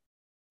prayer.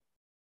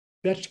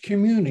 That's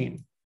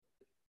communing.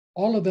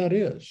 All of that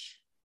is.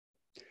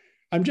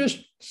 I'm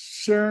just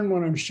sharing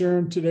what I'm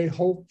sharing today,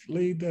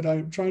 hopefully that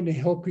I'm trying to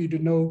help you to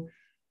know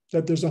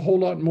that there's a whole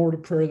lot more to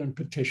prayer than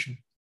petition.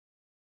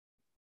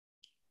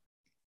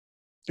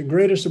 The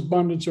greatest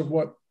abundance of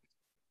what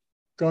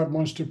God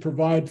wants to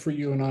provide for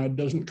you and I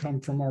doesn't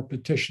come from our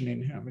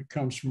petitioning him. It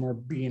comes from our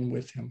being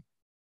with him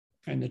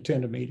and the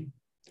tent of meeting.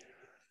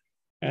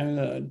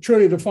 And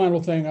truly the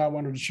final thing I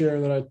wanted to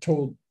share that I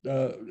told,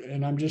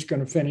 and I'm just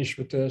going to finish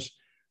with this,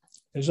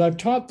 is I've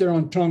taught there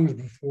on tongues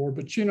before,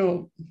 but you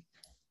know,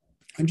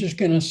 I'm just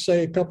going to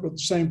say a couple of the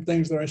same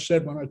things that I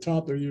said when I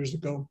taught there years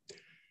ago.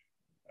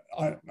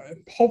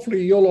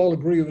 Hopefully you'll all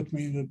agree with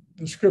me that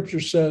the scripture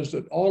says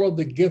that all of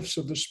the gifts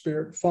of the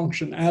Spirit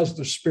function as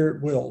the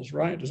Spirit wills,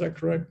 right? Is that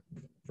correct?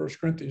 1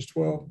 Corinthians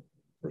 12,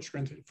 1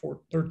 Corinthians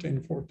 13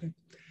 and 14.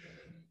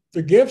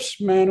 The gifts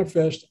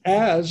manifest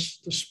as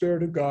the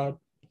Spirit of God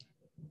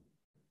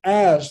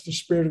as the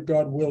Spirit of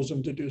God wills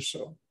them to do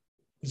so.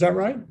 Is that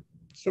right?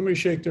 Somebody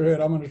shake their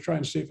head. I'm going to try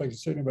and see if I can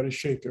see anybody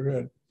shake their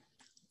head.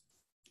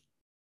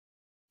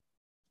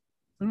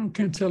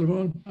 Can't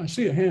tell. I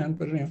see a hand,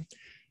 but anyhow.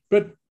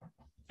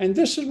 And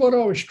this is what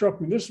always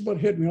struck me. This is what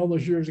hit me all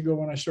those years ago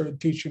when I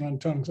started teaching on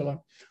tongues a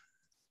lot.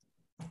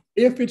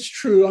 If it's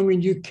true, I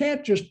mean, you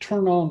can't just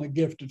turn on the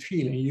gift of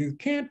healing. You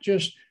can't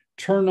just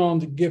turn on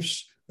the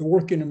gifts, the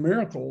working of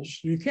miracles.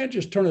 You can't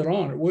just turn it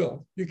on at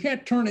will. You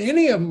can't turn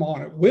any of them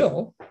on at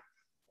will,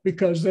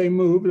 because they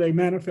move, they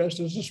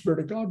manifest as the Spirit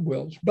of God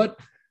wills. But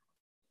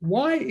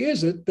why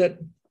is it that,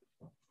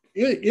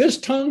 is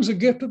tongues a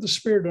gift of the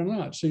Spirit or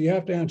not? So you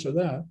have to answer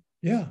that.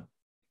 Yeah,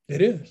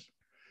 it is.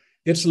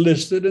 It's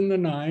listed in the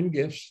 9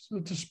 gifts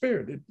of the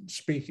Spirit.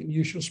 Speaking,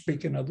 you shall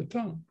speak in other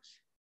tongues.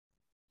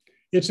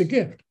 It's a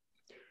gift.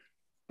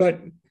 But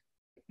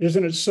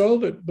isn't it so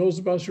that those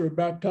of us who are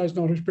baptized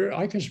in the Holy Spirit,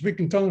 I can speak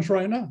in tongues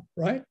right now,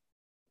 right?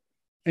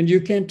 And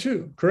you can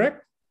too,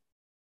 correct?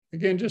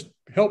 Again, just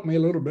help me a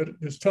little bit.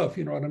 It's tough,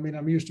 you know what I mean?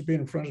 I'm used to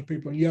being in front of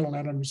people and yelling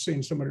at them and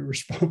seeing somebody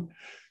respond.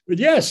 But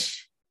yes,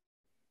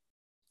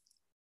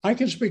 I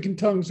can speak in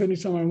tongues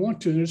anytime I want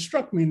to. And it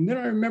struck me. And then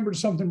I remembered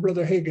something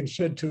Brother Hagin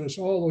said to us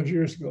all those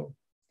years ago.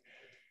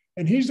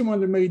 And he's the one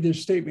that made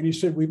this statement. He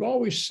said, we've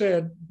always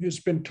said, it's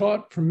been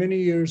taught for many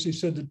years, he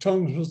said the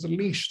tongues was the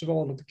least of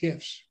all of the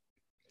gifts.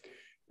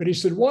 But he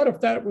said, what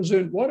if that was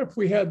it? What if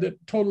we had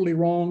that totally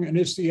wrong and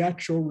it's the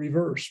actual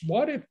reverse?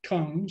 What if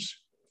tongues,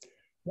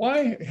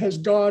 why has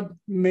God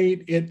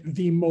made it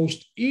the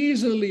most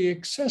easily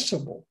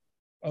accessible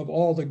of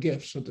all the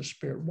gifts of the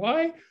Spirit?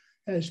 Why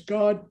has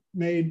God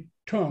made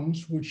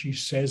tongues, which he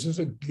says is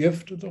a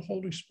gift of the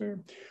Holy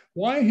Spirit?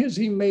 Why has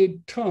he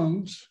made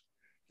tongues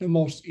the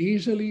most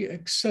easily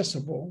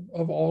accessible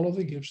of all of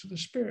the gifts of the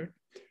Spirit?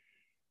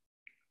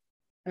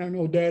 I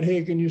know Dad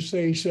Hagin,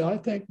 he said, I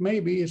think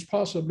maybe it's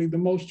possibly the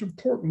most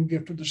important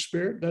gift of the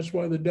Spirit. That's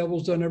why the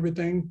devil's done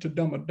everything to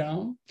dumb it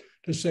down,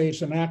 to say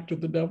it's an act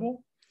of the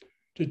devil,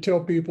 to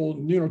tell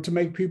people, you know, to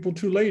make people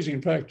too lazy.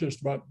 In fact,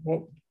 just about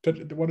what is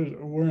it?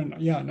 We're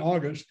in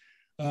August.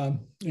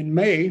 In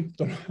May,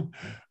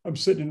 I'm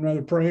sitting and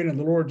rather praying, and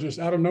the Lord just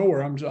out of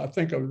nowhere, I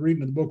think I was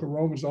reading the book of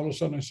Romans. All of a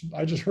sudden,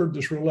 I just heard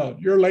this real loud.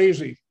 You're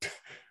lazy.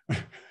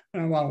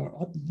 And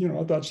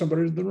I thought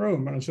somebody was in the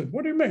room, and I said,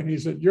 "What do you mean?" He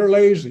said, "You're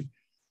lazy."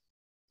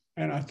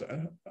 And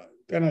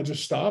I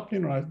just stopped. You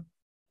know, I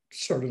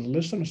started to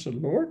listen. I said,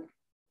 "Lord,"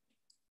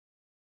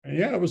 and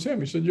yeah, it was him.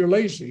 He said, "You're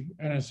lazy,"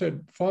 and I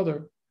said,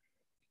 "Father,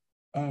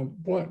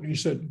 what?" And he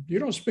said, "You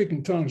don't speak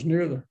in tongues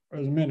near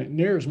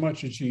as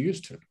much as you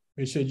used to."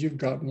 He said, "You've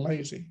gotten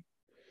lazy."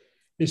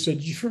 He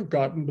said, "You've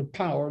forgotten the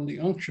power and the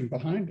unction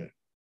behind it.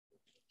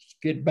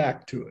 Just get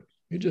back to it."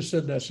 He just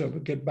said that, so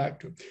get back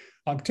to it.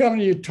 I'm telling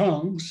you,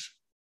 tongues,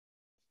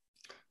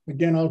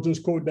 again, I'll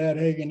just quote Dad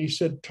Hagin. He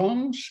said,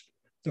 tongues,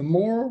 the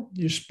more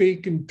you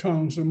speak in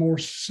tongues, the more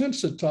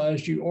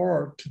sensitized you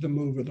are to the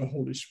move of the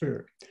Holy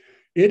Spirit.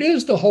 It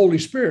is the Holy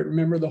Spirit.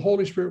 Remember, the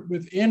Holy Spirit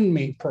within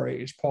me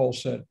prays, Paul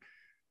said.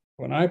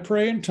 When I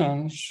pray in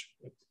tongues,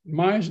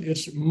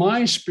 it's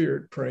my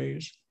spirit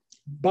prays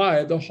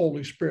by the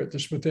Holy Spirit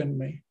that's within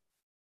me.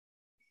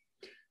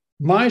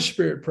 My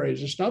spirit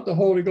prays. It's not the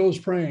Holy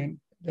Ghost praying.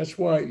 That's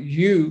why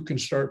you can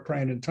start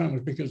praying in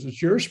tongues, because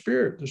it's your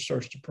spirit that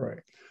starts to pray.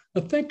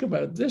 Now think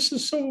about it. This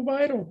is so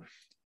vital.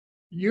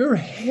 Your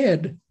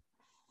head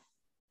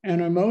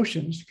and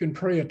emotions can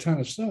pray a ton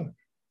of stuff,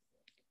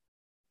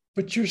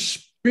 but your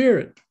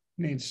spirit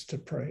needs to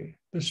pray.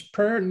 This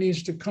prayer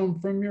needs to come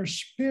from your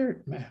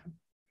spirit, man,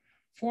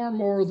 far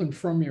more than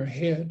from your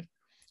head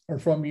or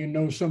from,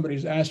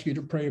 somebody's asked you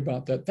to pray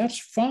about that. That's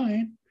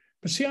fine.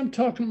 But see, I'm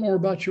talking more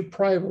about your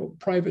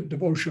private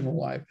devotional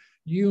life.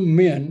 You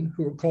men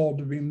who are called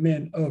to be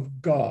men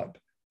of God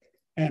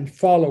and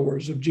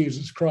followers of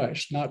Jesus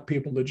Christ, not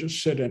people that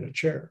just sit in a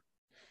chair,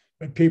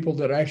 but people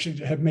that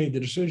actually have made the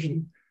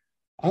decision,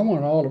 I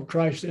want all of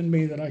Christ in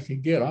me that I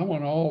can get. I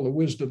want all the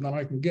wisdom that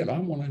I can get. I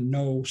want to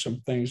know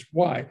some things.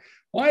 Why?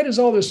 Why is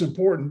all this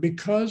important?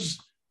 Because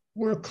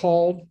we're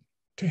called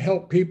to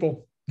help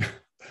people.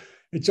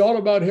 It's all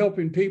about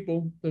helping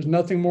people. There's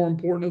nothing more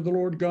important to the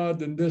Lord God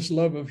than this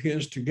love of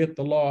his to get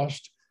the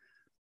lost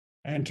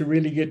and to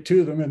really get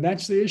to them. And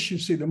that's the issue.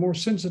 See, the more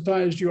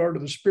sensitized you are to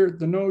the Spirit,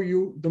 the more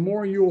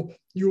you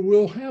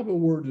will have a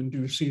word in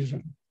due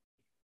season.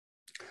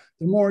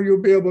 The more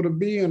you'll be able to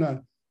be in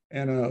a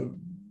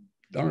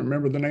I don't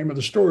remember the name of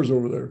the stores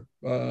over there.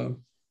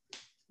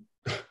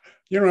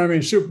 You know what I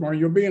mean? Supermarket.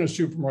 You'll be in a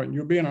supermarket.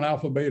 You'll be in an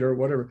Alpha Beta or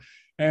whatever.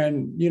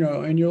 And,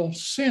 and you'll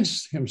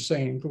sense him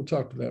saying, go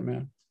talk to that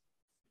man.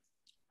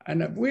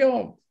 And we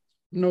all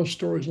know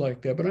stories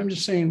like that, but I'm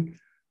just saying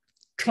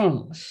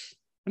tongues.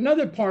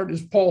 Another part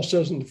is Paul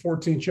says in the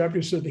 14th chapter,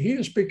 he said, he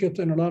that speaketh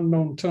in an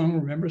unknown tongue,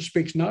 remember,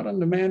 speaks not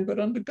unto man,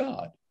 but unto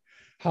God.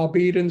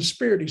 Howbeit in the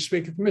Spirit he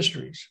speaketh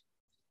mysteries.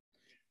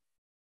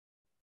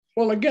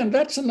 Well, again,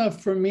 that's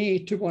enough for me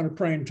to want to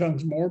pray in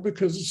tongues more,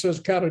 because it says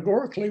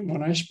categorically,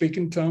 when I speak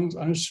in tongues,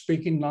 I'm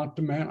speaking not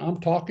to man, I'm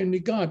talking to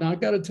God. Now, I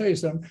got to tell you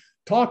something.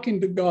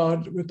 talking to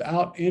God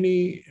without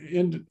any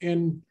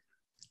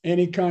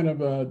kind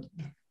of a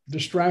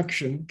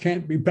distraction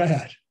can't be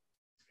bad.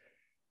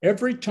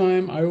 Every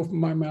time I open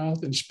my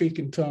mouth and speak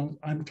in tongues,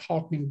 I'm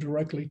talking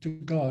directly to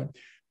God.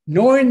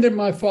 Knowing that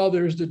my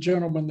Father is the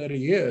gentleman that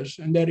he is,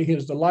 and that he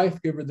is the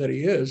life giver that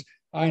he is,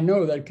 I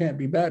know that can't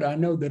be bad. I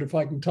know that if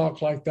I can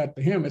talk like that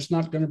to him, it's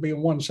not going to be a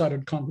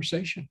one-sided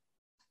conversation.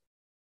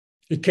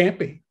 It can't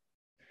be.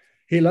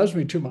 He loves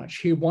me too much.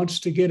 He wants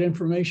to get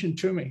information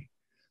to me.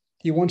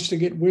 He wants to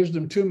get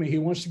wisdom to me. He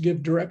wants to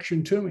give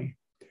direction to me.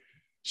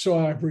 So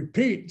I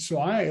repeat,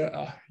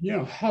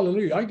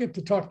 hallelujah, I get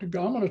to talk to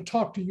God. I'm going to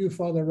talk to you,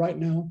 Father, right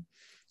now.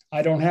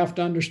 I don't have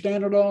to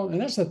understand it all. And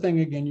that's the thing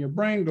again, your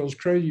brain goes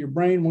crazy. Your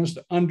brain wants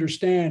to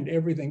understand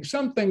everything.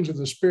 Some things of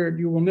the Spirit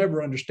you will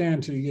never understand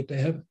until you get to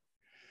heaven.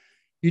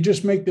 You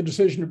just make the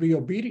decision to be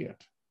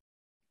obedient.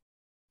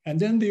 And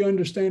then the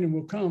understanding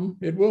will come.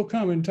 It will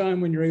come in time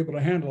when you're able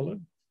to handle it.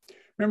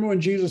 Remember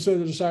when Jesus said to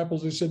the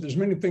disciples, he said, there's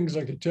many things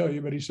I could tell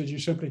you, but he said, you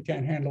simply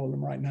can't handle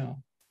them right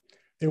now.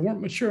 They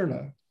weren't mature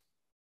enough.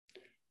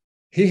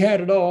 He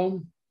had it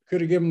all,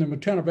 could have given them a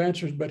ton of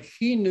answers, but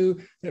he knew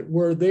that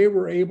where they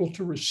were able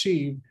to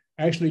receive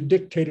actually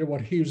dictated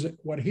what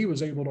he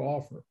was able to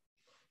offer.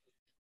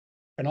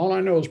 And all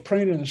I know is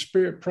praying in the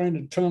Spirit, praying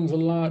in tongues a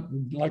lot,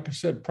 and like I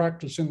said,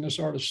 practicing this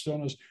art of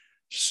stillness.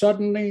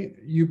 Suddenly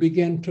you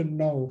begin to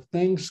know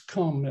things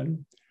come,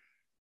 and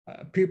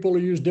people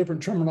use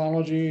different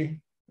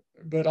terminology,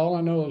 but all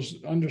I know is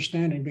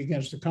understanding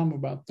begins to come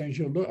about things.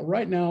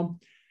 Right now,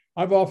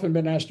 I've often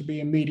been asked to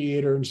be a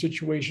mediator in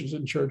situations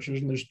in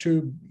churches, and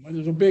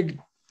there's a big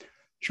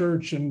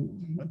church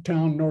in a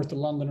town north of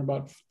London,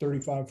 about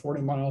 35,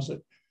 40 miles,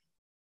 that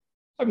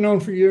I've known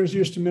for years,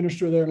 used to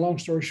minister there. Long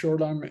story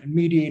short, I'm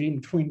mediating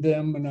between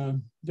them,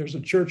 and there's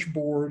a church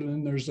board,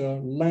 and there's a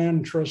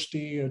land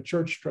trustee, a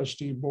church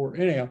trustee board.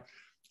 Anyhow,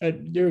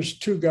 there's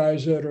two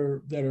guys that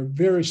are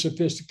very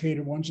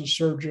sophisticated. One's a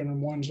surgeon,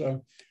 and one's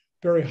a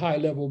very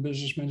high-level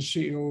businessman,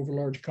 CEO of a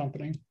large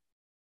company.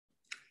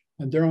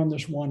 And they're on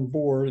this one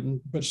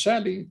board, but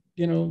sadly,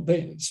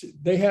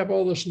 they have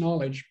all this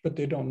knowledge, but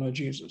they don't know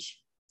Jesus.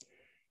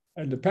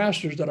 And the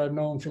pastors that I've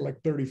known for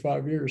like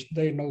 35 years,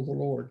 they know the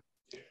Lord.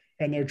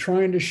 And they're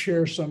trying to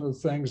share some of the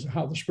things,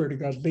 how the Spirit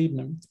of God's leading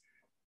them.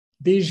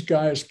 These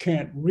guys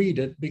can't read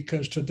it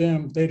because to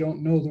them, they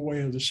don't know the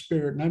way of the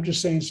Spirit. And I'm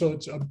just saying, so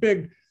it's a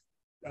big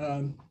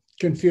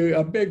confusion,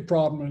 a big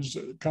problem has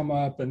come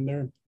up,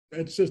 and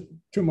it's just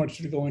too much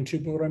to go into.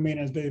 But what I mean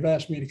is they've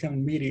asked me to come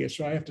and mediate.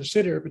 So I have to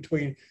sit here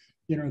between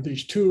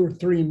these 2 or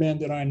 3 men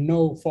that I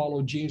know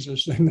follow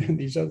Jesus, and then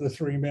these other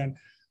 3 men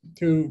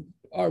who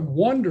are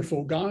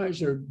wonderful guys.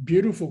 They're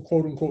beautiful,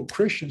 quote unquote,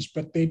 Christians,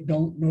 but they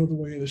don't know the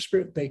way of the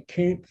Spirit. They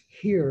can't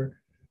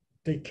hear.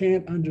 They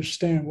can't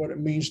understand what it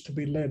means to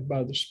be led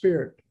by the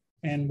Spirit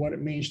and what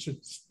it means to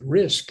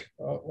risk,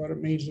 what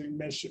it means in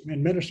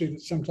ministry,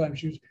 that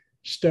sometimes you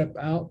step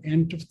out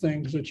into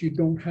things that you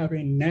don't have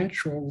a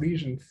natural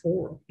reason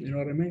for. You know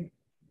what I mean?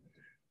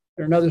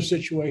 Another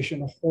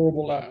situation, a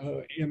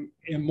horrible,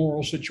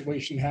 immoral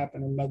situation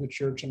happened in another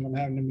church, and I'm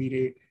having to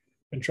mediate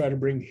and try to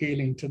bring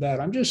healing to that.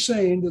 I'm just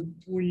saying that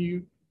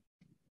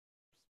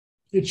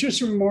it's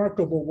just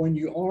remarkable when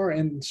you are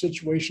in a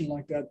situation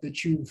like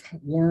that you've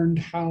learned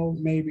how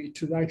maybe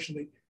to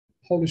actually,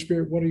 Holy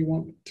Spirit, what do you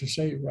want to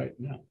say right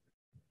now?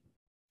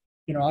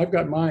 I've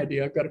got my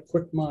idea. I've got a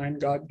quick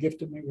mind. God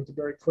gifted me with a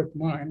very quick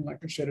mind.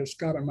 Like I said, it's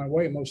got in my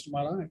way most of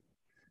my life.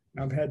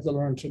 I've had to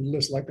learn to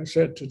listen, like I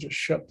said, to just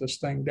shut this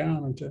thing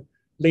down and to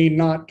lean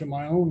not to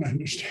my own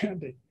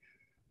understanding.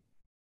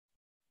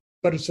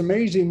 But it's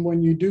amazing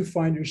when you do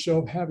find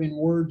yourself having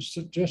words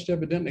that just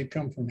evidently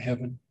come from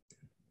heaven.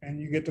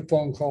 And you get the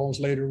phone calls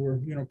later where,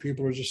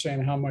 people are just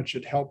saying how much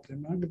it helped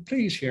them. I go,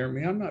 please hear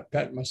me. I'm not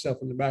patting myself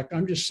on the back.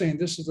 I'm just saying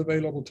this is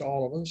available to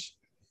all of us.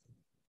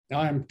 Now,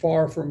 I'm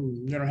far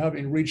from,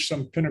 having reached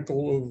some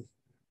pinnacle of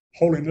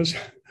holiness,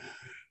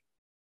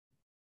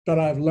 but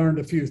I've learned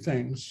a few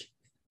things.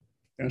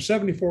 I'm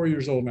 74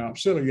 years old now. I'm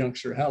still a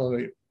youngster.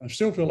 Hallelujah. I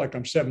still feel like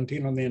I'm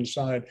 17 on the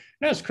inside.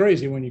 That's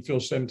crazy when you feel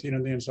 17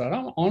 on the inside.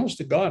 I'm honest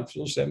to God, I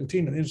feel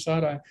 17 on the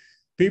inside.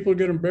 People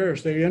get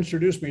embarrassed. They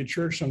introduce me to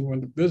church, and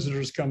when the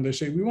visitors come, they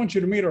say, we want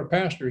you to meet our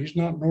pastor. He's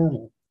not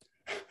normal.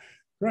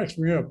 Cracks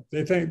me up.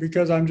 They think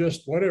because I'm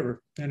just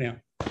whatever. Anyhow.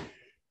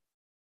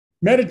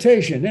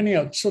 Meditation.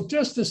 Anyhow. So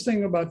just this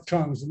thing about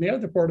tongues. And the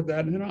other part of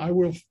that,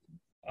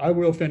 I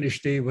will finish,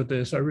 Steve, with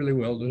this. I really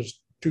will. There's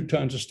 2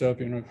 tons of stuff,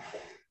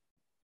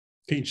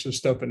 teach this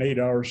stuff in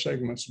 8-hour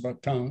segments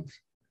about tongues.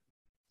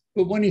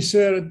 But when he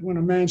said, when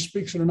a man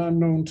speaks in an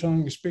unknown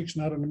tongue, he speaks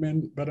not unto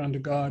men, but unto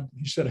God.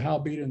 He said,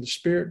 howbeit in the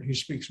Spirit, he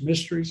speaks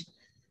mysteries.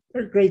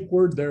 A great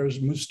word there is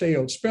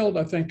musteo. It's spelled,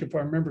 I think, if I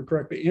remember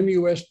correctly,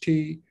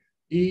 M-U-S-T-E-E-U-O.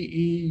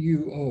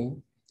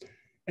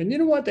 And you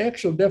know what? The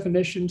actual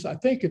definitions, I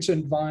think it's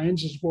in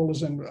Vines as well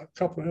as in a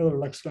couple of other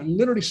lexicons. It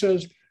literally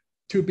says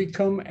to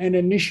become an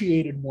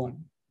initiated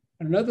one.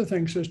 And another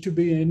thing says to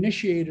be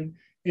initiated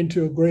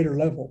into a greater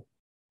level.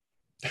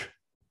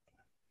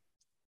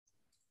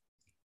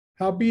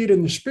 Howbeit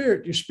in the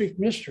Spirit, you speak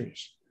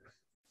mysteries.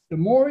 The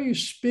more you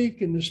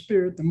speak in the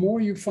Spirit, the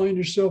more you find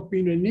yourself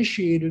being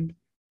initiated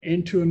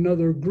into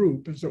another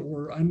group, as it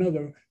were,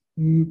 another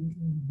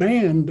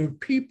band of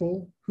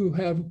people who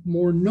have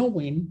more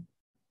knowing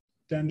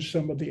than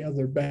some of the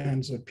other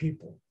bands of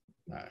people.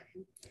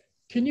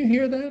 Can you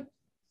hear that?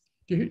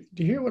 Do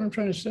you hear what I'm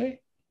trying to say?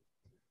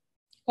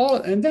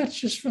 And that's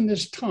just from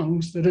this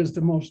tongues that is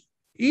the most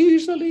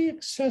easily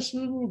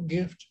accessible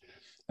gift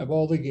of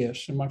all the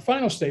gifts. And my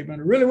final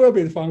statement, it really will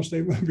be the final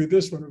statement, will be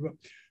this one,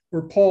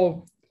 where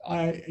Paul,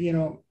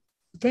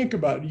 think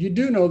about it. You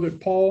do know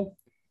that Paul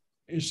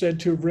is said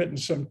to have written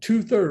some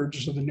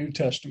 2/3 of the New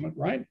Testament,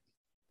 right?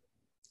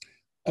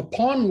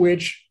 Upon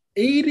which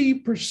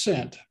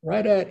 80%,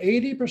 right at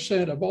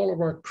 80% of all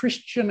of our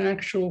Christian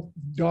actual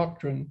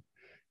doctrine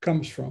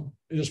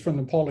is from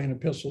the Pauline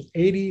epistles.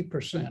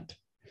 80%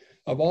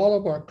 of all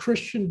of our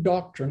Christian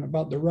doctrine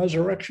about the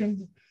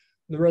resurrection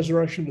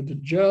of the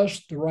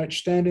just, the right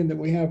standing that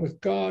we have with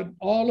God,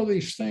 all of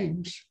these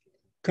things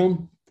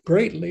come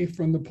greatly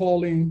from the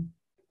Pauline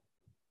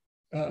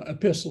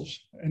epistles.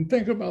 And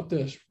think about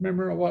this.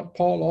 Remember what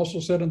Paul also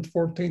said in the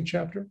 14th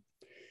chapter?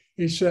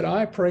 He said,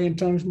 I pray in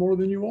tongues more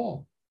than you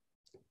all.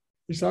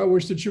 He said, I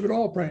wish that you would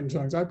all pray in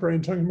tongues. I pray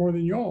in tongues more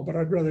than you all, but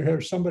I'd rather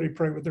have somebody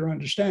pray with their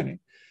understanding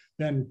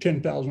than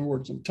 10,000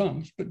 words in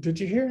tongues. But did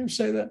you hear him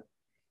say that?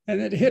 And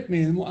it hit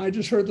me. And I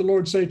just heard the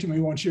Lord say to me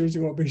once years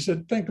ago, but he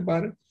said, think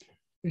about it.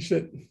 He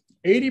said,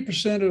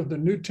 80% of the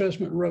New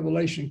Testament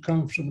revelation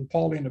comes from the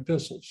Pauline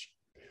epistles.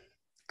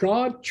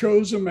 God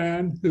chose a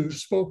man who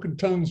spoke in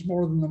tongues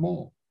more than them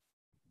all.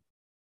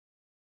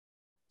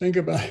 Think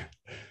about it.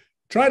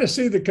 Try to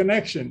see the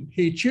connection.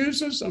 He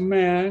chooses a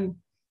man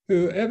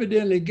who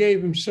evidently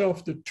gave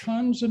himself to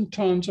tons and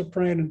tons of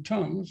praying in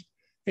tongues,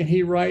 and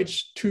he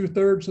writes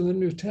 2/3 of the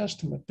New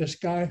Testament, this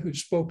guy who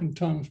spoke in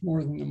tongues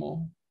more than them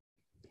all.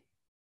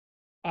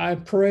 I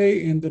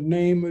pray in the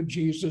name of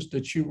Jesus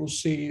that you will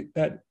see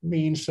that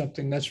means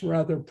something that's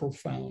rather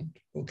profound,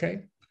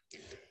 okay?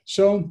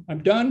 So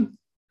I'm done.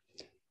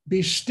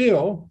 Be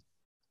still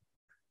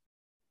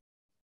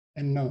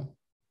and know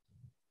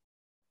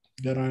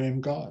that I am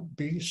God.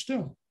 Be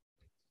still.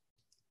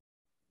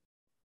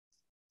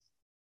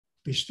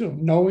 Be still.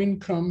 Knowing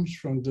comes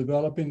from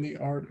developing the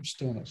art of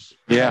stillness.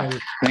 Yeah,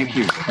 thank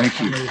you. Thank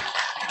you.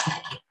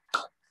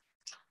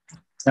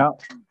 Now,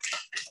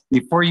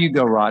 before you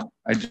go, Rod,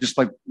 I'd just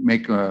like to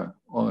make a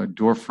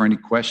door for any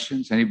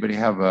questions. Anybody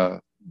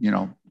have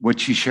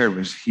what you shared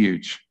was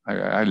huge.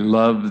 I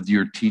loved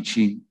your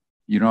teaching.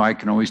 I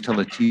can always tell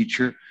a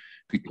teacher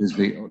because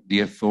the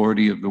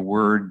authority of the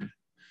word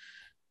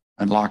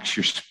unlocks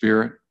your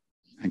spirit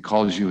and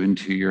calls you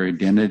into your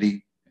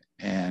identity,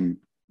 and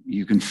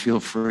you can feel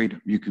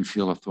freedom. You can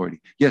feel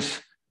authority.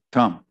 Yes,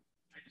 Tom.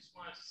 I just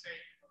want to say,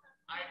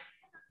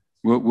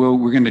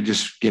 we're going to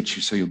just get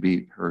you so you'll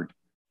be heard.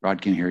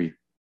 Rod can hear you.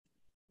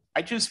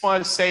 I just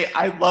want to say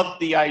I love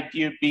the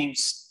idea of being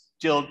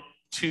still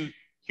to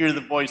hear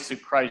the voice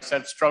of Christ.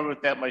 I've struggled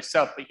with that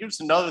myself. But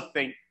here's another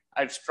thing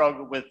I've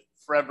struggled with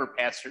forever,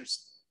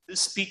 pastors.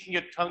 This speaking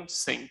of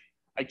tongues thing,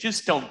 I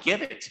just don't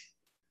get it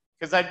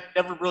because I've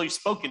never really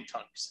spoken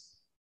tongues.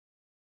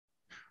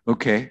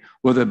 Okay.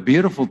 Well, the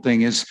beautiful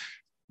thing is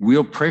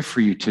we'll pray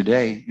for you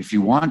today if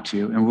you want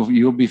to, and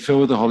you'll be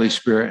filled with the Holy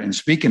Spirit and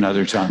speak in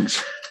other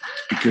tongues,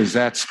 because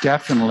that's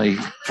definitely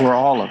for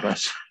all of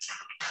us.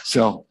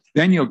 So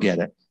then you'll get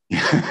it.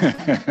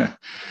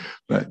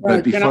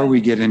 but before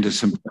we get into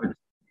some,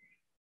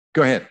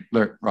 go ahead,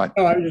 Rod.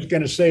 I was just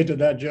going to say to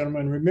that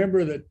gentleman,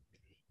 remember that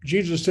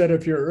Jesus said,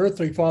 if your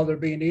earthly father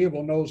being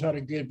evil knows how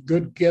to give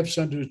good gifts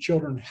unto his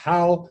children,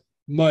 how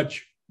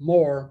much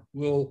more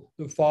will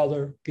the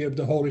Father give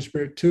the Holy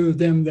Spirit to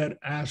them that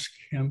ask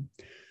him?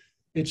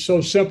 It's so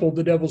simple.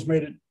 The devil's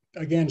made it,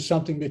 again,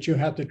 something that you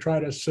have to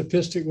try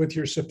to with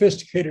your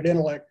sophisticated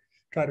intellect,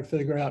 try to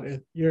figure out.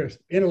 Your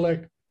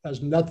intellect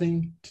has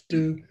nothing to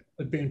do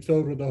with being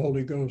filled with the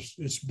Holy Ghost.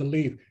 It's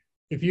belief.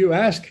 If you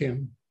ask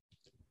him,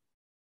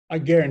 I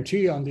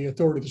guarantee on the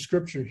authority of the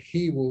scripture,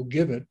 he will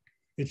give it.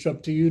 It's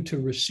up to you to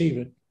receive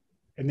it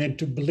and then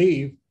to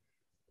believe.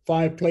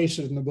 5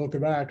 places in the book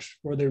of Acts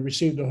where they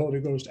received the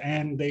Holy Ghost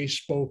and they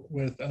spoke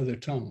with other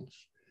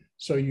tongues.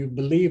 So you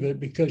believe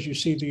it because you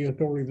see the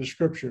authority of the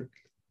scripture,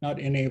 not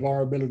any of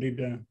our ability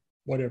to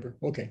whatever.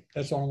 Okay,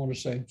 that's all I want to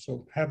say.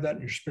 So have that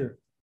in your spirit.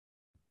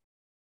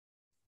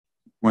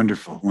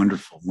 Wonderful,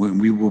 wonderful.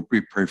 We will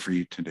pray for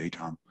you today,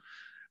 Tom.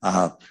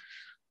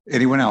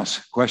 Anyone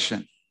else?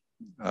 Question?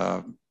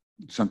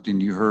 Something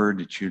you heard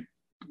that you'd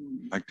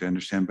like to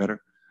understand better?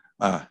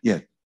 Yeah,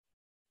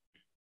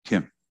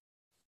 Tim.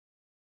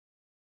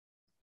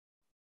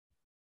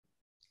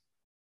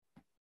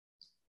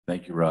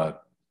 Thank you, Rod.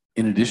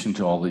 In addition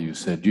to all that you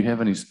said, do you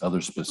have any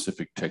other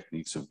specific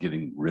techniques of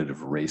getting rid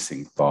of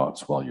racing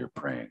thoughts while you're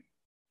praying?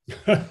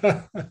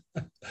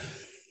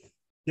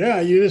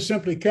 Yeah, you just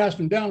simply cast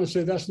them down and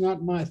say, that's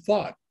not my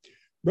thought.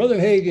 Brother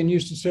Hagin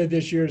used to say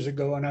this years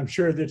ago, and I'm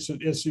sure that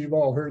you've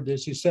all heard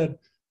this. He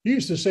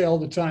used to say all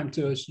the time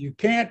to us, you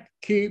can't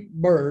keep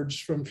birds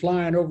from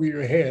flying over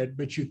your head,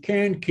 but you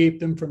can keep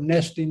them from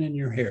nesting in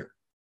your hair.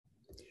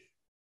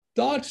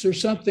 thoughts are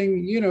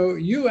something,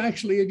 you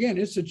actually, again,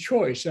 it's a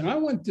choice. And I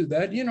went through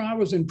that. I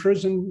was in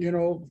prison,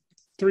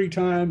 3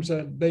 times.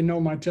 They know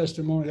my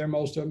testimony there,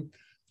 most of them.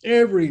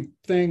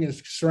 Everything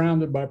is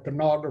surrounded by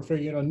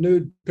pornography,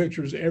 nude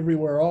pictures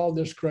everywhere, all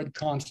this crud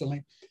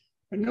constantly.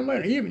 And no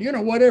matter,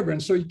 even, whatever.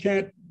 And so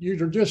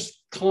you're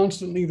just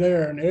constantly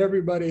there. And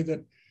everybody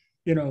that,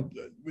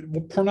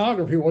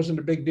 pornography wasn't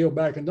a big deal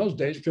back in those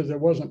days because there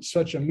wasn't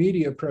such a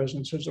media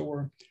presence, as it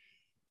were.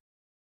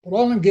 But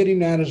all I'm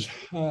getting at is,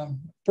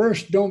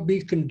 first, don't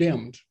be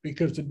condemned,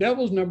 because the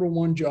devil's number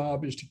one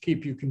job is to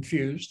keep you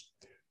confused.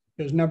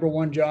 His number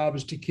one job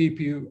is to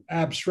keep you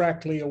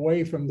abstractly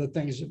away from the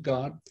things of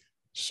God.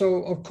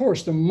 So, of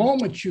course, the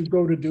moment you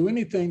go to do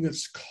anything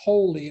that's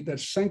holy,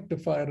 that's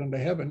sanctified unto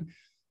heaven,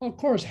 of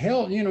course,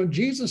 hell,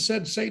 Jesus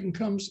said Satan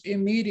comes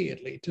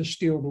immediately to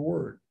steal the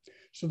word.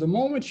 So the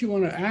moment you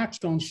want to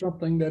act on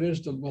something that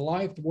is the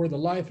life, where the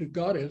life of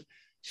God is,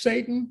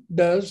 Satan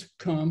does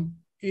come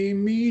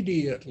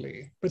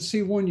immediately. But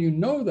see, when you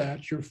know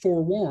that, you're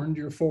forewarned,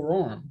 you're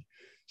forearmed.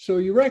 So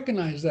you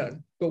recognize that.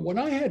 But what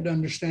I had to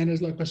understand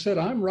is, like I said,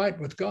 I'm right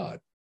with God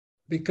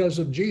because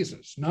of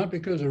Jesus, not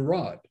because of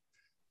Rod.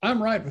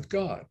 I'm right with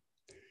God.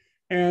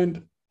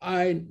 And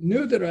I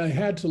knew that I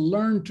had to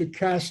learn to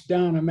cast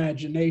down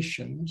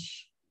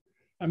imaginations.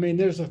 I mean,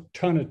 there's a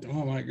ton of,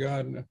 oh my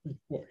God,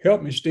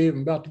 help me, Steve.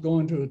 I'm about to go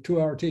into a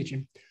 2-hour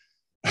teaching.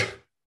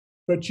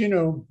 But,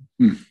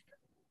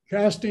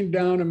 casting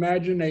down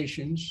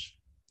imaginations,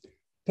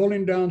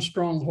 pulling down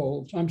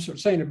strongholds. I'm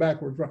saying it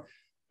backwards, right?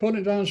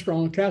 Pulling down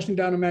casting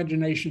down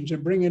imaginations,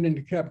 and bringing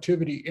into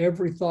captivity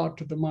every thought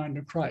to the mind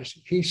of Christ.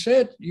 He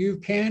said you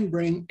can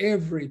bring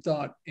every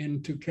thought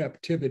into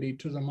captivity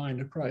to the mind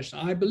of Christ.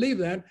 I believe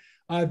that.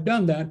 I've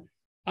done that.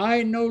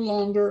 I no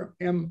longer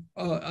am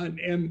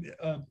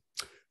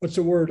what's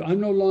the word?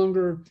 I'm no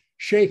longer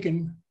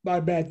shaken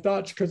by bad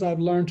thoughts because I've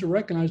learned to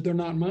recognize they're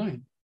not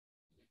mine.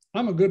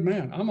 I'm a good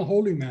man. I'm a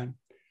holy man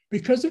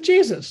because of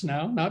Jesus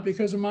now, not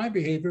because of my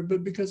behavior,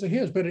 but because of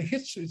his. But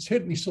it's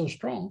hit me so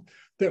strong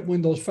that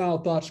when those foul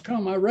thoughts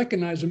come, I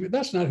recognize them.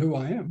 That's not who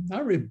I am. I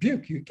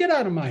rebuke you. Get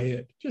out of my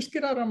head. Just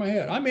get out of my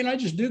head. I mean, I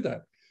just do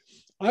that.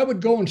 I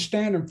would go and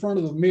stand in front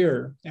of the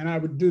mirror, and I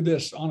would do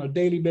this on a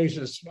daily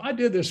basis. I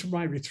did this for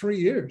maybe 3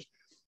 years.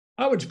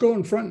 I would go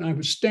in front and I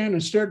would stand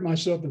and stare at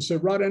myself and say,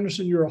 Rod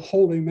Anderson, you're a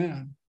holy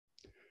man.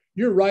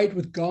 You're right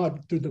with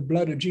God through the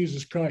blood of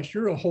Jesus Christ.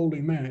 You're a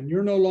holy man.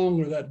 You're no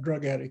longer that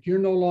drug addict. You're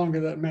no longer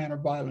that man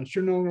of violence.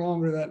 You're no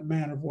longer that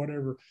man of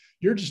whatever.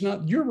 You're just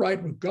not, you're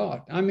right with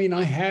God. I mean,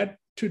 I had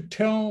to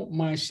tell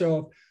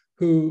myself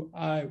who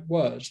I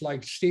was.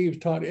 Like Steve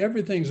taught,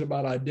 everything's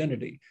about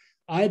identity.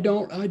 I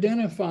don't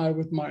identify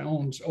with my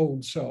own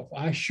old self.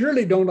 I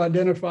surely don't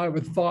identify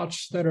with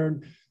thoughts that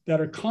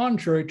are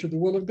contrary to the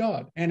will of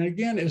God. And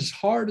again, as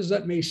hard as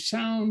that may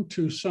sound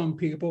to some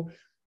people,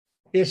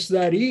 it's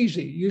that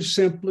easy. You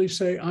simply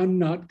say, I'm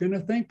not going to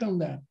think on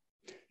that.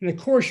 And of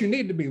course, you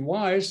need to be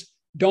wise.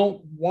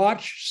 Don't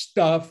watch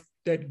stuff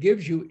that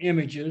gives you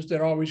images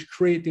that always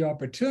create the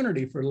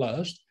opportunity for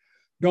lust.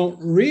 Don't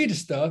read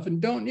stuff, and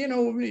don't,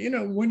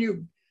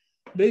 when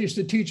they used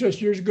to teach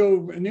us years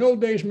ago in the old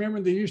days, remember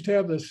they used to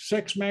have the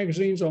sex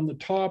magazines on the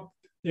top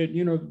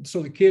that,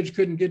 so the kids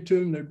couldn't get to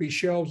them. There'd be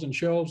shelves and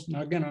shelves.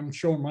 Now, again, I'm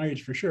showing my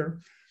age for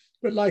sure.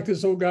 But like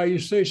this old guy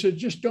used to say, he said,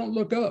 just don't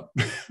look up.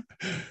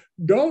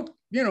 Don't,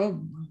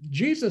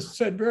 Jesus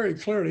said very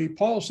clearly,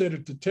 Paul said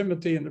it to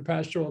Timothy in the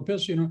pastoral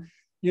epistle,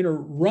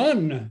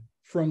 run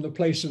from the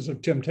places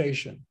of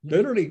temptation.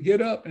 Literally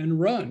get up and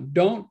run.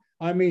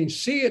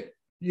 See it.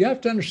 You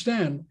have to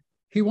understand,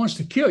 he wants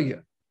to kill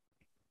you.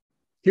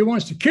 He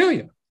wants to kill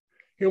you.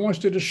 He wants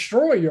to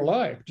destroy your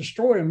life,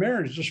 destroy a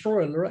marriage,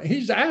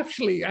 he's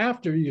actually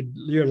after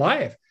your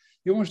life.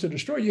 He wants to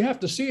destroy. You have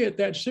to see it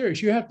that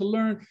serious. You have to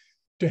learn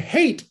to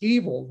hate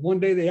evil. One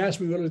day they asked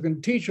me what I was going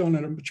to teach on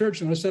at a church,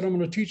 and I said, I'm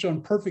going to teach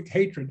on perfect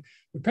hatred.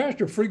 The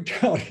pastor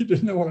freaked out. He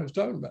didn't know what I was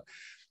talking about.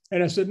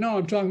 And I said, no,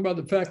 I'm talking about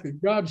the fact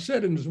that God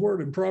said in his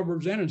word in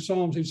Proverbs and in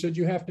Psalms, he said,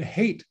 you have to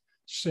hate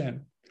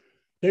sin.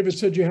 David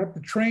said, you have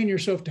to train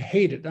yourself to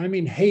hate it. I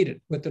mean, hate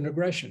it with an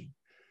aggression.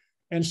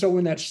 And so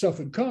when that stuff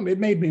would come, it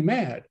made me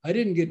mad. I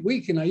didn't get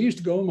weak. And I used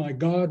to go, oh my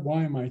God,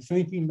 why am I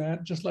thinking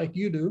that? Just like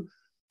you do.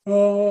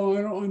 Oh,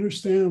 I don't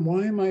understand.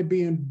 Why am I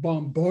being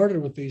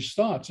bombarded with these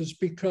thoughts? It's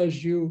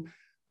because you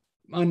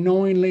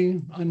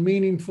unknowingly,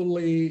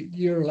 unmeaningfully,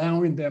 you're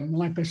allowing them.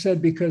 Like I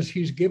said, because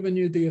he's given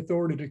you the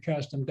authority to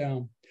cast them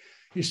down.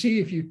 You see,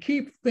 if you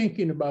keep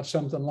thinking about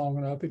something long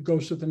enough, it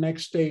goes to the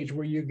next stage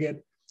where you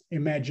get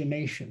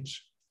imaginations.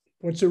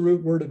 What's the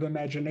root word of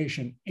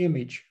imagination?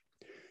 Image.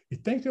 You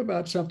think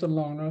about something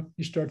long enough,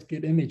 you start to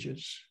get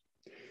images.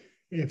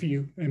 If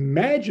you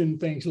imagine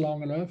things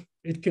long enough,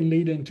 it can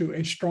lead into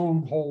a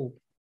stronghold.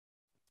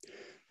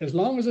 As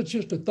long as it's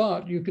just a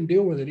thought, you can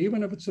deal with it.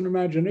 Even if it's an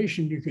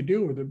imagination, you can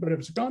deal with it. But if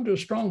it's gone to a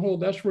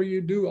stronghold, that's where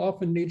you do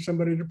often need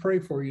somebody to pray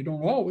for you. You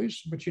don't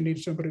always, but you need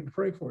somebody to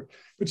pray for it.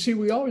 But see,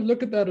 we always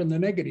look at that in the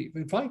negative.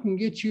 If I can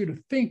get you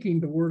to thinking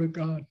the word of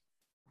God,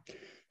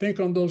 Think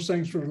on those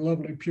things for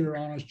lovely, pure,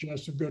 honest,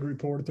 just, of good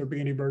report. If there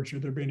be any virtue,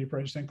 if there be any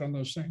praise, think on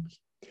those things.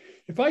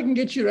 If I can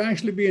get you to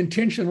actually be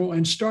intentional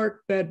and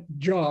start that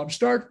job,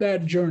 start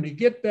that journey,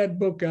 get that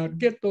book out,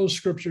 get those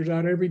scriptures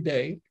out every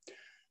day,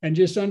 and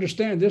just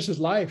understand this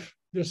is life.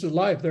 This is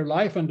life. They're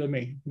life unto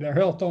me. They're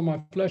health on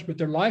my flesh, but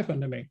they're life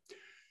unto me.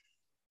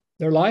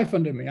 They're life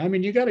unto me. I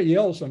mean, you got to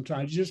yell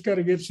sometimes. You just got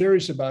to get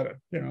serious about it.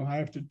 You know, I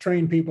have to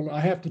train people. I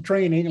have to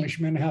train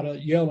Englishmen how to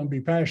yell and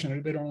be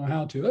passionate. They don't know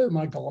how to. Oh,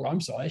 my God, I'm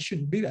sorry. I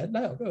shouldn't be that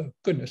loud. Oh,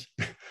 goodness.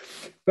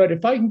 But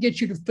if I can get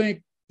you to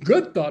think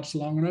good thoughts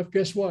long enough,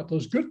 guess what?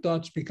 Those good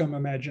thoughts become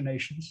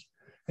imaginations.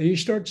 And you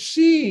start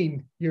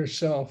seeing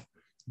yourself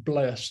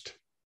blessed.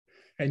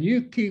 And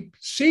you keep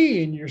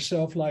seeing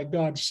yourself like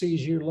God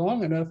sees you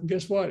long enough, and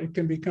guess what? It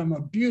can become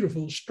a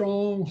beautiful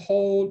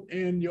stronghold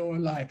in your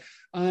life.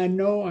 I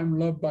know I'm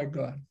loved by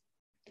God,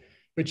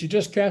 but you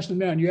just cast them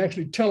down. You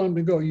actually tell them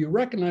to go. You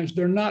recognize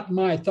they're not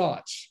my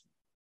thoughts.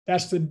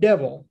 That's the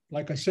devil.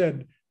 Like I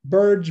said,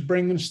 birds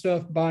bringing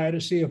stuff by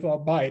to see if I'll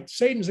bite.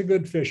 Satan's a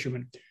good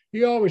fisherman.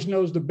 He always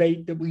knows the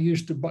bait that we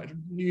used to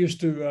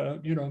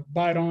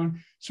bite on.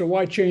 So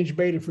why change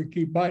bait if we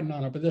keep biting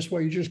on it? But that's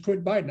why you just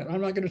quit biting it.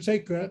 I'm not going to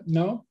take that.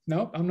 No,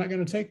 I'm not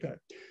going to take that.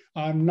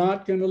 I'm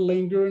not going to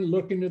linger and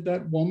looking at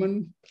that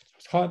woman,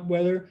 hot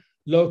weather,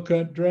 low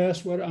cut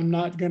dress. What? I'm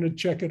not going to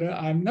check it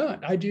out. I'm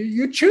not. I do.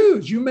 You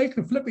choose. You make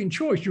a flipping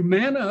choice. You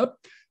man up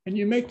and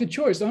you make the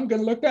choice. I'm going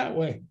to look that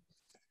way.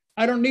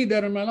 I don't need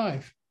that in my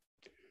life.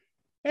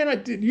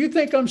 And you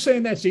think I'm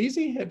saying that's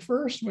easy at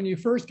first when you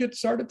first get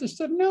started this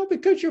stuff? No,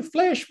 because your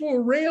flesh will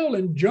rail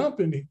and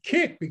jump and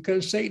kick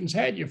because Satan's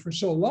had you for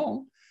so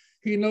long.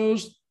 He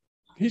knows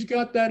he's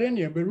got that in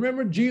you. But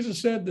remember,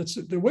 Jesus said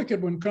that the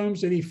wicked one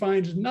comes and he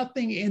finds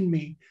nothing in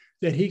me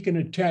that he can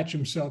attach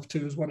himself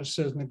to, is what it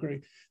says in the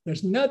Greek.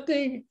 There's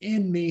nothing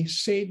in me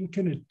Satan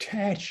can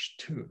attach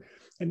to.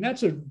 And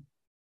that's a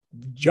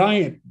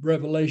giant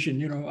revelation.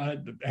 You know, I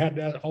had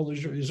that all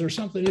these. Is there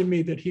something in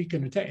me that he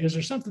can attack? Is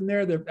there something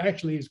there that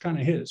actually is kind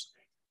of his?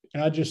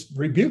 And I just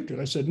rebuked it.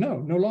 I said, no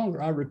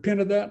longer. I repent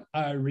of that.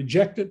 I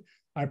reject it.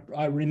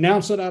 I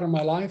renounce it out of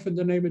my life in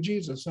the name of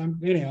Jesus.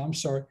 I'm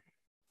sorry.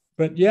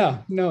 But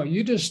yeah, no,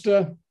 you just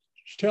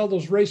tell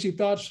those racy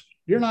thoughts,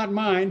 you're not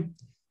mine.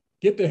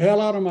 Get the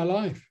hell out of my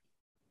life.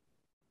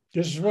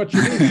 This is what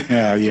you do.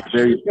 Yeah.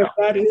 There you go.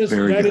 That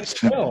is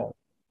hell.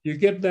 You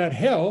get that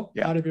hell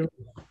out of your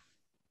life.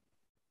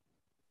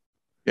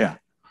 Yeah.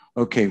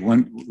 Okay.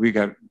 We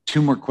got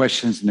two more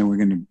questions, and then we're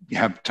going to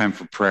have time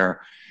for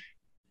prayer.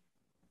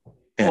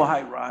 Well,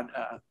 hi, Rod.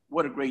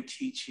 What a great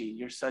teaching.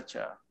 You're such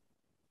a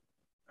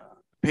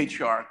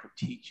patriarch of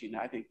teaching.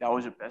 I think that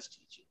was your best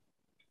teaching.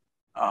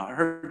 I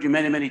heard you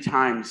many, many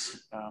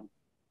times.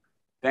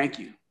 Thank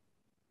you.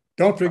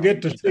 Don't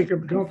forget to speak.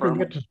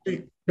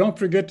 Don't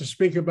forget to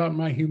speak about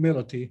my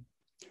humility.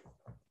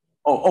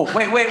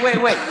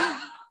 Wait.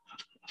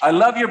 I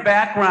love your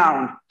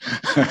background.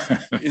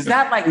 Is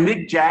that like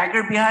Mick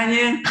Jagger behind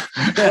you?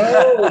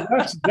 Oh,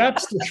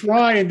 that's the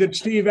shrine that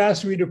Steve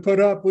asked me to put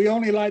up. We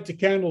only light the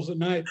candles at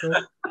night,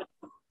 though.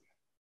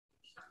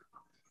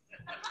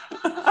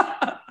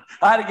 I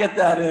had to get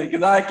that in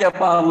because I kept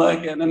on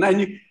looking. And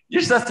then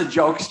you're such a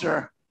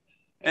jokester.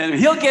 And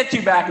he'll get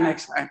you back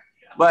next time.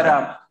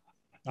 But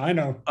I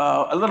know.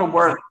 A little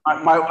word.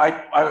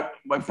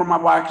 For my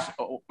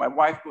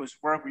wife goes to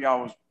work. We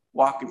always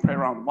walk and pray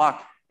around the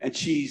block. And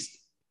she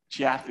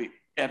asked me,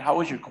 Ed, how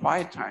was your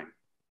quiet time?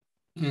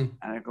 And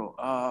I go,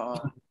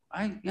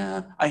 I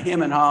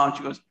hem and haw. And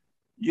she goes,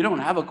 you don't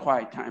have a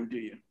quiet time, do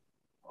you?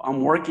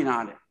 I'm working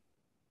on it.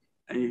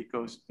 And he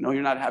goes, no,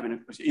 you're not having it.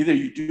 Either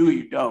you do or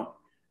you don't.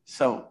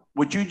 So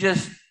what you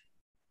just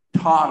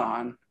taught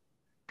on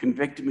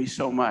convicted me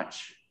so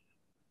much.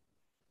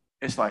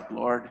 It's like,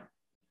 Lord,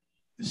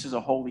 this is a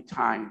holy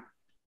time.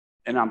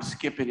 And I'm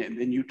skipping it. And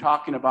then you're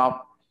talking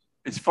about,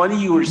 it's funny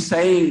you were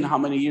saying how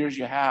many years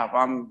you have.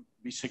 I'm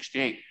be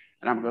 68.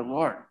 And I'm going,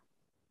 Lord,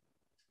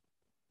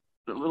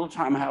 the little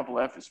time I have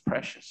left is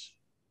precious.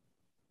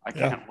 I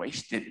can't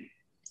waste it.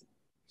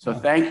 So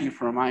thank you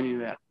for reminding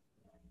me that.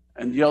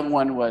 And the other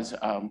one was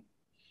on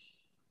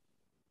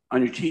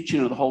your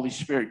teaching of the Holy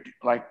Spirit.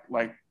 Like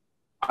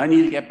I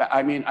need to get back.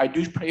 I mean, I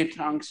do pray in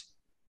tongues,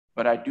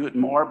 but I do it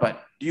more.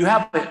 But do you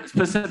have a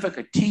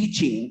specific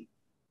teaching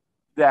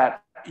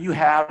that you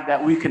have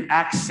that we can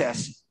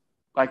access?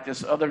 Like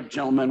this other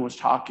gentleman was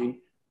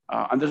talking.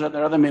 And there's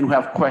other men who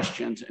have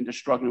questions and they're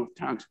struggling with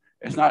tongues.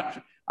 It's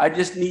not, I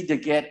just need to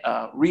get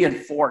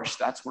reinforced.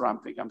 That's what I'm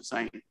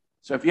saying.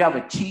 So if you have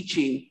a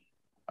teaching,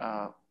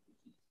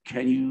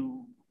 can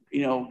you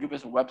give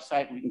us a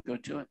website? We can go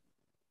to it.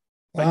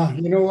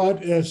 You know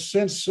what?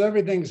 Since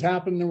everything's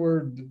happened,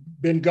 we've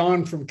been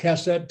gone from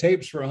cassette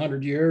tapes for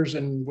 100 years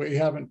and we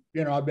haven't,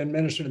 I've been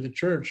ministering to the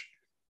church.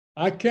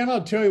 I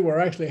cannot tell you where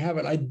I actually have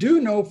it. I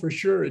do know for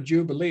sure at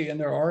Jubilee in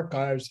their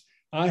archives,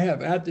 I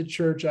have at the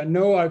church. I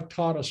know I've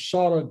taught a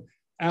solid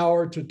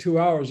hour to 2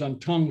 hours on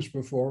tongues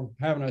before,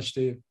 haven't I,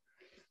 Steve?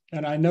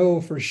 And I know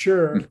for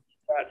sure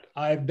that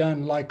I've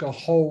done like a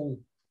whole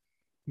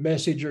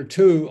message or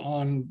two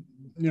on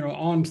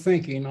on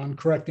thinking, on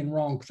correcting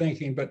wrong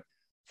thinking, but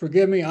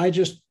forgive me.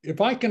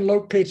 If I can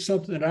locate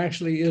something that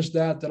actually is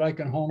that I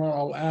can hold on,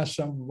 I'll ask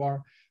some of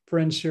our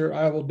friends here.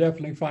 I will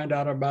definitely find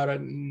out about it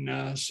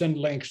and send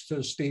links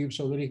to Steve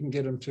so that he can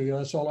get them to you.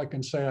 That's all I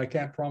can say. I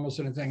can't promise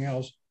anything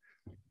else.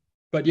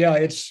 But yeah,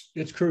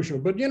 it's crucial.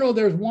 But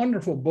there's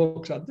wonderful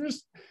books out there.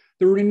 There's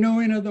the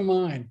renewing of the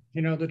mind,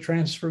 the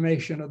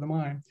transformation of the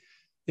mind.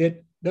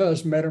 It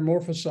does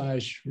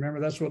metamorphosize. Remember,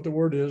 that's what the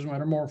word is,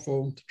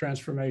 metamorpho,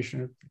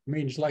 transformation. It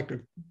means like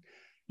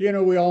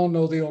we all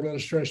know the old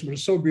illustration, but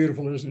it's so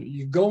beautiful, isn't it?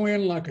 You go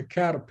in like a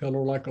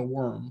caterpillar, like a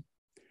worm.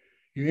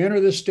 You enter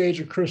this stage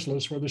of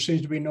chrysalis where there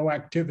seems to be no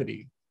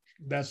activity.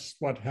 That's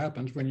what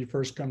happens when you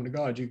first come to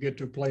God. You get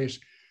to a place,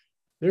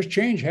 there's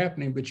change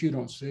happening, but you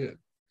don't see it.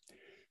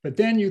 But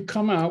then you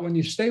come out, when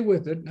you stay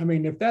with it. I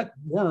mean, if that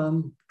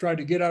worm tried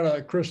to get out of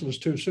that chrysalis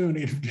too soon,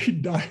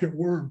 he'd die a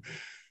worm.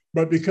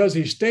 But because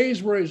he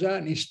stays where he's at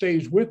and he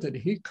stays with it,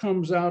 he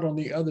comes out on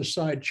the other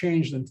side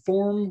changed in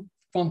form,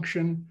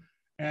 function,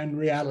 and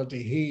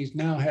reality. He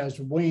now has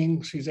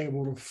wings. He's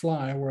able to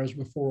fly, whereas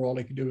before all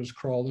he could do was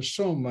crawl. There's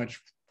so much,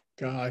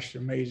 gosh,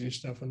 amazing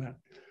stuff in that.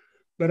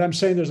 But I'm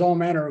saying there's all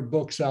manner of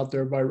books out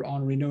there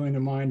on renewing the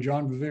mind.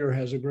 John Bevere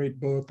has a great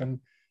book, and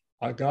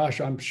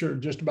gosh, I'm sure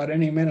just about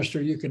any minister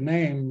you can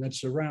name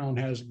that's around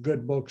has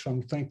good books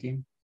on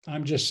thinking.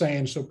 I'm just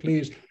saying, so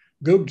please,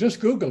 just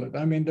Google it.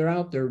 I mean, they're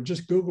out there.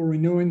 Just Google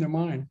renewing the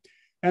mind.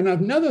 And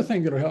another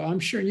thing that'll help, I'm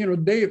sure,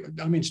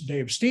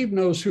 Steve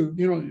knows who,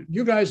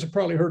 you guys have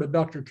probably heard of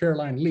Dr.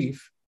 Caroline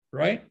Leaf,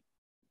 right?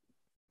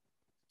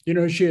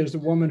 She is the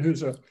woman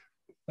who's a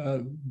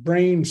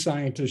brain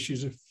scientist.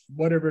 She's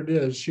whatever it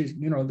is. She's,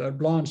 the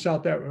blonde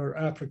South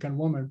African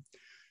woman.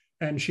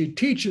 And she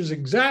teaches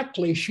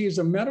exactly, she's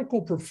a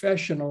medical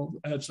professional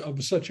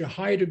of such a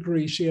high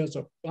degree. She has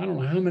I don't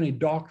know how many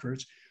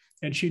doctorates.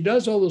 And she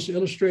does all those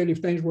illustrative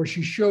things where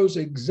she shows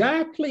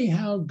exactly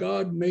how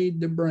God made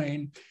the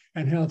brain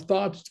and how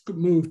thoughts could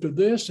move to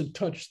this and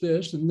touch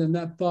this. And then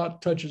that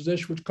thought touches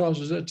this, which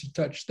causes it to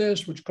touch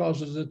this, which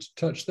causes it to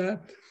touch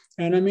that.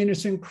 And I mean,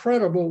 it's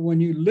incredible when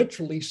you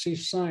literally see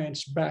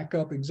science back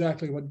up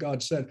exactly what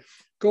God said.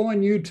 Go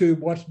on YouTube,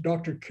 watch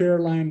Dr.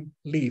 Caroline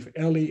Leaf,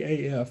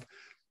 L-E-A-F.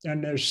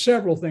 And there's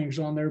several things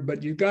on there,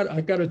 but I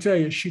got to tell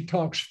you, she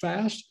talks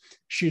fast.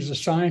 She's a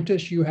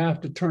scientist. You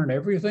have to turn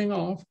everything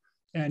off.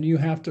 And you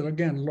have to,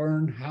 again,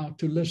 learn how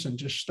to listen.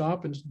 Just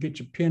stop and get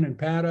your pen and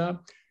pad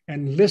up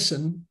and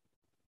listen.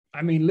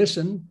 I mean,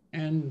 listen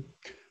and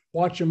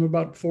watch them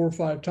about 4 or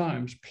 5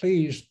 times.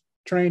 Please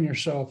train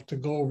yourself to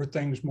go over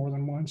things more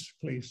than once,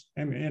 please.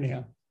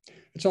 Anyhow,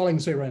 that's all I can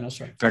say right now,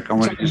 sir. In fact,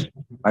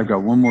 I've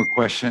got one more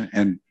question.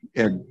 And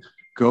Ed,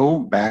 go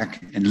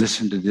back and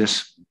listen to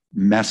this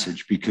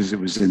message, because it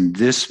was in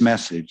this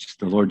message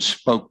the Lord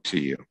spoke to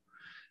you.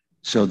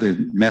 So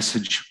the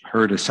message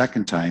heard a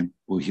second time,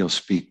 well, he'll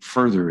speak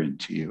further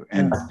into you.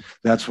 And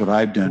that's what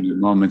I've done in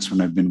moments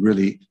when I've been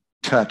really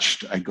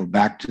touched. I go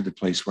back to the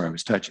place where I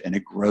was touched, and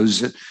it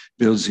grows it,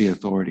 builds the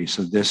authority.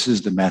 So this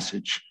is the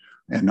message,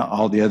 and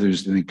all the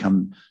others then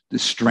become the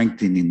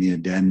strengthening, the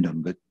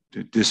addendum. But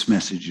this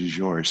message is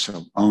yours.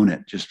 So own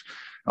it. Just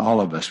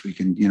all of us, we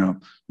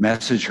can,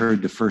 message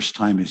heard the first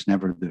time is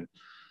never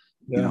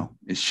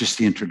it's just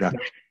the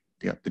introduction.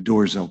 Yeah, the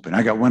door's open.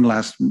 I got one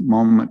last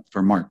moment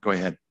for Mark. Go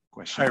ahead.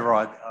 Question. Hi,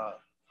 Rod.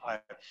 I'm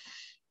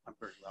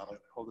very loud. I'll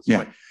hold this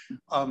way.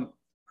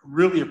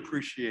 Really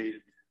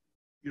appreciated.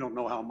 You don't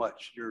know how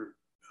much your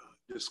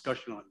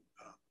discussion on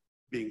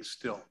being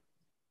still.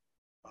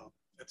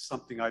 It's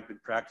something I've been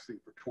practicing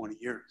for 20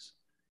 years,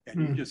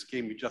 and you just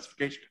gave me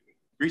justification.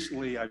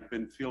 Recently, I've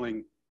been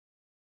feeling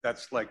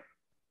that's like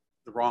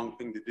the wrong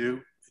thing to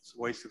do. It's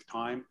a waste of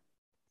time,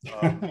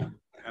 and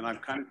I'm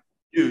kind of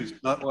confused.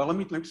 Let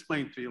me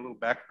explain to you a little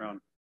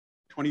background.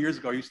 20 years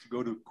ago, I used to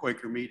go to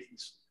Quaker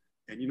meetings.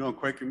 And in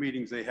Quaker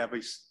meetings, they have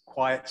a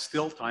quiet,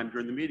 still time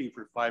during the meeting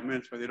for 5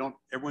 minutes where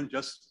everyone's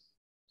just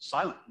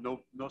silent, no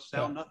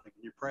sound, nothing,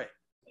 and you pray.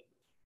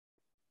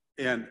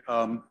 And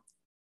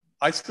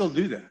I still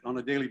do that on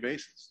a daily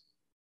basis.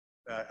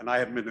 And I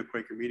haven't been to a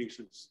Quaker meeting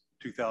since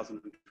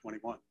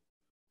 2021.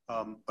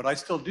 But I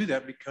still do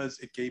that because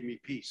it gave me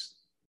peace.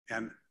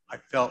 And I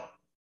felt,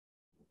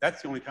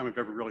 that's the only time I've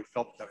ever really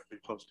felt that I've been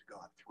close to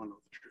God, if you want to know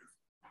the truth.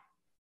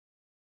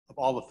 Of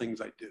all the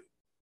things I do.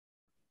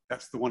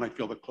 That's the one I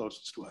feel the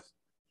closest with.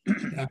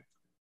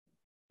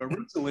 But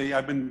recently,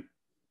 I've been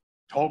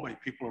told by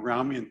people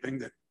around me and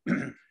things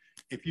that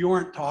if you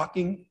aren't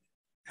talking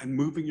and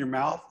moving your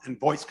mouth and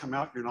voice come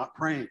out, you're not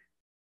praying.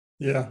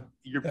 You're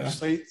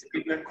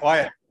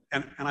quiet.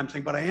 And I'm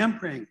saying, but I am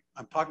praying.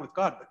 I'm talking with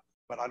God,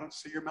 but I don't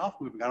see your mouth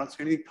moving. I don't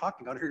see anything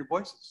talking. I don't hear your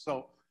voices.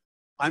 So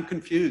I'm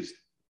confused.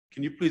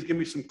 Can you please give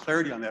me some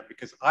clarity on that?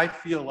 Because I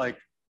feel like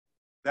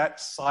that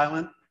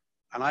silent,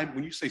 and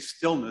when you say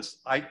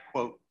stillness, I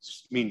quote,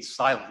 mean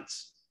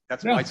silence.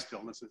 That's my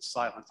stillness, it's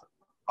silence,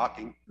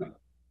 talking.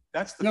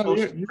 That's the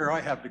closest prayer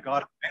I have to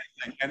God.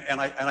 And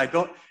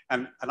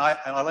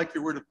I like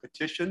your word of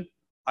petition.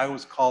 I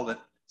always call it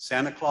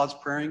Santa Claus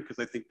praying, because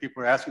I think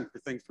people are asking for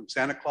things from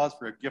Santa Claus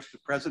for a gift, a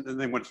present, and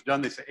then when it's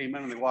done, they say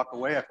amen and they walk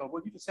away. I thought,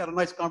 well, you just had a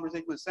nice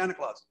conversation with Santa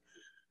Claus.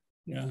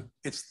 Yeah.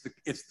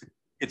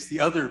 It's the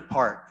other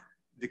part,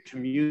 the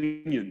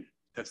communion,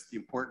 that's the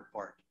important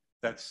part.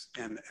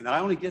 And I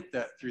only get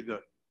that through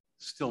the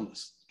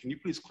stillness. Can you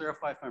please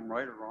clarify if I'm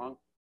right or wrong?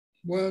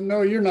 Well,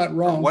 no, you're not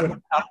wrong. How But,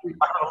 do I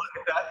look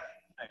at that?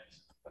 Thanks.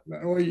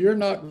 well, you're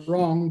not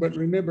wrong, but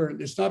remember,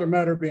 it's not a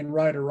matter of being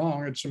right or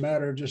wrong. It's a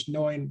matter of just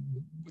knowing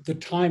the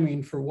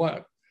timing for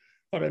what.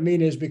 What I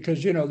mean is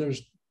because,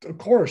 there's, of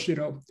course,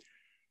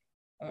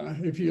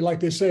 if you, like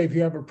they say, if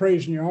you have a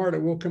praise in your heart,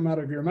 it will come out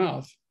of your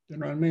mouth. You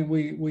know what I mean?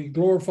 We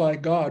glorify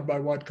God by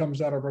what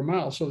comes out of our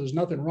mouth. So there's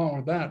nothing wrong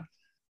with that.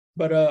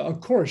 But of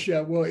course,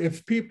 yeah, well,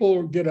 if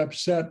people get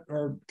upset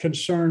or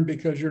concerned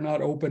because you're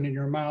not opening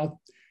your mouth,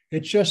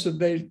 it's just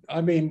that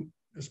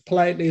as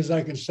politely as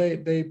I can say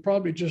it, they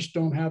probably just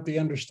don't have the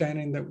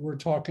understanding that we're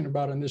talking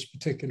about in this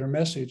particular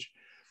message.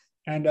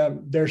 And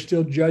they're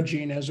still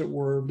judging, as it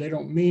were. They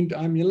don't mean to,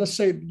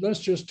 let's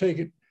just take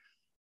it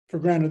for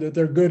granted that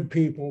they're good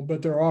people,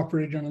 but they're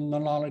operating on the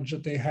knowledge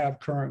that they have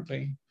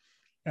currently.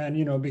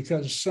 And,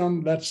 because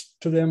that's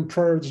to them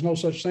prayer, there's no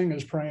such thing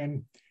as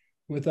praying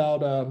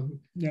without,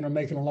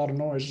 making a lot of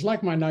noise. It's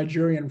like my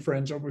Nigerian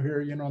friends over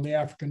here, in the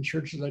African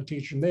churches I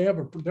teach, and they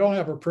all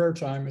have a prayer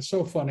time. It's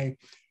so funny.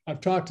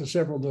 I've talked to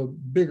several of the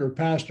bigger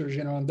pastors,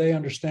 and they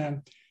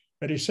understand.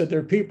 But he said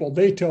they're people,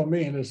 they tell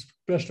me, and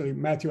especially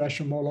Matthew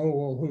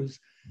Ashimolo, who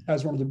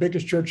has one of the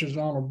biggest churches in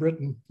all of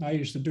Britain. I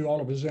used to do all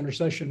of his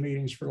intercession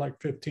meetings for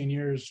like 15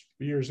 years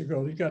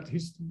ago.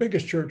 He's the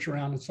biggest church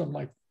around. It's something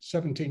like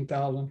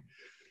 17,000.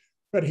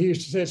 But he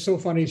used to say, it's so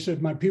funny. He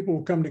said, my people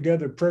will come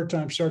together. Prayer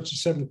time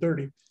starts at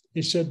 7:30.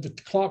 He said, the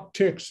clock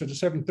ticks at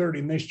 7:30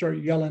 and they start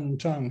yelling in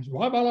tongues.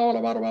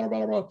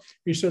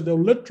 He said,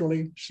 they'll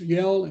literally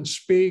yell and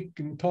speak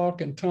and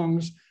talk in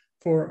tongues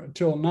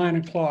until 9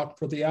 o'clock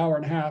for the hour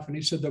and a half. And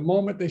he said, the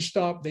moment they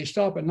stop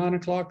at 9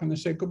 o'clock and they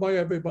say, goodbye,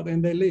 everybody,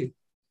 and they leave.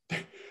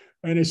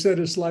 And he said,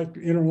 it's like,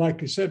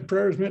 like he said,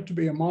 prayer is meant to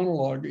be a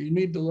monologue. You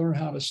need to learn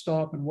how to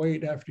stop and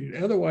wait after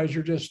you. Otherwise,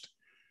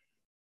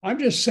 I'm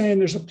just saying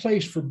there's a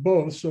place for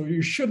both. So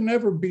you should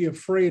never be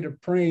afraid of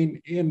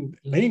praying in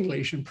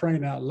English and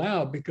praying out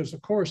loud, because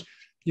of course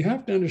you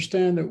have to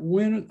understand that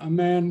when a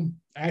man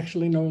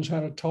actually knows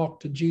how to talk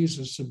to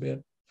Jesus a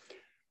bit,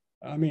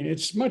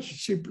 it's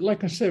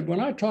like I said, when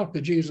I talk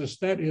to Jesus,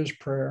 that is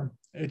prayer.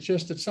 It's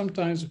just that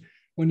sometimes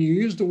when you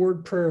use the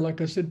word prayer, like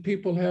I said,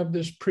 people have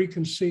this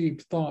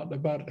preconceived thought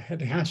about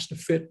it has to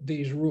fit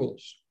these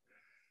rules.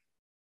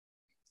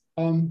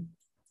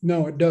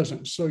 No, it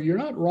doesn't. So you're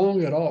not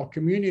wrong at all.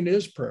 Communion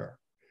is prayer.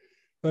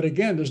 But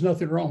again, there's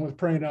nothing wrong with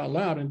praying out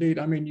loud. Indeed,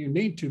 you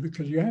need to,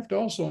 because you have to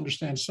also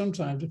understand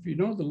sometimes if you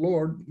know the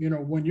Lord,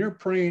 when you're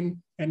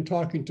praying and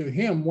talking to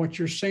him, what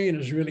you're saying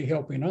is really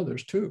helping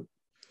others too.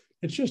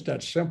 It's just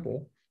that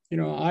simple.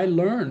 I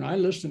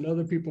listen to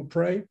other people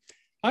pray.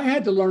 I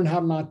had to learn how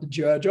not to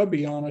judge. I'll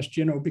be honest,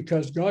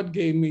 because God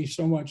gave me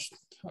so much.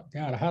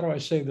 God, how do I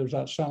say this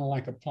without sounding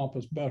like a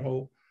pompous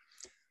butthole?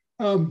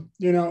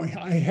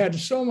 I had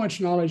so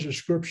much knowledge of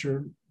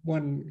scripture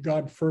when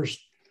God first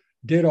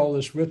did all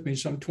this with me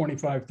some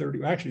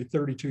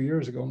 32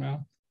 years ago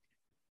now.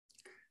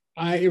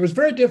 It was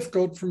very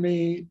difficult for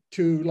me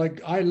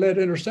I led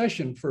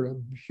intercession for a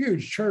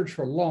huge church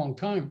for a long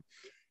time.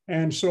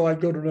 And so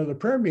I'd go to another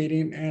prayer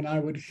meeting and I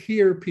would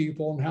hear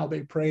people and how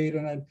they prayed.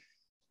 And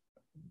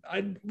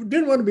I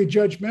didn't want to be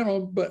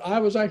judgmental, but I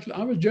was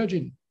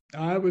judging.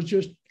 I was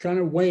just kind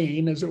of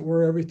weighing, as it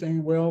were,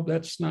 everything. Well,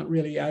 that's not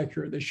really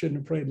accurate. They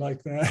shouldn't have prayed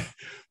like that,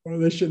 or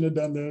they shouldn't have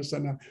done this.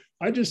 And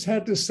I just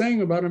had to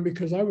sing about them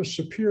because I was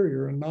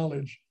superior in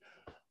knowledge.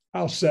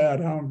 How sad,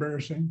 how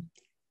embarrassing.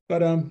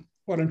 But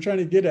what I'm trying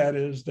to get at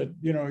is that,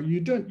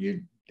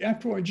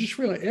 afterward, just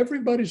realize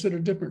everybody's at a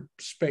different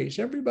space.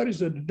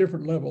 Everybody's at a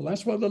different level.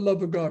 That's why the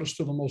love of God is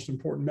still the most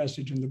important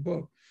message in the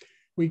book.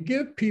 We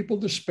give people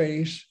the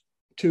space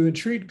to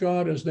entreat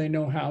God as they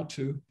know how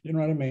to, you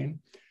know what I mean?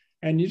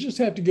 And you just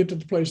have to get to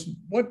the place.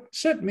 What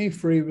set me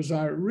free was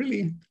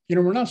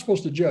we're not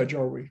supposed to judge,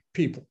 are we,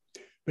 people?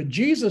 But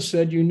Jesus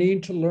said you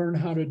need to learn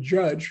how to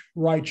judge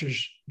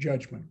righteous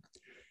judgment.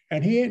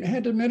 And he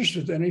had to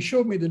minister that, and he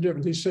showed me the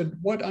difference. He said,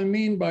 what I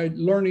mean by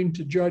learning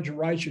to judge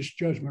righteous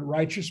judgment,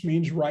 righteous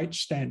means right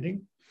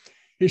standing.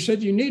 He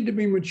said, you need to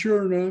be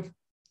mature enough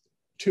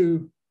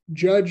to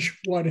judge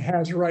what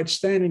has right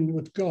standing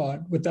with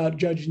God without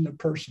judging the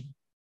person.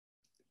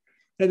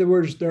 In other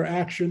words, their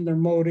action, their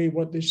motive,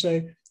 what they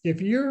say. If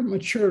you're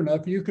mature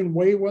enough, you can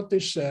weigh what they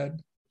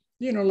said.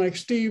 Like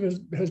Steve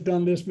has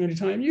done this many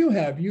times.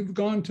 You've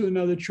gone to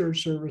another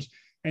church service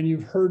and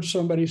you've heard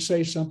somebody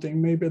say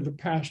something, maybe the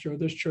pastor of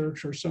this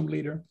church or some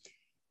leader,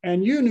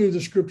 and you knew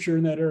the scripture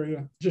in that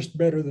area just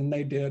better than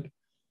they did.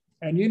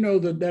 And you know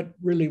that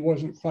really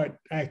wasn't quite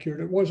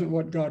accurate. It wasn't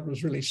what God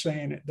was really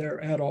saying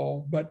there at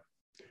all. But,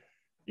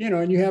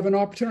 and you have an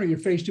opportunity. You're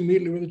faced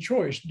immediately with a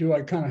choice. Do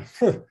I kind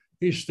of,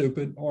 he's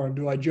stupid, or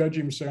do I judge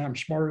him and say I'm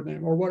smarter than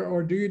him, or what?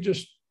 Or do you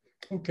just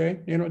Okay,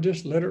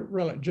 just let it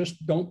relax.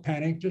 Just don't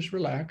panic. Just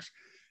relax.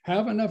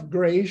 Have enough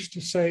grace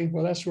to say,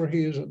 well, that's where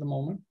he is at the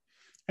moment.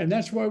 And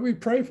that's why we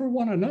pray for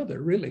one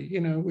another, really.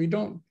 We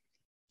don't,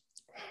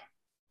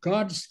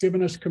 God's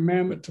given us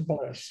commandment to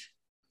bless,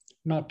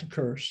 not to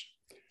curse.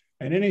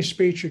 And any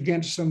speech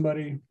against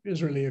somebody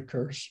is really a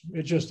curse.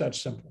 It's just that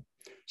simple.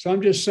 So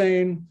I'm just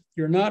saying,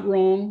 you're not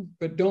wrong,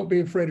 but don't be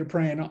afraid of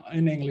praying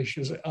in English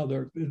as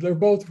other. They're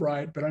both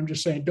right, but I'm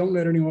just saying, don't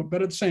let anyone,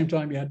 but at the same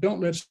time,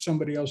 don't let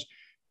somebody else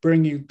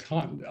bring you,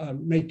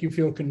 make you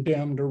feel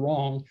condemned or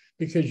wrong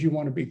because you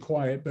want to be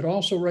quiet. But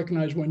also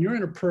recognize when you're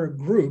in a prayer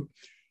group,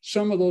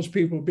 some of those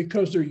people,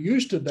 because they're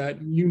used to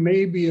that, you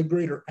may be a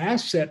greater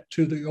asset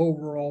to the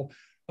overall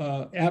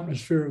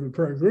atmosphere of the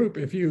prayer group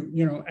if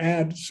you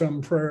add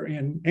some prayer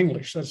in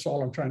English. That's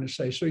all I'm trying to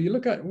say. So you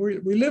look at, we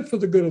live for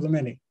the good of the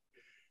many.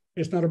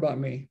 It's not about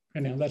me.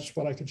 And that's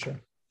what I can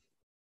share.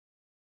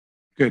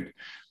 Good.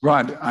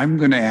 Rod, I'm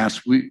going to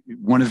ask,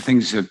 one of the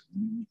things that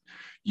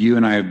you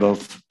and I have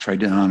both tried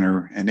to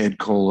honor, and Ed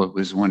Cole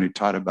was the one who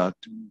taught about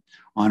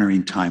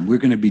honoring time. We're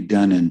going to be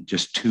done in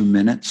just 2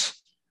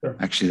 minutes. Sure.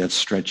 Actually, that's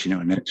stretching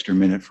an extra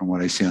minute from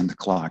what I see on the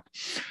clock.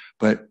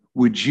 But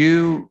would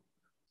you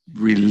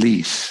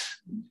release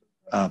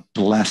a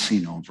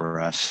blessing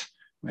over us?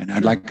 And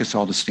I'd like us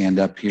all to stand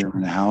up here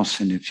in the house,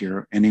 and if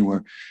you're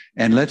anywhere,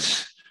 and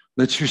let's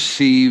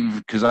receive,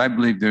 because I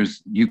believe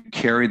you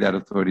carry that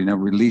authority. Now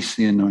release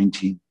the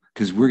anointing,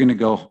 because we're going to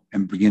go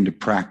and begin to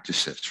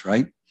practice this,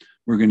 right?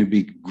 We're going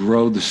to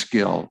grow the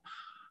skill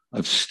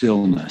of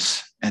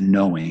stillness and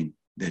knowing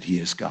that he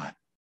is God.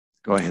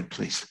 Go ahead,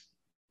 please.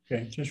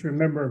 Okay, just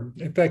remember,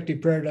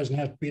 effective prayer doesn't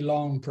have to be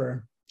long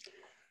prayer.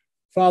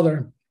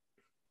 Father,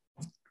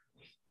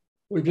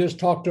 we just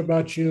talked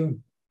about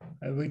you.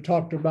 We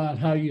talked about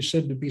how you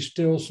said to be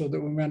still so that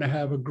we're going to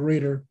have a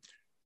greater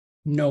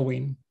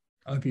knowing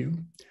of you.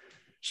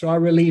 So I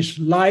release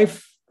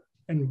life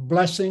and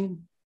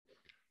blessing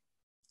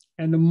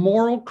and the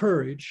moral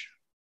courage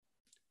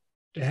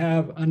to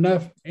have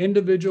enough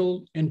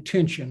individual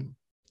intention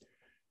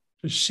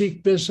to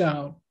seek this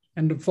out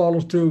and to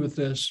follow through with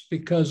this,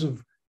 because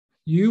of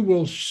you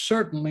will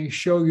certainly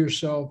show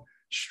yourself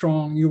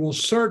strong. You will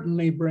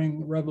certainly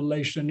bring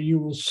revelation. You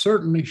will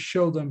certainly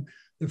show them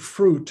the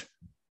fruit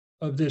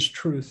of this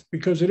truth,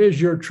 because it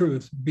is your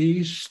truth.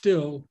 Be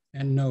still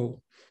and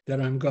know that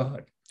I'm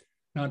God.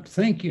 Not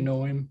think you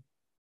know him,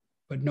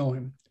 but know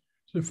him.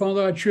 So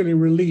Father, I truly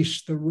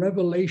release the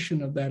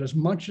revelation of that as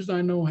much as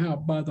I know how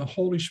by the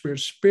Holy Spirit,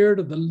 Spirit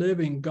of the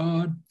living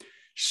God,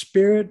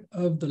 Spirit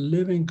of the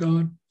living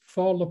God,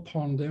 fall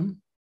upon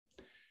them,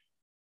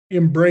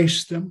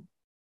 embrace them,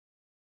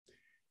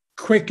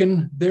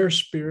 quicken their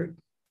spirit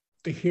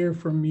to hear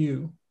from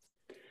you,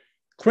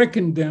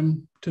 quicken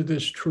them to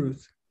this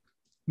truth,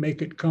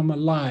 make it come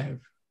alive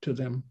to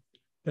them,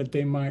 that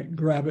they might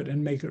grab it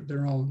and make it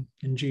their own.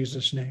 In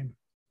Jesus' name,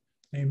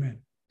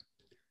 amen.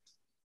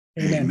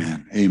 Amen.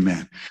 Amen.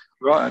 Amen.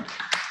 Rod,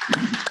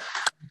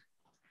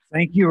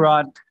 thank you,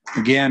 Rod.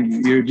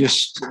 Again, you're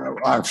just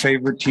our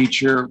favorite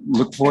teacher.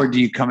 Look forward to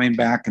you coming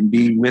back and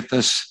being with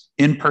us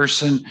in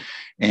person,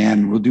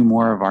 and we'll do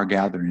more of our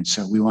gatherings.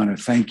 So we want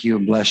to thank you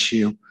and bless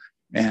you.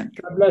 And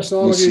God bless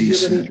all of you,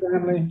 Jubilee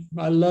family.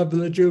 I love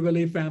the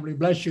Jubilee family.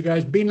 Bless you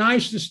guys. Be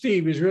nice to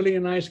Steve. He's really a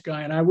nice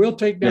guy, and I will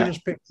take down his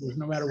pictures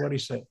no matter what he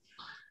said.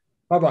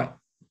 Bye-bye.